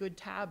pretty good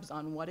tabs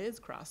on what is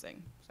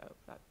crossing. So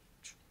that.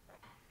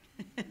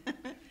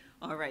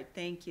 All right,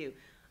 thank you.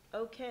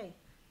 Okay,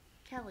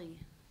 Kelly,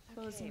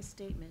 closing Okay.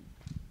 statement.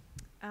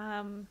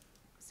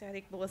 So I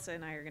think Melissa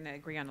and I are going to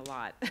agree on a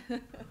lot,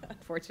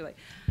 unfortunately.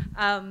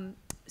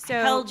 So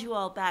Held you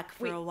all back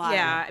for a while.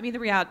 Yeah, I mean, the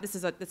reality, this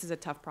is a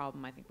tough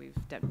problem. I think we've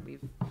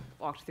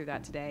walked through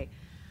that today.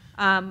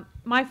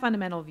 My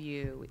fundamental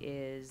view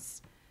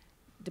is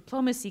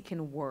diplomacy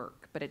can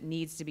work, but it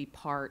needs to be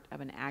part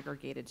of an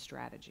aggregated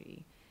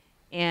strategy,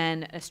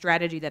 and a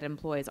strategy that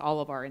employs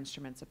all of our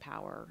instruments of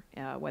power,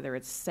 whether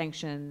it's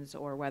sanctions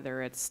or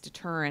whether it's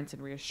deterrence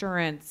and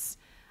reassurance,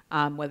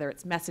 whether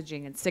it's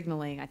messaging and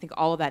signaling. I think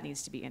all of that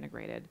needs to be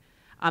integrated.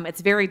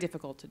 It's very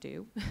difficult to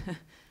do.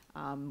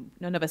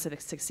 None of us have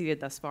succeeded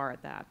thus far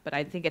at that, but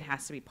I think it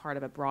has to be part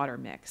of a broader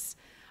mix.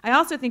 I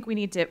also think we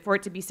need to, for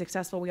it to be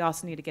successful, we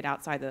also need to get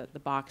outside the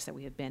box that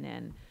we have been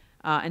in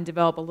and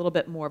develop a little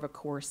bit more of a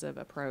coercive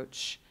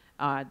approach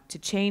to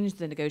change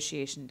the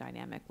negotiation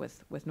dynamic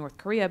with North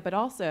Korea, but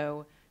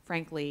also,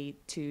 frankly,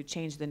 to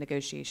change the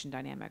negotiation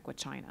dynamic with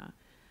China.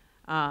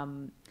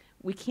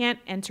 We can't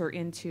enter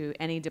into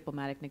any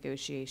diplomatic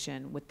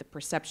negotiation with the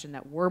perception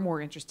that we're more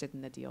interested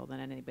in the deal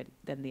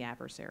than the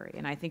adversary.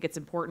 And I think it's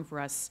important for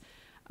us,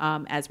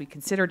 as we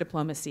consider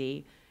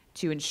diplomacy,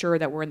 to ensure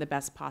that we're in the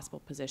best possible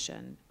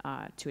position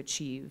to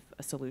achieve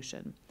a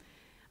solution.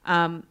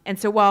 And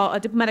so while a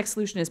diplomatic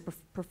solution is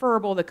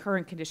preferable, the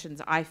current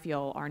conditions, I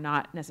feel, are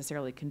not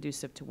necessarily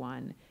conducive to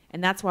one.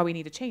 And that's why we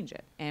need to change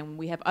it. And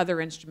we have other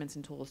instruments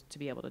and tools to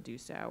be able to do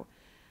so.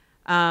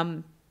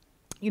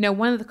 You know,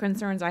 one of the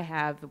concerns I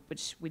have,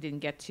 which we didn't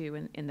get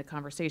to in the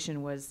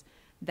conversation, was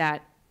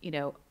that, you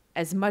know,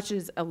 as much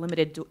as a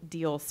limited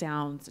deal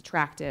sounds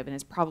attractive and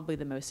is probably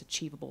the most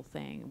achievable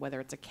thing, whether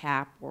it's a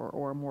cap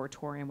or a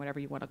moratorium, whatever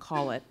you want to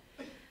call it,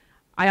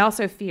 I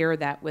also fear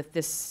that with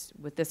this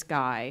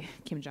guy,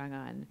 Kim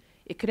Jong-un,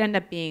 it could end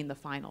up being the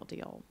final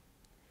deal.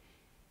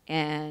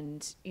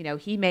 And, you know,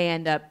 he may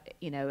end up,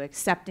 you know,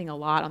 accepting a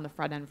lot on the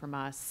front end from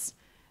us,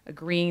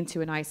 agreeing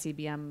to an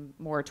ICBM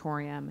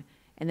moratorium,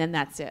 and then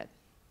that's it.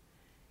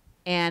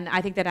 And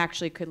I think that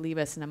actually could leave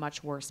us in a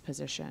much worse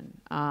position.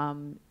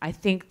 I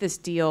think this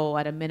deal,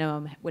 at a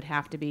minimum, would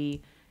have to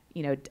be,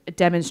 you know,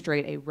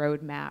 demonstrate a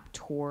roadmap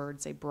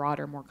towards a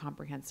broader, more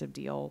comprehensive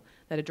deal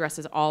that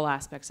addresses all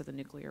aspects of the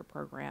nuclear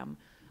program.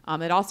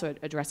 It also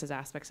addresses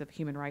aspects of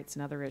human rights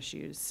and other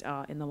issues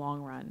in the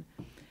long run.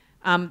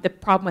 The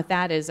problem with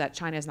that is that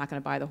China is not going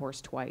to buy the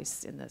horse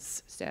twice in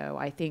this. So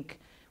I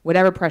think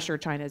whatever pressure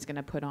China is going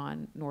to put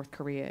on North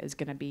Korea is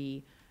going to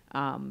be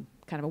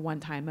kind of a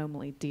one-time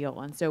only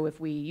deal. And so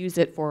if we use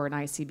it for an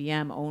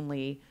ICBM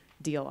only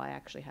deal, I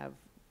actually have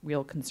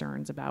real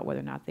concerns about whether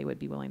or not they would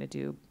be willing to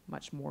do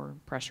much more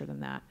pressure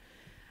than that.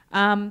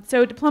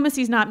 So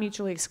diplomacy is not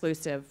mutually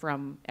exclusive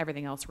from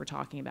everything else we're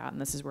talking about,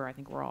 and this is where I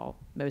think we're all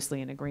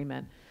mostly in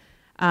agreement.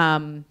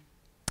 And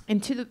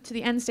to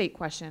the end state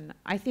question,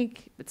 I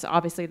think it's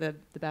obviously the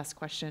best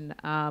question.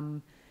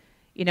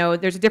 You know,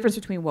 there's a difference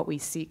between what we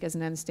seek as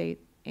an end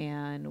state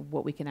and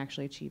what we can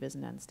actually achieve as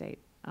an end state.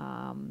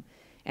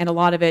 And a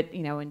lot of it,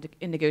 you know,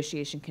 in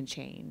negotiation can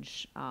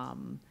change.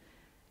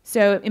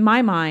 So in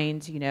my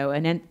mind, you know,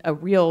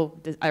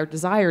 our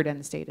desired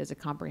end state is a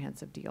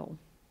comprehensive deal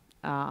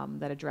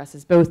that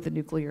addresses both the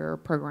nuclear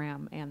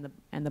program and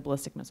the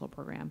ballistic missile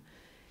program.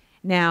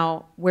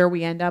 Now, where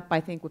we end up,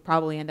 I think, would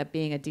probably end up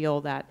being a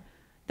deal that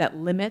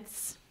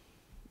limits,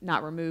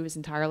 not removes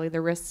entirely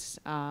the risks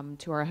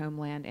to our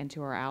homeland and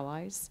to our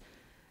allies.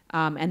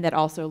 And that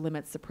also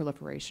limits the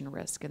proliferation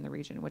risk in the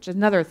region, which is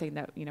another thing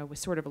that, you know, was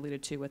sort of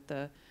alluded to with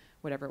the,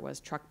 whatever it was,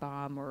 truck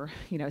bomb or,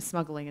 you know,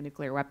 smuggling a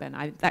nuclear weapon.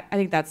 I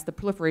think that's, the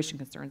proliferation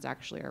concerns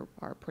actually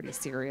are pretty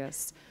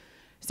serious.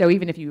 So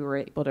even if you were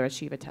able to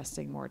achieve a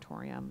testing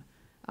moratorium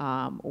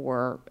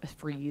or a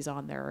freeze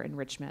on their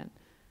enrichment,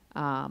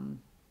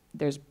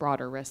 there's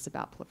broader risks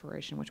about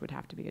proliferation which would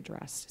have to be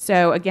addressed.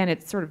 So again,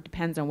 it sort of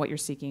depends on what you're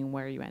seeking and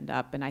where you end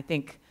up. And I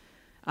think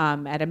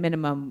at a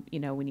minimum, you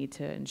know, we need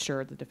to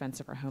ensure the defense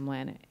of our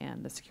homeland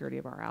and the security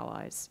of our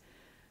allies.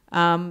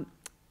 I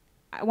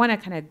want to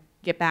kind of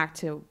get back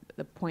to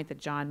the point that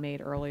John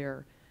made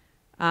earlier.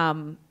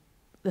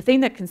 The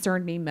thing that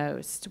concerned me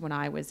most when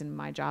I was in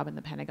my job in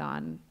the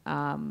Pentagon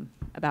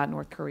about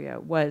North Korea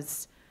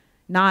was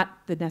not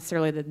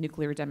necessarily the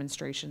nuclear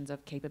demonstrations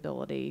of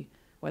capability,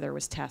 whether it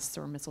was tests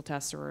or missile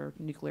tests or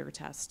nuclear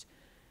tests.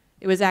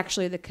 It was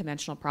actually the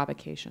conventional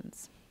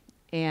provocations.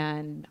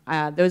 And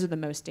those are the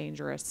most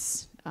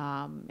dangerous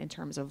in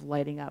terms of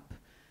lighting up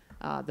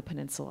the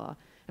peninsula.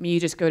 I mean, you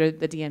just go to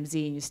the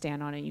DMZ and you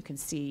stand on it and you can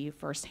see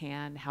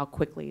firsthand how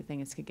quickly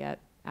things could get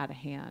out of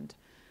hand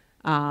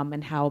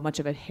and how much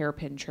of a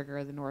hairpin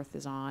trigger the North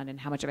is on and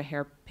how much of a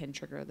hairpin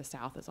trigger the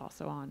South is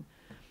also on.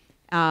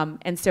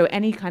 And so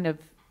any kind of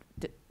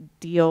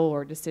deal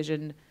or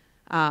decision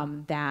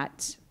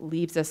that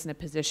leaves us in a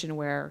position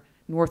where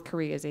North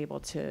Korea is able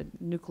to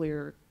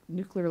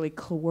nuclearly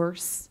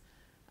coerce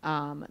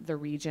the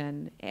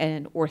region,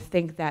 or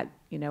think that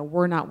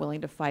we're not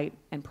willing to fight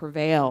and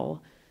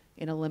prevail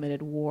in a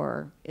limited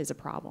war is a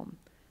problem.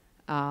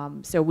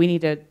 So we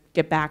need to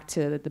get back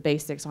to the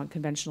basics on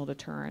conventional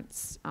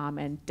deterrence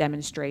and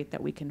demonstrate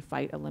that we can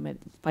fight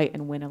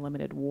and win a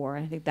limited war.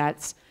 And I think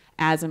that's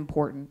as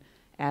important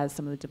as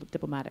some of the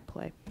diplomatic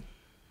play.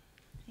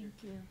 Thank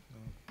you.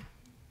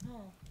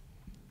 Oh.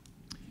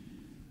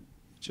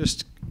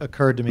 Just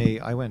occurred to me,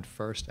 I went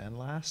first and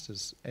last,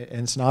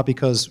 and it's not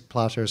because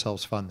Ploughshares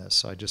helps fund this,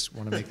 so I just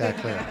want to make that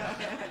clear.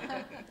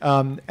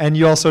 And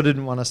you also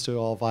didn't want us to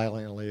all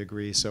violently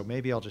agree, so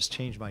maybe I'll just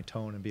change my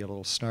tone and be a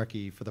little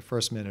snarky for the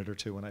first minute or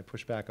two when I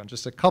push back on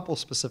just a couple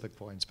specific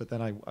points, but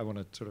then I want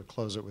to sort of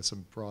close it with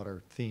some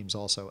broader themes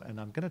also. And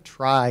I'm going to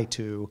try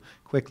to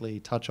quickly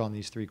touch on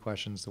these three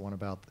questions, the one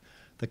about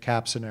the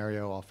CAP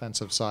scenario,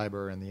 offensive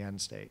cyber, and the end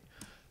state.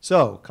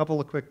 So, a couple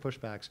of quick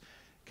pushbacks.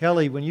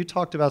 Kelly, when you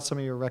talked about some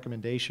of your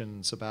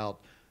recommendations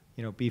about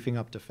beefing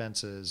up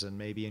defenses and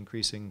maybe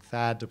increasing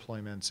THAAD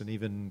deployments and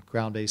even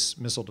ground-based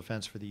missile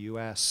defense for the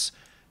U.S.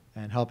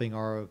 and helping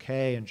ROK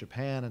and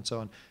Japan and so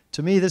on,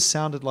 to me this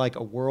sounded like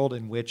a world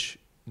in which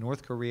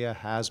North Korea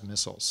has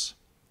missiles.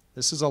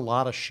 This is a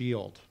lot of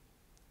shield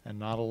and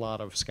not a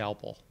lot of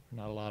scalpel,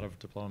 not a lot of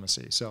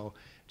diplomacy. So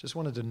just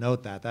wanted to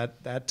note that.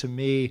 That to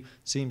me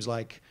seems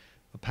like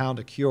a pound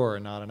of cure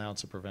and not an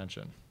ounce of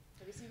prevention.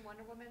 Have you seen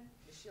Wonder Woman?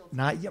 The shield.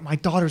 Not yet. My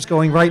daughter's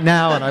going right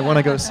now and I want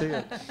to go see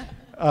it.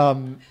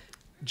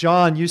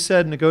 John, you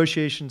said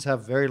negotiations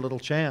have very little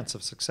chance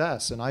of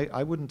success, and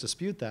I wouldn't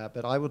dispute that,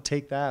 but I would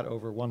take that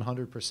over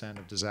 100%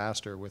 of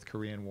disaster with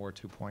Korean War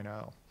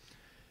 2.0.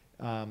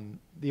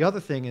 The other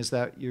thing is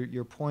that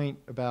your point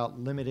about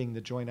limiting the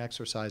joint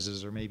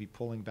exercises or maybe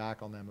pulling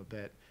back on them a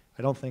bit,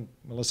 I don't think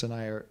Melissa and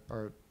I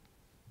are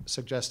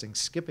suggesting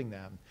skipping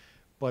them,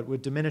 but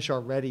would diminish our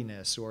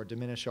readiness or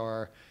diminish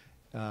our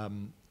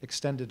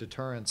extended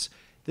deterrence.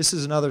 This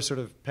is another sort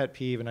of pet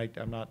peeve, and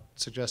I'm not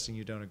suggesting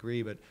you don't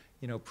agree, but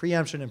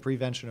preemption and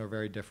prevention are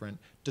very different.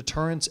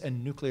 Deterrence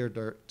and nuclear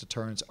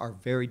deterrence are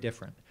very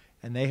different,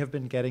 and they have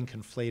been getting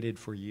conflated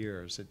for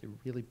years. It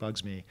really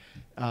bugs me.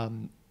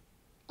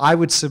 I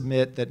would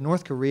submit that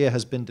North Korea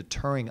has been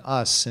deterring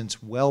us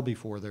since well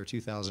before their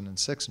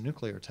 2006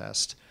 nuclear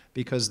test,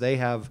 because they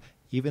have,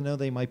 even though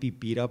they might be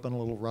beat up and a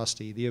little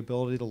rusty, the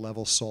ability to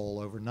level Seoul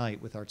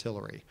overnight with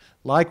artillery.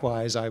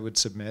 Likewise, I would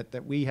submit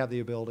that we have the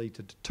ability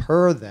to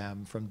deter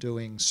them from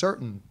doing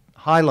certain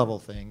high-level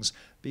things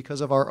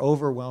because of our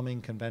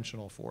overwhelming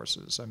conventional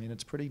forces. I mean,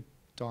 it's pretty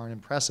darn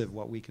impressive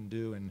what we can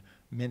do in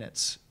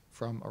minutes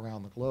from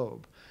around the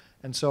globe.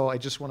 And so I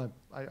just want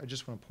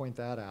to point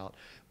that out.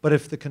 But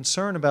if the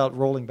concern about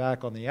rolling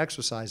back on the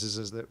exercises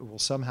is that it will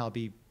somehow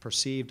be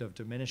perceived of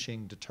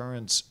diminishing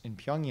deterrence in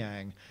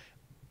Pyongyang,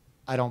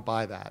 I don't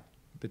buy that.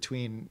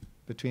 Between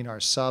our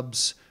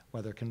subs,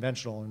 whether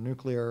conventional or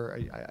nuclear,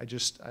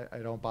 I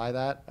don't buy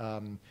that.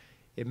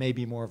 It may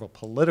be more of a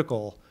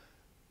political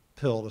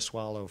pill to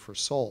swallow for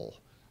Seoul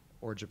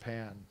or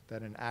Japan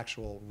than an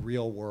actual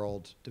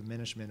real-world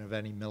diminishment of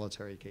any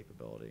military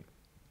capability.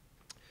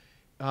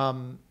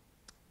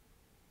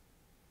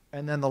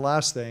 And then the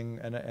last thing,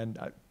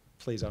 and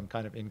please, I'm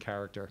kind of in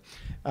character,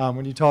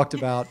 when you talked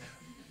about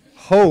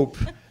hope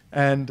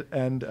and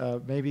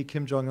maybe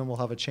Kim Jong-un will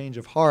have a change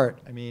of heart,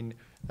 I mean,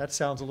 that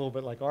sounds a little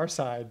bit like our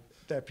side,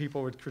 that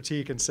people would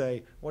critique and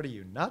say, what are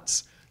you,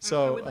 nuts?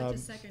 So, I would like to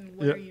second,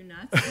 what are you,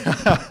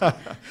 nuts?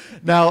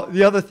 Now,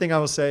 the other thing I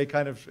will say,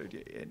 kind of,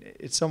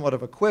 it's somewhat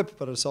of a quip,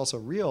 but it's also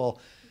real.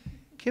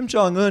 Kim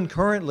Jong-un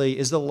currently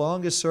is the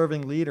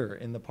longest-serving leader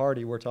in the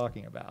party we're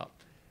talking about.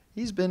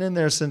 He's been in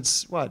there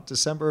since, what,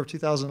 December of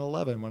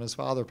 2011 when his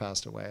father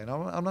passed away. And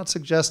I'm not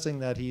suggesting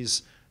that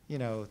he's, he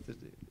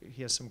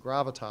has some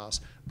gravitas,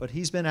 but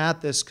he's been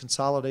at this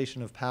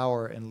consolidation of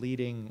power and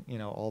leading,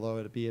 although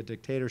it be a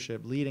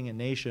dictatorship, leading a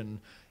nation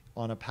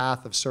on a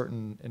path of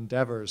certain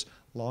endeavors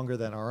longer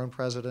than our own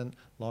president,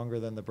 longer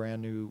than the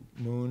brand new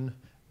Moon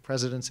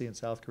presidency in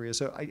South Korea.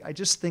 So I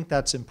just think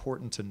that's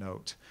important to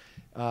note.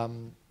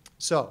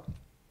 So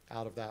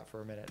out of that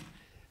for a minute.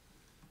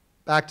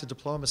 Back to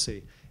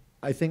diplomacy.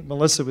 I think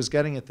Melissa was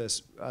getting at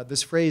this.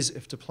 This phrase,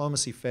 if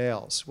diplomacy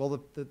fails.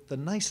 Well, the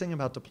nice thing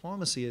about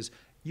diplomacy is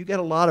you get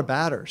a lot of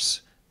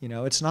batters.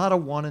 It's not a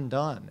one and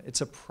done. It's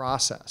a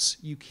process.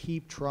 You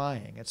keep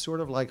trying. It's sort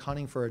of like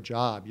hunting for a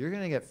job. You're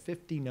going to get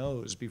 50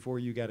 no's before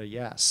you get a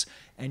yes,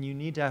 and you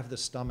need to have the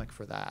stomach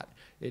for that.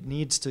 It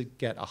needs to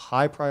get a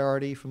high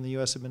priority from the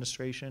U.S.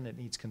 administration. It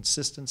needs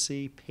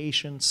consistency,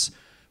 patience,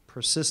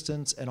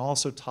 persistence, and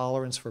also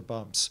tolerance for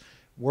bumps.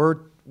 We're,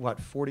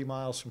 40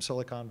 miles from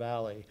Silicon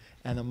Valley,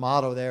 and the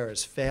motto there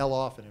is fail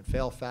often and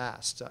fail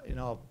fast.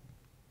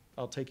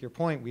 I'll take your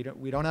point.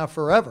 We don't have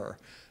forever.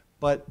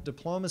 But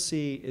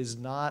diplomacy is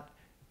not,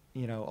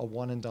 a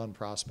one-and-done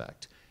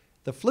prospect.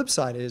 The flip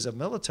side is a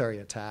military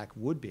attack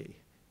would be.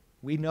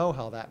 We know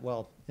how that,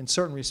 in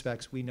certain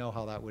respects, we know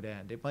how that would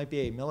end. It might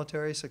be a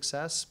military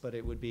success, but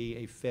it would be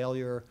a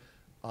failure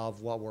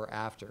of what we're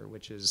after,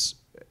 which is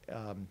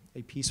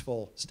a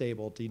peaceful,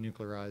 stable,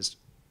 denuclearized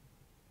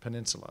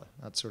peninsula.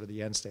 That's sort of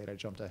the end state. I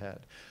jumped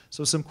ahead.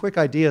 So some quick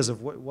ideas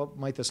of what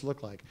might this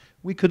look like.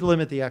 We could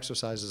limit the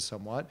exercises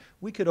somewhat.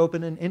 We could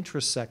open an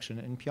interest section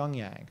in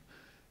Pyongyang.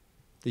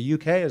 The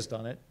UK has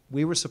done it.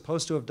 We were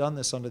supposed to have done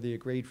this under the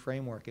agreed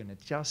framework, and it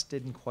just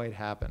didn't quite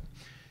happen.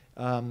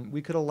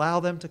 We could allow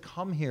them to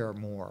come here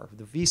more.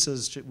 The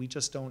visas, we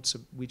just don't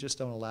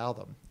allow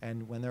them.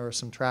 And when there are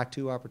some track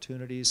 2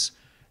 opportunities,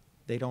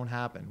 they don't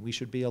happen. We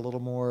should be a little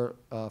more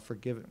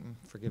forgiving.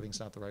 Forgiving's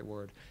not the right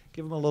word.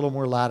 Give them a little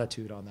more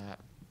latitude on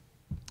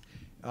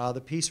that.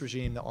 The peace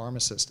regime, the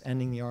armistice,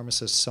 ending the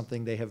armistice,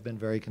 something they have been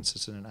very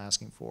consistent in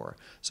asking for.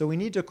 So we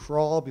need to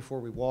crawl before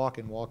we walk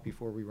and walk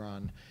before we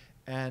run.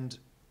 And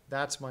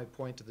that's my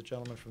point to the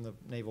gentleman from the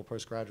Naval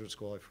Postgraduate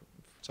School.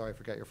 Sorry, I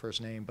forgot your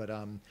first name, but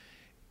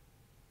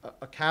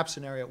a cap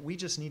scenario, we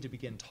just need to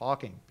begin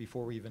talking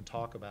before we even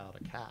talk about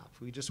a cap.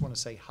 We just want to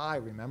say, hi,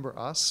 remember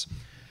us?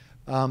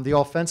 The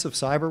offensive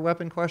cyber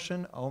weapon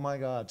question, oh my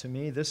God, to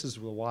me, this is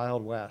the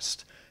Wild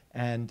West.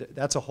 And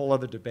that's a whole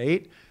other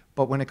debate.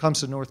 But when it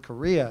comes to North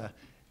Korea,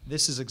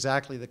 this is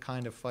exactly the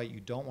kind of fight you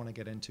don't want to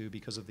get into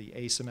because of the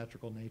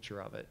asymmetrical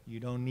nature of it. You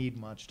don't need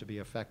much to be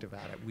effective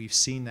at it. We've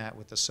seen that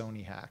with the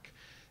Sony hack.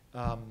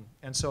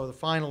 And so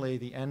finally,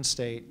 the end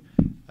state,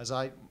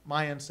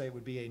 my end state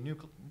would be a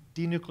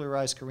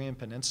denuclearized Korean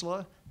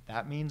peninsula.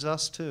 That means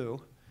us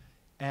too.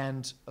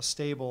 And a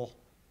stable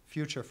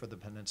future for the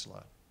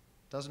peninsula.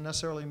 Doesn't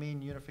necessarily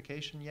mean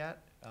unification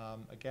yet.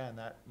 Again,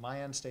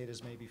 my end state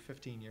is maybe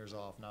 15 years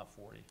off, not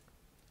 40.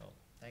 So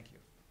thank you.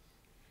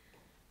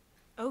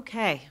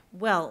 Okay,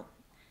 well,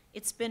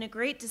 it's been a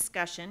great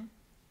discussion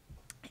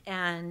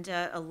and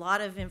a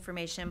lot of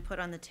information put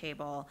on the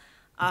table.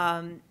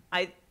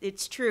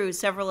 It's true,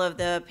 several of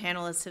the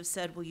panelists have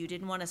said, well, you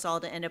didn't want us all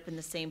to end up in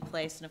the same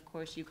place, and of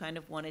course you kind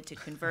of wanted to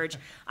converge.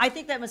 I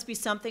think that must be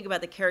something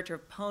about the character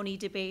of pony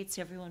debates.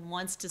 Everyone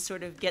wants to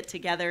sort of get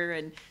together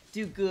and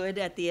do good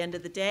at the end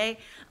of the day.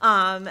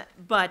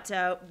 But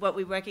what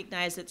we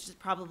recognize is there's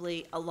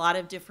probably a lot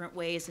of different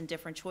ways and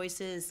different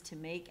choices to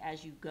make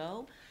as you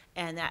go,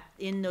 and that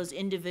in those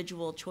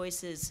individual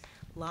choices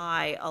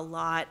lie a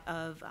lot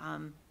of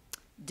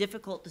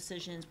difficult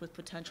decisions with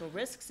potential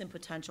risks and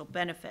potential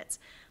benefits.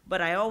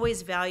 But I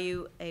always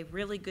value a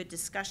really good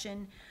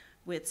discussion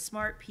with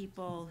smart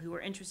people who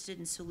are interested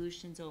in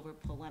solutions over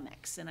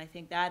polemics. And I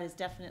think that is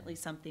definitely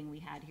something we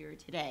had here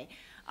today.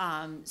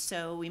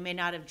 So we may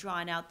not have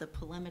drawn out the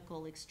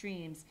polemical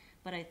extremes,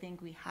 but I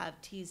think we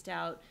have teased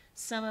out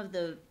some of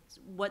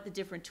what the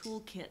different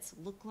toolkits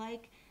look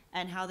like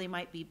and how they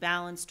might be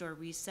balanced or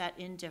reset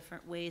in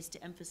different ways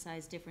to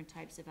emphasize different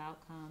types of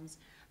outcomes,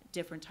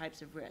 different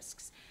types of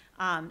risks.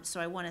 So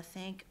I want to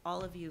thank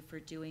all of you for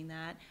doing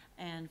that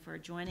and for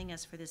joining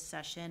us for this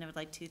session. I would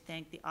like to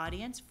thank the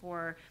audience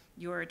for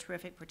your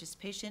terrific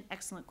participation,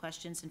 excellent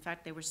questions. In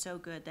fact, they were so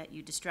good that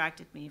you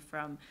distracted me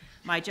from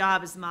my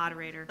job as the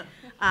moderator.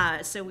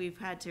 So we've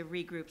had to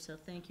regroup, so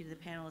thank you to the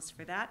panelists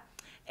for that.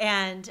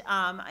 And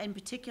in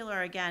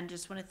particular, again,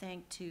 just want to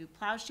thank to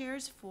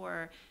Ploughshares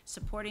for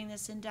supporting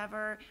this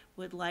endeavor.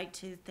 Would like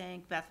to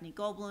thank Bethany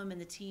Goldblum and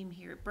the team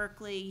here at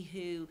Berkeley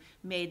who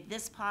made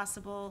this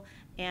possible,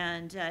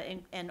 and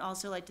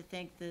also like to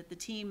thank the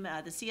team,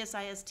 the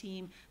CSIS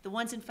team, the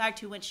ones in fact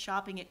who went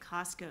shopping at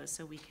Costco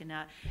so we can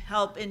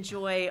help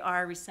enjoy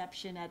our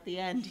reception at the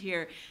end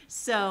here.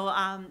 So,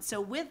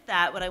 so with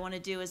that, what I want to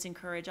do is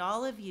encourage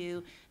all of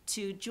you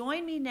to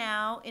join me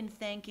now in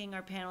thanking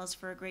our panelists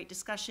for a great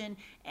discussion,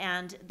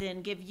 and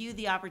then give you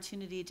the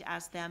opportunity to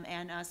ask them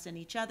and us and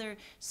each other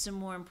some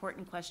more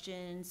important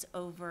questions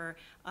over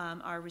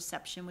our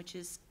reception, which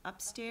is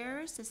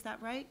upstairs. Is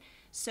that right?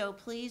 So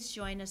please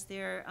join us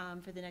there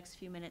for the next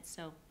few minutes.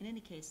 So in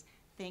any case,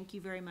 thank you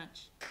very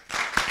much.